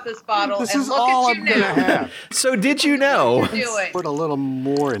worry about this bottle." This and is look all at you I'm gonna now. have. So did you know? Doing. Put a little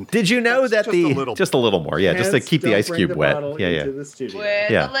more in. Did you know That's that just a little. just a little more, yeah, just to Hence, keep the don't ice bring cube the wet. bottle Yeah, into yeah. the studio.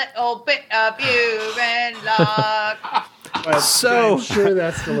 With Yeah. a little bit of you and luck. But So- I'm sure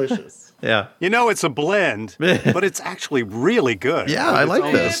that's delicious. Yeah. You know, it's a blend, but it's actually really good. Yeah, With I its like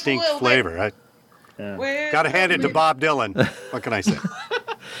own this. distinct With a little flavor. With Got to hand it to Bob Dylan. What can I say?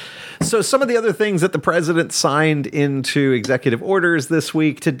 So some of the other things that the president signed into executive orders this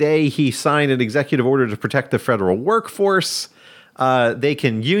week. Today, he signed an executive order to protect the federal workforce. They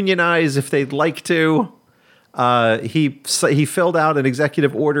can unionize if they'd like to. He filled out an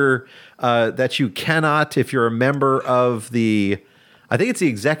executive order that you cannot, if you're a member of I think it's the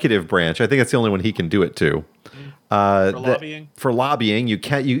executive branch. I think that's the only one he can do it to. For lobbying? For lobbying, you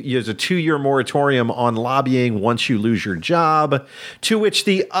can't. There's a 2-year moratorium on lobbying once you lose your job. To which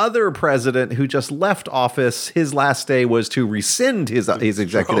the other president, who just left office, his last day was to rescind his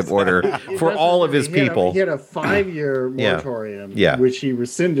executive order for all of his people He had a 5-year Yeah. moratorium, Yeah. which he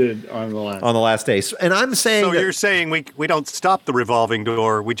rescinded on the last. day. And I'm saying So that, you're saying we don't stop the revolving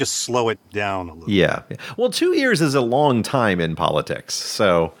door, we just slow it down a little. yeah. Well, 2 years is a long time in politics,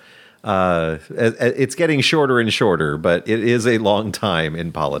 so. It's getting shorter and shorter, but it is a long time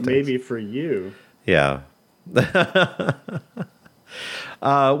in politics. Maybe for you. Yeah.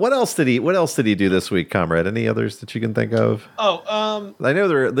 What else did he do this week, comrade? Any others that you can think of? I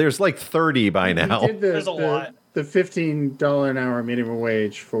know there's like 30 by now. He did There's a lot. The $15 an hour minimum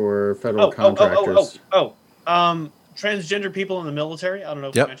wage for federal contractors. Transgender people in the military. I don't know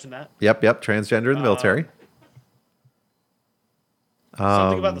if Yep. you mentioned that. Yep. Transgender in the military.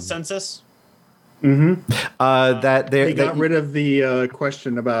 Something about the census. That They got rid of the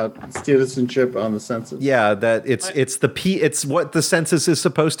question about citizenship on the census. Yeah, that it's what the census is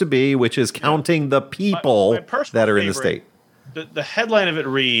supposed to be, which is counting the people My personal that are in the favorite, state. The headline of it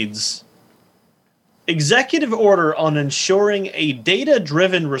reads, Executive Order on Ensuring a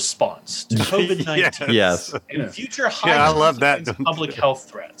Data-Driven Response to COVID-19 Yes. and Future I love that. public health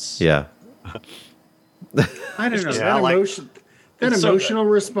threats. Yeah. I don't know. Yeah, That It's so emotional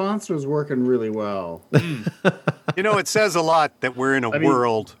response was working really well. You know, it says a lot that we're in a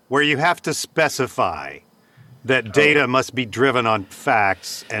world where you have to specify that data must be driven on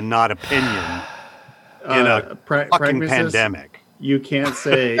facts and not opinion in a fucking pandemic. You can't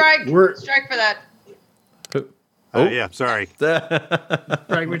say Strike for that. Yeah, sorry.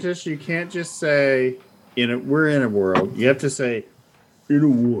 Pragmatist, you can't just say we're in a world. You have to say in a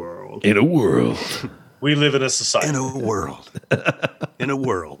world. In a world. We live in a society. In a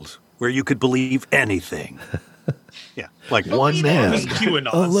world where you could believe anything. Yeah, like one man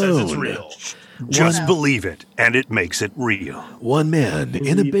QAnon says it's real. Just believe it, and it makes it real. One man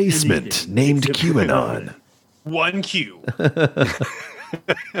in a basement named QAnon. One Q.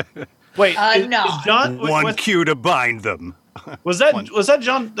 Wait, no. is John? One Q to bind them. Was that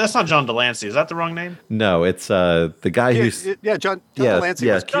John? That's not John Delancey. Is that the wrong name? No, it's the guy who's John Delancey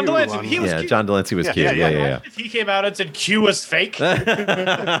was Q. John Delancey. He was Q. John Delancey was Q. Yeah. If he came out and said Q was fake,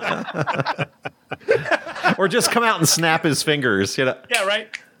 Or just come out and snap his fingers. yeah, right.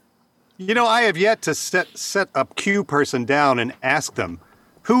 You know, I have yet to set a Q person down and ask them,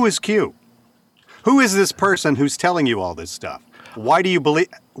 who is Q? Who is this person who's telling you all this stuff? Why do you believe?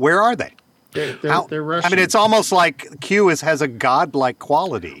 Where are they? They're Russian. I mean, it's almost like Q has a godlike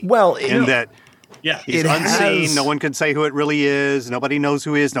quality. Well, in that he's it unseen. has- No one can say who it really is. Nobody knows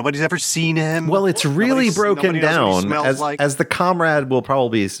who he is. Nobody's ever seen him. Well, it's really broken nobody knows what he down smells like. as the comrade will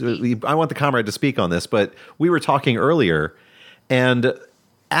probably. I want the comrade to speak on this, but we were talking earlier, and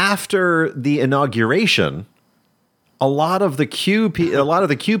after the inauguration, a lot of the Q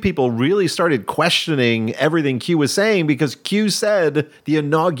people really started questioning everything Q was saying because Q said the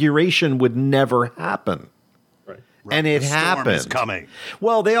inauguration would never happen. And it The storm happened. is coming.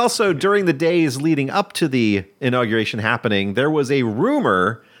 Well, they also, during the days leading up to the inauguration happening, there was a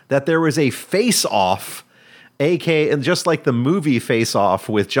rumor that there was a face-off, and just like the movie Face-Off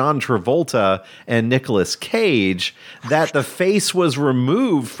with John Travolta and Nicolas Cage, that the face was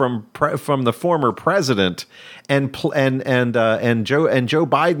removed from the former president, and Joe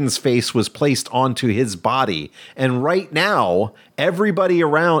Biden's face was placed onto his body. And right now, everybody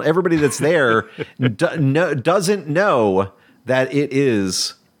that's there doesn't know that it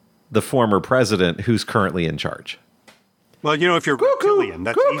is the former president who's currently in charge. Well, you know, if you're reptilian,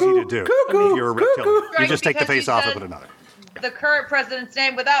 that's easy to do. If you're a reptilian, you just take the face off and put another. The current president's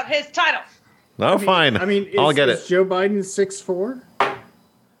name without his title. Oh, fine. I mean, I'll get is it. Joe Biden 6'4"?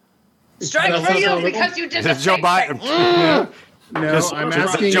 Strike for you because you did the Joe same Biden. thing. No, I'm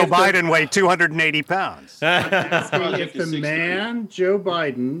asking Joe if Biden weighed 280 pounds. if the man Joe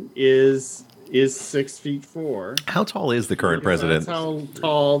Biden is 6'4". How tall is the current president? That's how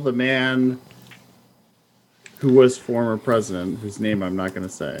tall the man who was former president, whose name I'm not going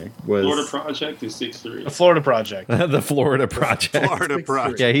to say, was. Florida Project is 6'3". The Florida Project. The Florida Project. Florida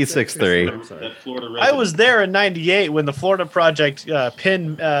Project. Yeah, he's 6'3". I'm sorry. That Florida I resident. was there in '98 when the Florida Project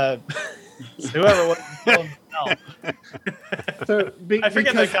pinned whoever was. No. So, I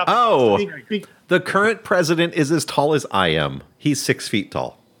forget that copy. Oh, the current president is as tall as I am. He's 6 feet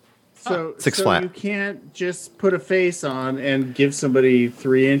tall. So, Six so flat. you can't just put a face on and give somebody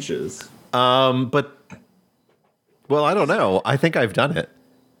 3 inches. But well, I don't know. I think I've done it.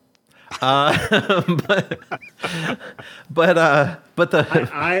 But the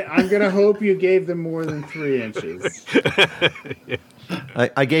I'm gonna hope you gave them more than 3 inches.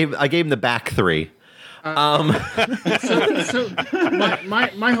 I gave him the back 3. So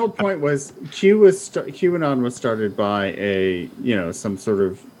my whole point was QAnon was started by some sort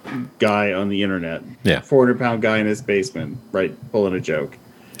of guy on the internet, 400-pound guy in his basement, right, pulling a joke.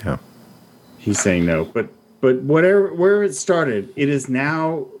 Yeah, he's saying no, but where it started, it is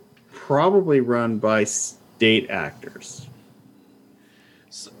now probably run by state actors,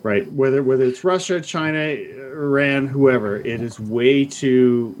 right? Whether it's Russia, China, Iran, whoever, it is way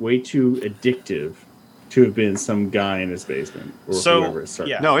too addictive to have been some guy in his basement or whoever it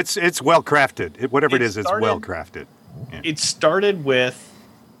started. Yeah. No, it's well crafted. Whatever it is, it's well crafted. Yeah. It started with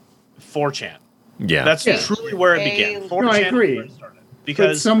 4chan. Yeah. That's truly where it began. 4chan I agree. is where it started.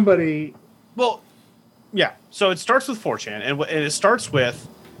 Because but somebody... Well, yeah. So it starts with 4chan, and it starts with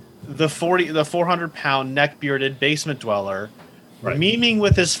the 400-pound neck-bearded basement dweller memeing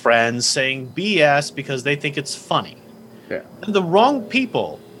with his friends, saying BS because they think it's funny. Yeah. And the wrong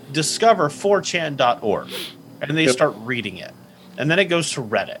people discover 4chan.org, and they start reading it. And then it goes to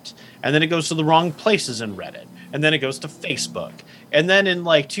Reddit. And then it goes to the wrong places in Reddit. And then it goes to Facebook. And then in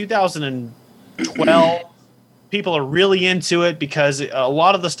like 2012, people are really into it because a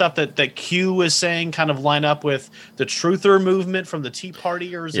lot of the stuff that Q was saying kind of line up with the truther movement from the Tea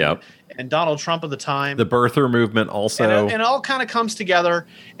Partiers and Donald Trump of the time. The birther movement also. And it all kind of comes together.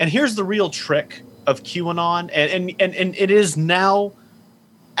 And here's the real trick of QAnon. And it is now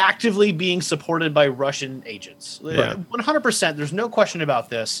actively being supported by Russian agents. 100%. There's no question about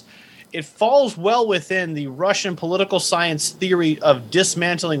this. It falls well within the Russian political science theory of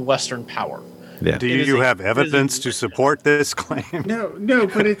dismantling Western power. Yeah. Do you have evidence to support this claim? No,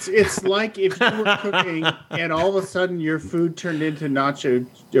 but it's like if you were cooking and all of a sudden your food turned into nacho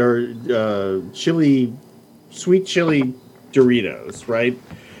or sweet chili Doritos, right?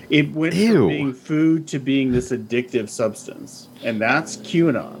 It went from being food to being this addictive substance, and that's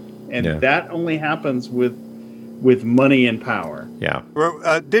QAnon, and that only happens with money and power. Yeah.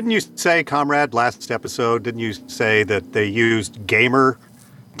 Didn't you say, Comrade, last episode? Didn't you say that they used gamer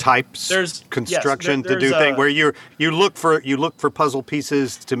types construction to do things where you look for puzzle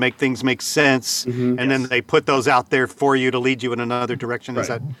pieces to make things make sense, and then they put those out there for you to lead you in another direction? Is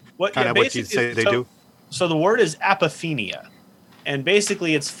that kind of what you say they do? So the word is apophenia, and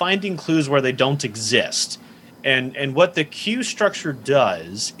basically it's finding clues where they don't exist. And what the Q structure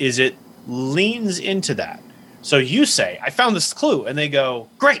does is it leans into that. So you say, I found this clue, and they go,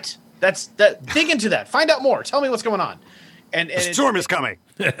 great, dig into that, find out more, tell me what's going on. And the storm is coming.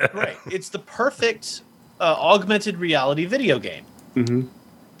 Right. It's the perfect augmented reality video game. Mm-hmm.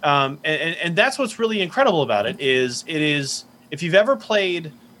 And that's what's really incredible about it is if you've ever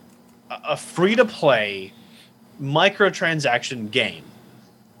played a free-to-play microtransaction game,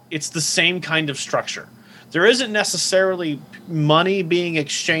 it's the same kind of structure. There isn't necessarily money being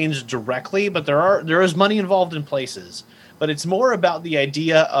exchanged directly, but there is money involved in places. But it's more about the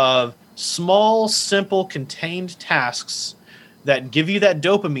idea of small, simple, contained tasks that give you that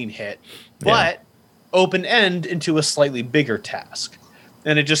dopamine hit, but open end into a slightly bigger task.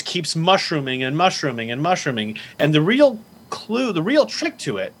 And it just keeps mushrooming and mushrooming and mushrooming. And the real clue, the real trick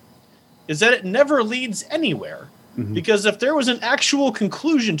to it is that it never leads anywhere. Mm-hmm. Because if there was an actual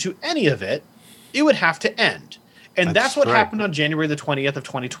conclusion to any of it, it would have to end. And that's what happened on January the 20th of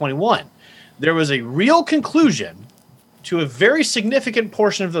 2021. There was a real conclusion to a very significant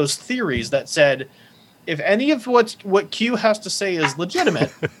portion of those theories that said, if any of what Q has to say is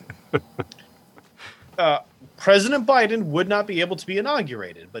legitimate, President Biden would not be able to be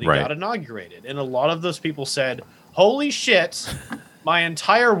inaugurated, but he got inaugurated. And a lot of those people said, holy shit, my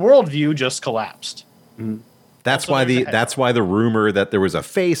entire worldview just collapsed. Mm-hmm. That's why the rumor that there was a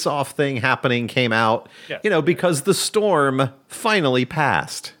face-off thing happening came out, because the storm finally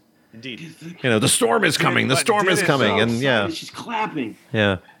passed. Indeed. The storm is coming. The storm is coming. And she's clapping.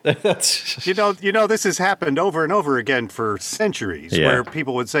 Yeah. That's this has happened over and over again for centuries, where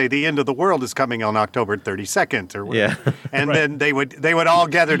people would say the end of the world is coming on October 32nd or whatever. And then they would all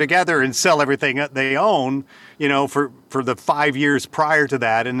gather together and sell everything that they own, for the 5 years prior to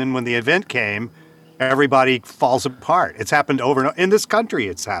that. And then when the event came, everybody falls apart. It's happened over and over. In this country,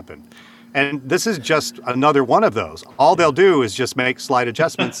 it's happened. And this is just another one of those. All they'll do is just make slight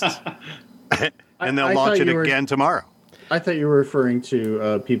adjustments, and they'll launch it again tomorrow. I thought you were referring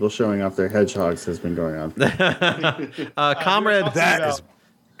to people showing off their hedgehogs has been going on. Comrade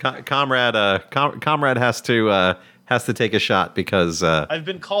has to take a shot because I've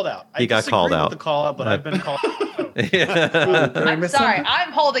been called out. He got called out. With the call out, but I've been called out. I'm sorry.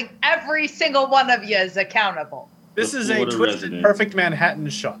 I'm holding every single one of you as accountable. This is a twisted, perfect Manhattan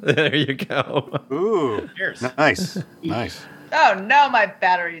shot. There you go. Ooh, cheers. Nice. Oh no, my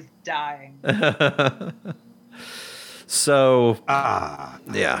battery's dying. So,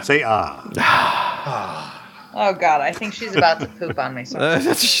 say Oh God, I think she's about to poop on me.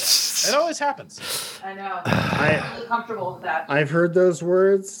 It always happens. I know. I'm really comfortable with that. I've heard those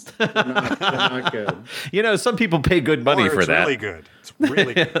words. They're not good. Some people pay good money for that. Really good. It's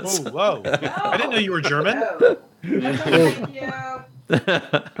really good. Oh, whoa. No. I didn't know you were German. No. Thank you.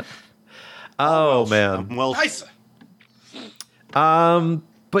 Oh, man. Well, nice.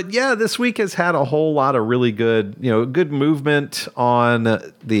 But yeah, this week has had a whole lot of really good, good movement on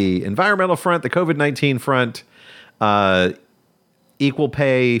the environmental front, the COVID-19 front, equal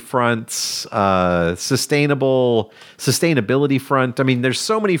pay fronts, sustainability front. I mean, there's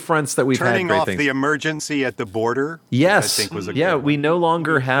so many fronts that we've Turning had great off things. the emergency at the border. Yes. I think was a yeah, good we one. no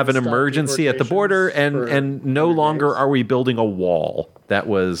longer have an emergency at the border, and no longer are we building a wall that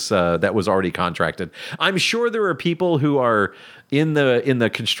was already contracted. I'm sure there are people who are in the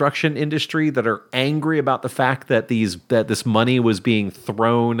construction industry that are angry about the fact that this money was being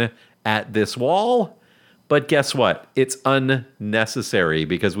thrown at this wall. But guess what? It's unnecessary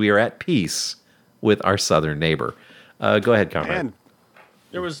because we are at peace with our southern neighbor. Go ahead, Conrad. And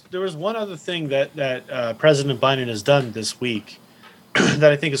There was one other thing that President Biden has done this week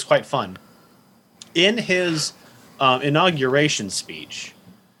that I think is quite fun. In his inauguration speech,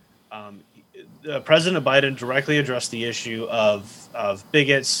 President Biden directly addressed the issue of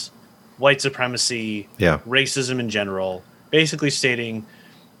bigots, white supremacy, racism in general, basically stating,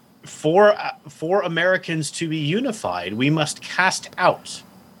 for Americans to be unified, we must cast out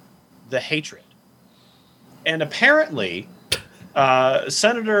the hatred. And apparently,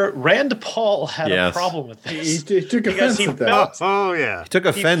 Senator Rand Paul had a problem with this. He took offense at that. yeah. He took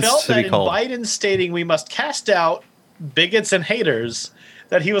offense He felt to that be called. in Biden stating we must cast out bigots and haters,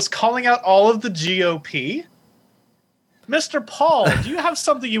 that he was calling out all of the GOP. Mr. Paul, do you have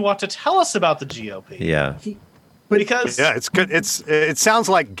something you want to tell us about the GOP? Yeah. Because it's good. It sounds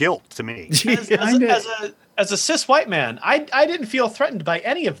like guilt to me. as a cis white man, I didn't feel threatened by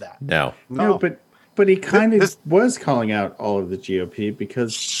any of that. No, but he kind of was calling out all of the GOP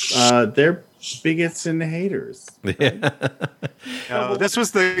because they're bigots and haters. No, this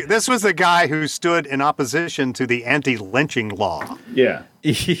was the guy who stood in opposition to the anti-lynching law. Yeah,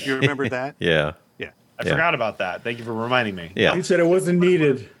 you remember that? Yeah. I forgot about that. Thank you for reminding me. Yeah. He said it wasn't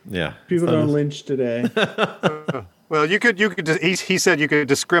needed. Yeah. People don't lynch today. Well, you could. He said you could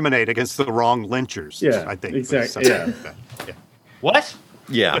discriminate against the wrong lynchers. Yeah, I think exactly. Yeah. What?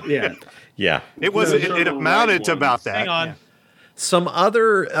 Yeah. Yeah. Yeah. It was. It amounted to about that. Hang on. Yeah. Some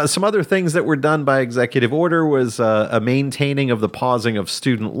other things that were done by executive order was a maintaining of the pausing of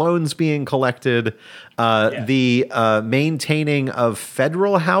student loans being collected, the maintaining of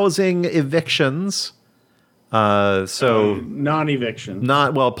federal housing evictions. Non-eviction.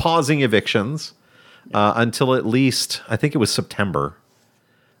 Pausing evictions until at least I think it was September.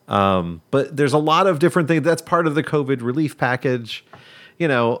 But there's a lot of different things. That's part of the COVID relief package.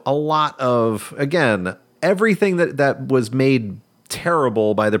 A lot of, again, everything that was made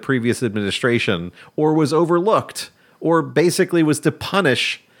terrible by the previous administration or was overlooked or basically was to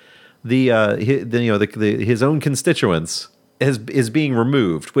punish his own constituents is being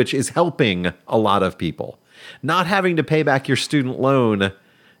removed, which is helping a lot of people. Not having to pay back your student loan,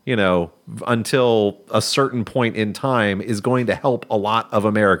 until a certain point in time is going to help a lot of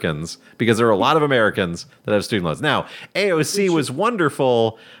Americans because there are a lot of Americans that have student loans. Now, AOC was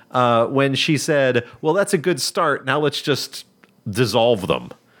wonderful when she said, well, that's a good start. Now let's just dissolve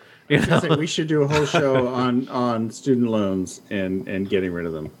them. We should do a whole show on student loans and getting rid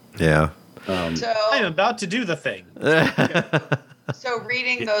of them. Yeah. So I'm about to do the thing. So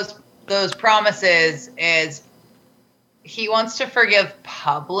reading those promises is he wants to forgive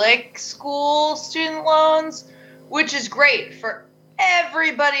public school student loans, which is great for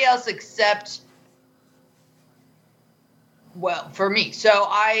everybody else except, for me. So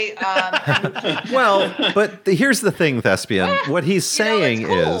but here's the thing, Thespian. What he's saying it's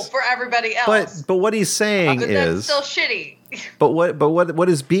cool is for everybody else. But what he's saying but is that's still shitty. But what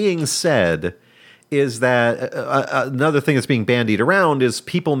is being said is that another thing that's being bandied around is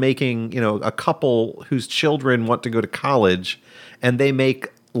people making, a couple whose children want to go to college and they make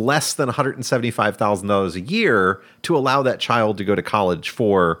less than $175,000 a year to allow that child to go to college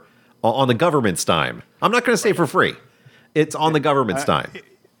on the government's dime. I'm not going to say for free. It's on the government's dime.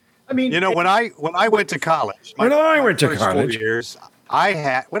 I mean, when I went to college, when I went to college,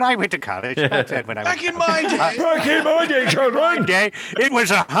 Back in my day, it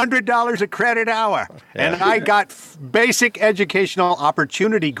was $100 a credit hour, and I got basic educational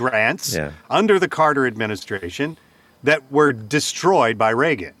opportunity grants under the Carter administration that were destroyed by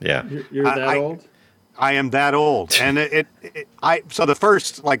Reagan. Yeah, you're that old. I am that old, and so the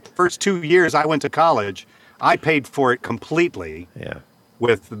first 2 years I went to college, I paid for it completely. Yeah.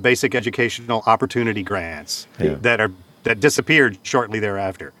 With basic educational opportunity grants that disappeared shortly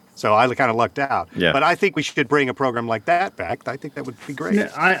thereafter. So I kind of lucked out. Yeah. But I think we should bring a program like that back. I think that would be great.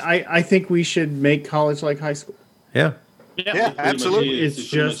 I think we should make college like high school. Yeah. Yeah, absolutely. It's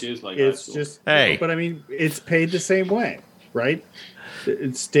just hey. But I mean, it's paid the same way. right?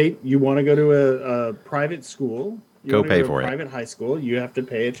 State, you want to go to a private school, you Go wanna pay to for a it. private high school, you have to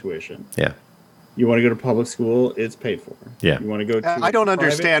pay a tuition. Yeah. You want to go to public school, it's paid for. Yeah. You want to go to I don't private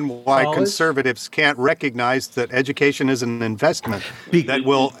understand why college? conservatives can't recognize that education is an investment Be- that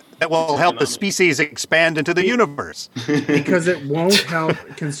will help the species expand into the universe. Because it won't help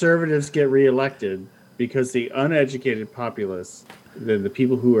conservatives get reelected, because the uneducated populace, the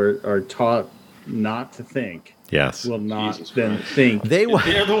people who are taught not to think, Yes. will not Jesus then Christ. think. They want.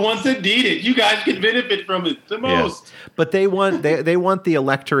 They're the ones that need it. You guys can benefit from it the most. But they want the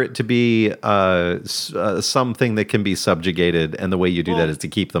electorate to be something that can be subjugated, and the way you do that is to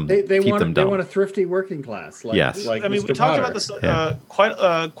keep them They keep them want dumb. a thrifty working class. Like, Yes. like I mean, Mr. we talked Potter. about this Yeah.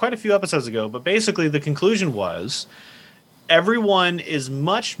 quite a few episodes ago, but basically the conclusion was everyone is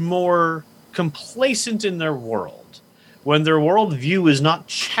much more complacent in their world when their worldview is not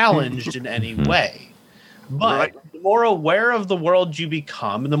challenged in any way. But Right. the more aware of the world you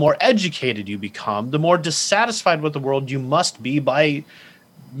become, and the more educated you become, the more dissatisfied with the world you must be by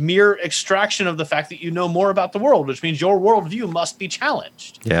mere extraction of the fact that you know more about the world, which means your worldview must be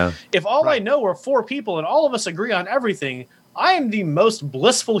challenged. Yeah. If all I know are four people and all of us agree on everything, I am the most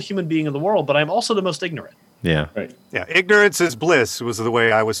blissful human being in the world, but I'm also the most ignorant. Yeah. Right. Yeah, ignorance is bliss was the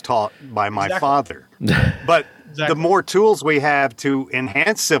way I was taught by my Exactly. father. But Exactly. the more tools we have to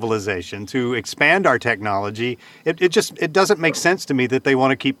enhance civilization, to expand our technology, it doesn't make sense to me that they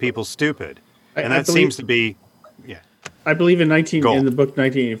want to keep people stupid. I And that believe- seems to be, yeah. I believe in Go. in the book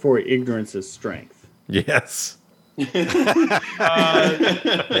 1984, ignorance is strength. Yes. Yeah.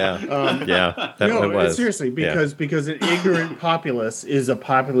 Yeah. That No, it was. seriously, Yeah. because an ignorant populace is a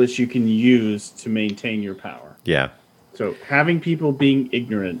populace you can use to maintain your power. Yeah. So having people being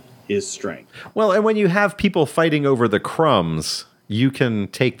ignorant is strength. Well, and when you have people fighting over the crumbs, you can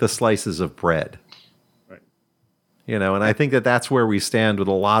take the slices of bread. Right. You know, and I think that that's where we stand with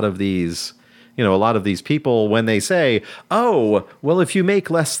a lot of these, you know, a lot of these people when they say, "Oh, well, if you make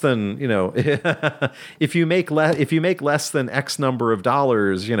less than, you know, if you make less than X number of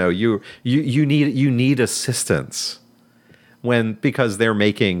dollars, you know, you need assistance." When because they're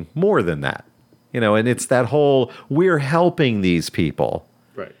making more than that. You know, and it's that whole we're helping these people.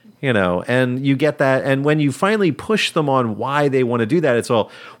 Right. You know, and you get that. And when you finally push them on why they want to do that, it's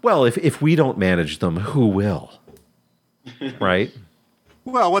all, well, if we don't manage them, who will? Right?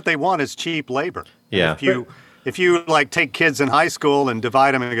 Well, what they want is cheap labor. And Yeah. if you like take kids in high school and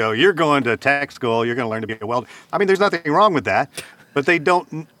divide them and go, you're going to tech school, you're going to learn to be a welder. I mean, there's nothing wrong with that, but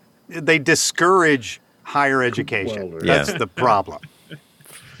they discourage higher education. Welder. That's Yeah. the problem.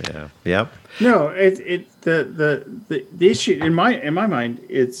 Yeah. Yep. No, the issue in my mind,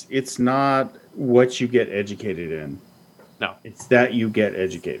 it's not what you get educated in. No. It's that you get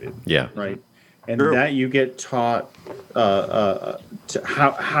educated. Yeah. Right. And True. that you get taught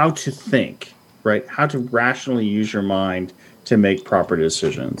how to think, right? How to rationally use your mind to make proper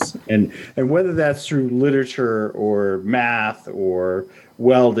decisions. And whether that's through literature or math or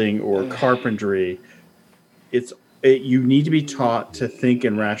welding or carpentry, you need to be taught to think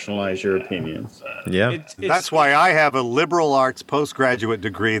and rationalize your opinions. Yeah. That's why I have a liberal arts postgraduate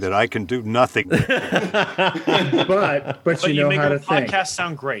degree that I can do nothing with. But But you you know make how a to think. podcast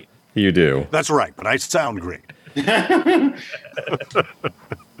sound great. You do. That's right, but I sound great.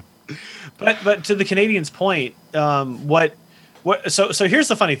 But to the Canadians' point, so here's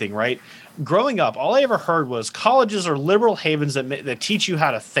the funny thing, right? Growing up, all I ever heard was colleges are liberal havens that teach you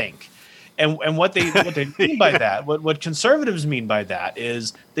how to think. And what they mean by that, what conservatives mean by that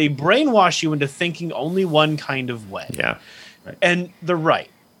is they brainwash you into thinking only one kind of way. Yeah. And they're right.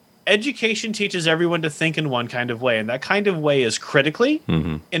 Education teaches everyone to think in one kind of way, and that kind of way is critically,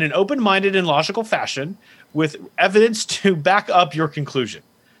 in an open-minded and logical fashion, with evidence to back up your conclusion.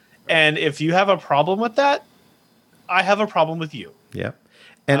 And if you have a problem with that, I have a problem with you. Yep.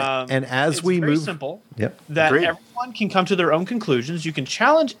 And as it's we very move, simple. Yep. That Agreed. everyone can come to their own conclusions. You can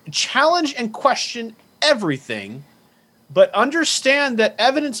challenge and question everything, but understand that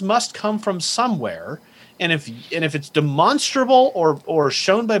evidence must come from somewhere. And if it's demonstrable or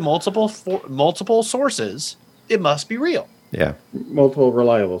shown by multiple sources, it must be real. Yeah. Multiple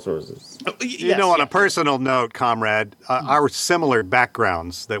reliable sources. You know, on a personal note, comrade, our similar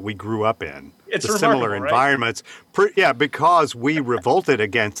backgrounds that we grew up in, It's the similar remarkable, right? environments, because we revolted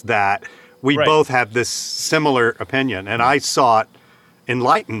against that, we Right. both have this similar opinion. And I sought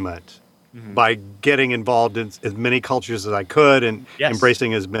enlightenment by getting involved in as many cultures as I could and Yes.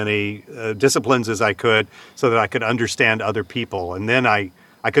 embracing as many disciplines as I could so that I could understand other people. And then I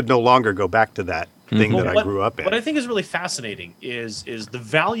could no longer go back to that thing that I grew up in. What I think is really fascinating is the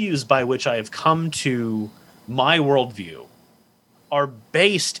values by which I have come to my worldview are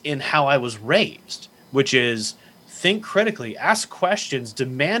based in how I was raised, which is think critically, ask questions,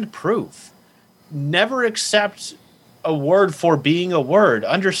 demand proof, never accept a word for being a word,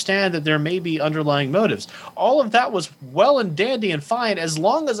 understand that there may be underlying motives. All of that was well and dandy and fine as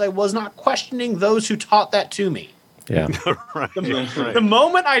long as I was not questioning those who taught that to me. Yeah. Right. The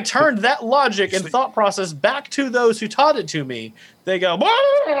moment I turned that logic and thought process back to those who taught it to me, they go,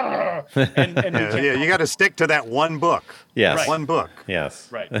 yeah, you got to stick to that one book. Yes. Right. One book. Yes.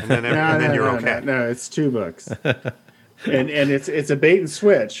 Right. And then you're okay. No, it's 2 books. and it's a bait and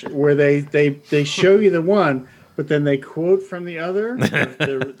switch where they show you the one, but then they quote from the other,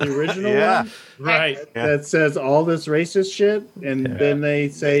 the original Yeah. one. Right. That says all this racist shit, and then they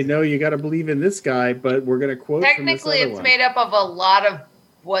say, no, you got to believe in this guy, but we're going to quote Technically, from this other it's one. made up of a lot of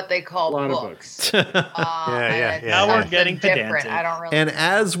what they call A lot of books. Yeah. Now we're getting different. pedantic. I don't really. And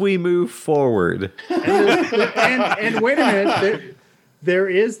as we move forward, and wait a minute, there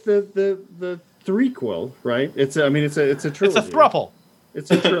is the threequel, right? It's a trilogy. It's a thruple.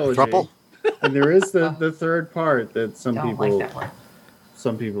 It's a trilogy. Thruple? And there is the third part that some Don't people like that word.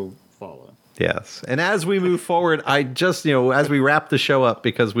 some people follow. yes. And as we move forward, I just, as we wrap the show up,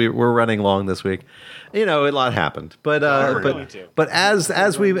 because we're running long this week, a lot happened. But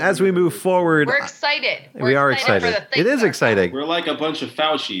as we move forward, We're excited. we are excited. For the things It is that are exciting. We're like a bunch of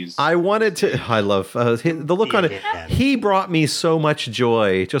Faucis. I wanted to. I love the look on it. He brought me so much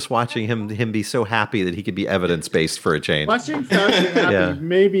joy just watching him be so happy that he could be evidence based for a change. Watching Fauci happy Yeah.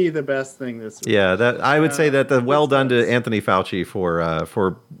 may be the best thing this week. Yeah, that I would say that the well done to Anthony Fauci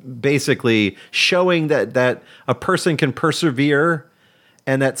for basically showing that a person can persevere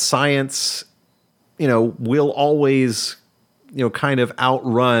and that science, will always, kind of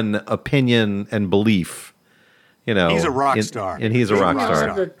outrun opinion and belief. He's a rock star. and he's a rock He'll star.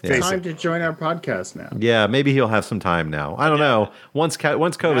 have the Yeah. time to join our podcast now. Yeah, maybe he'll have some time now. I don't know. Once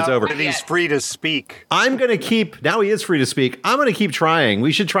COVID's Now over, that he's free to speak. I'm going to keep. Now he is free to speak. I'm going to keep trying.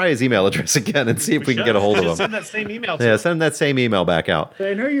 We should try his email address again and see if we can get a hold of him. Send that same email to Yeah, him. send that same email back out.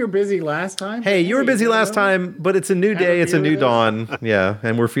 I know you were busy last time. Hey, you were busy last time, but it's a new day. It's a new dawn. Yeah,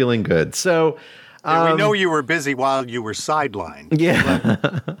 and we're feeling good. So, And we know you were busy while you were sidelined.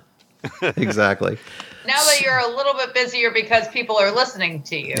 yeah, exactly. Now that you're a little bit busier because people are listening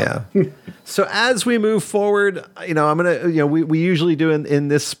to you. Yeah. So as we move forward, I'm gonna, we usually do in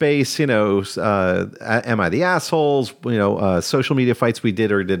this space, am I the assholes? Social media fights we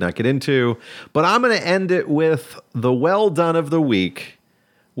did or did not get into, but I'm gonna end it with the well done of the week,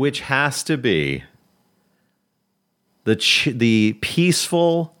 which has to be the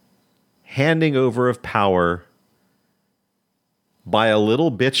peaceful handing over of power by a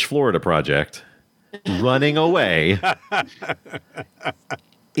little bitch Florida Project running away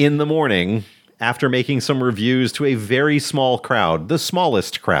in the morning after making some reviews to a very small crowd, the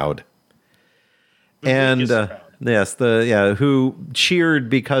smallest crowd. And yes, who cheered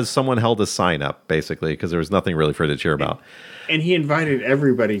because someone held a sign up, basically, because there was nothing really for it to cheer about. And he invited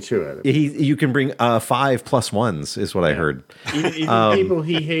everybody to it. You can bring 5 plus ones, is what I heard. Even people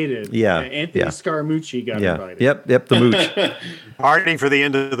he hated. Yeah, Anthony Scaramucci got invited. Yep, the mooch. Party for the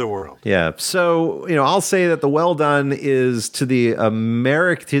end of the world. Yeah. So, I'll say that the well done is to the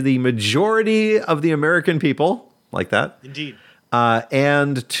majority of the American people, like that. Indeed.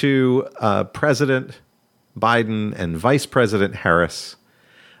 And to President Biden and Vice President Harris.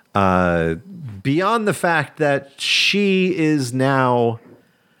 Beyond the fact that she is now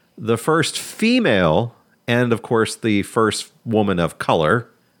the first female and, of course, the first woman of color,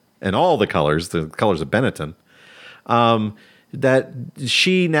 and all the colors of Benetton, that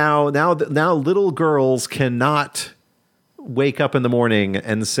she now little girls cannot wake up in the morning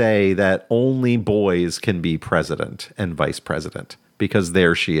and say that only boys can be president and vice president, because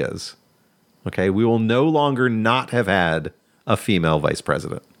there she is. Okay, we will no longer not have had a female vice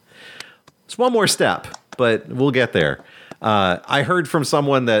president. It's one more step, but we'll get there. I heard from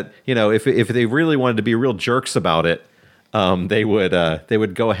someone that, if they really wanted to be real jerks about it, they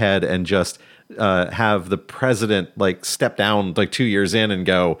would go ahead and just have the president step down 2 years in and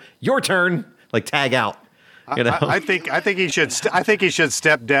go, "Your turn," tag out. I think he should. I think he should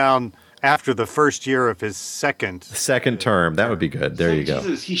step down after the first year of his second term. That would be good. There you go.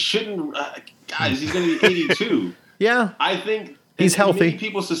 Jesus, he shouldn't. Guys, he's going to be 82. Yeah, I think he's healthy. Many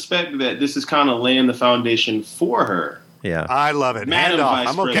people suspect that this is kind of laying the foundation for her. Yeah, I love it. Madam Hand off. Vice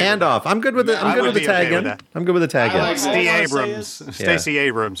I'm okay. President. Hand off. I'm good with it. I'm good with the tag in. I'm good with the tag in. Stacey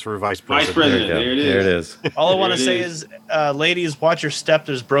Abrams for vice president. Vice president. There it is. All I want to say is, ladies, watch your step.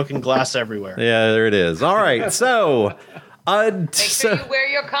 There's broken glass everywhere. Yeah, there it is. All right, so. Make sure you wear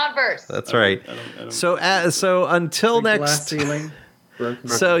your Converse. That's right. So until Glass next. ceiling.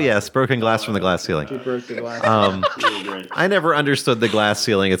 So yes, broken glass from the glass ceiling. She broke the glass. Really great. I never understood the glass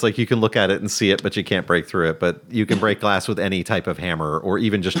ceiling. It's like you can look at it and see it, but you can't break through it. But you can break glass with any type of hammer, or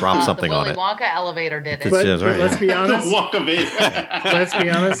even just drop something the on Willy it. Wonka elevator did it. But, That's right, let's be honest. Walk of it. Let's be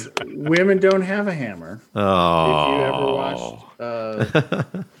honest. Women don't have a hammer. Oh, If you ever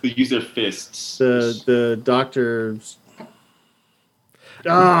watched They use their fists. the doctor's.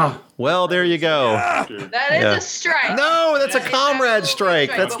 well, there you go. That is Yeah. a strike. No, that's a That is comrade absolutely a strike.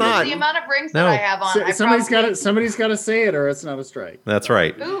 That's But with not. the amount of rings No. that I have on. I Somebody's got probably- to. Somebody's got to say it, or it's not a strike. That's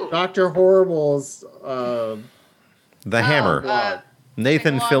right. Ooh. Doctor Horrible's. The hammer.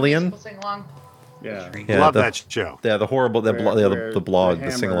 Nathan sing along, Fillion. people sing along. Yeah. Yeah, Love the- that show. Yeah, the horrible, the blog, the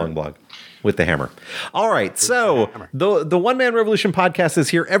hammer. sing-along blog with the hammer. All right, so the One Man Revolution podcast is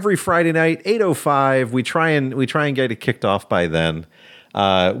here every Friday night, 8:05. We try and get it kicked off by then.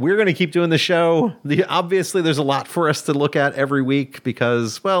 We're going to keep doing the show. Obviously, there's a lot for us to look at every week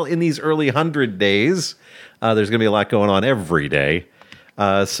because, well, in these early 100 days, there's going to be a lot going on every day.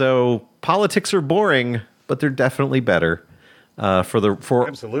 So politics are boring, but they're definitely better.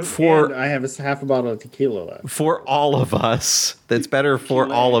 Absolutely. And I have half a bottle of tequila left. For all of us. That's better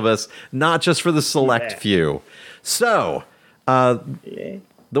for all of us, not just for the select few. So, the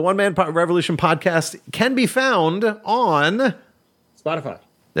One Man Revolution podcast can be found on Spotify.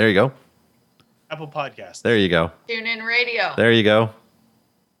 There you go. Apple Podcast. There you go. Tune in radio. There you go.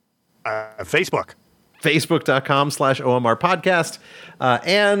 Facebook. Facebook.com/OMR podcast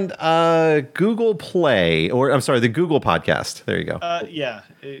and Google Play, or I'm sorry, the Google Podcast. There you go. Yeah.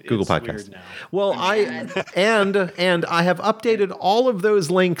 Google it's Podcast. weird now. Well, and I have updated all of those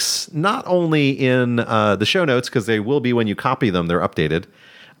links not only in the show notes because they will be when you copy them, they're updated,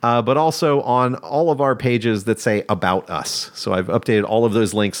 but also on all of our pages that say About Us. So I've updated all of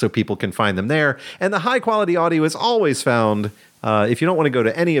those links so people can find them there. And the high quality audio is always found, if you don't want to go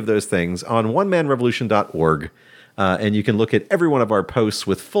to any of those things, on onemanrevolution.org. And you can look at every one of our posts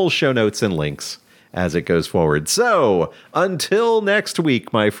with full show notes and links as it goes forward. So until next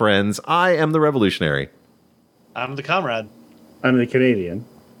week, my friends, I am the Revolutionary. I'm the comrade. I'm the Canadian.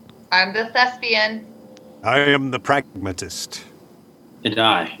 I'm the thespian. I am the pragmatist. And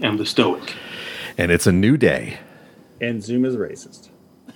I am the stoic. And it's a new day. And Zoom is racist.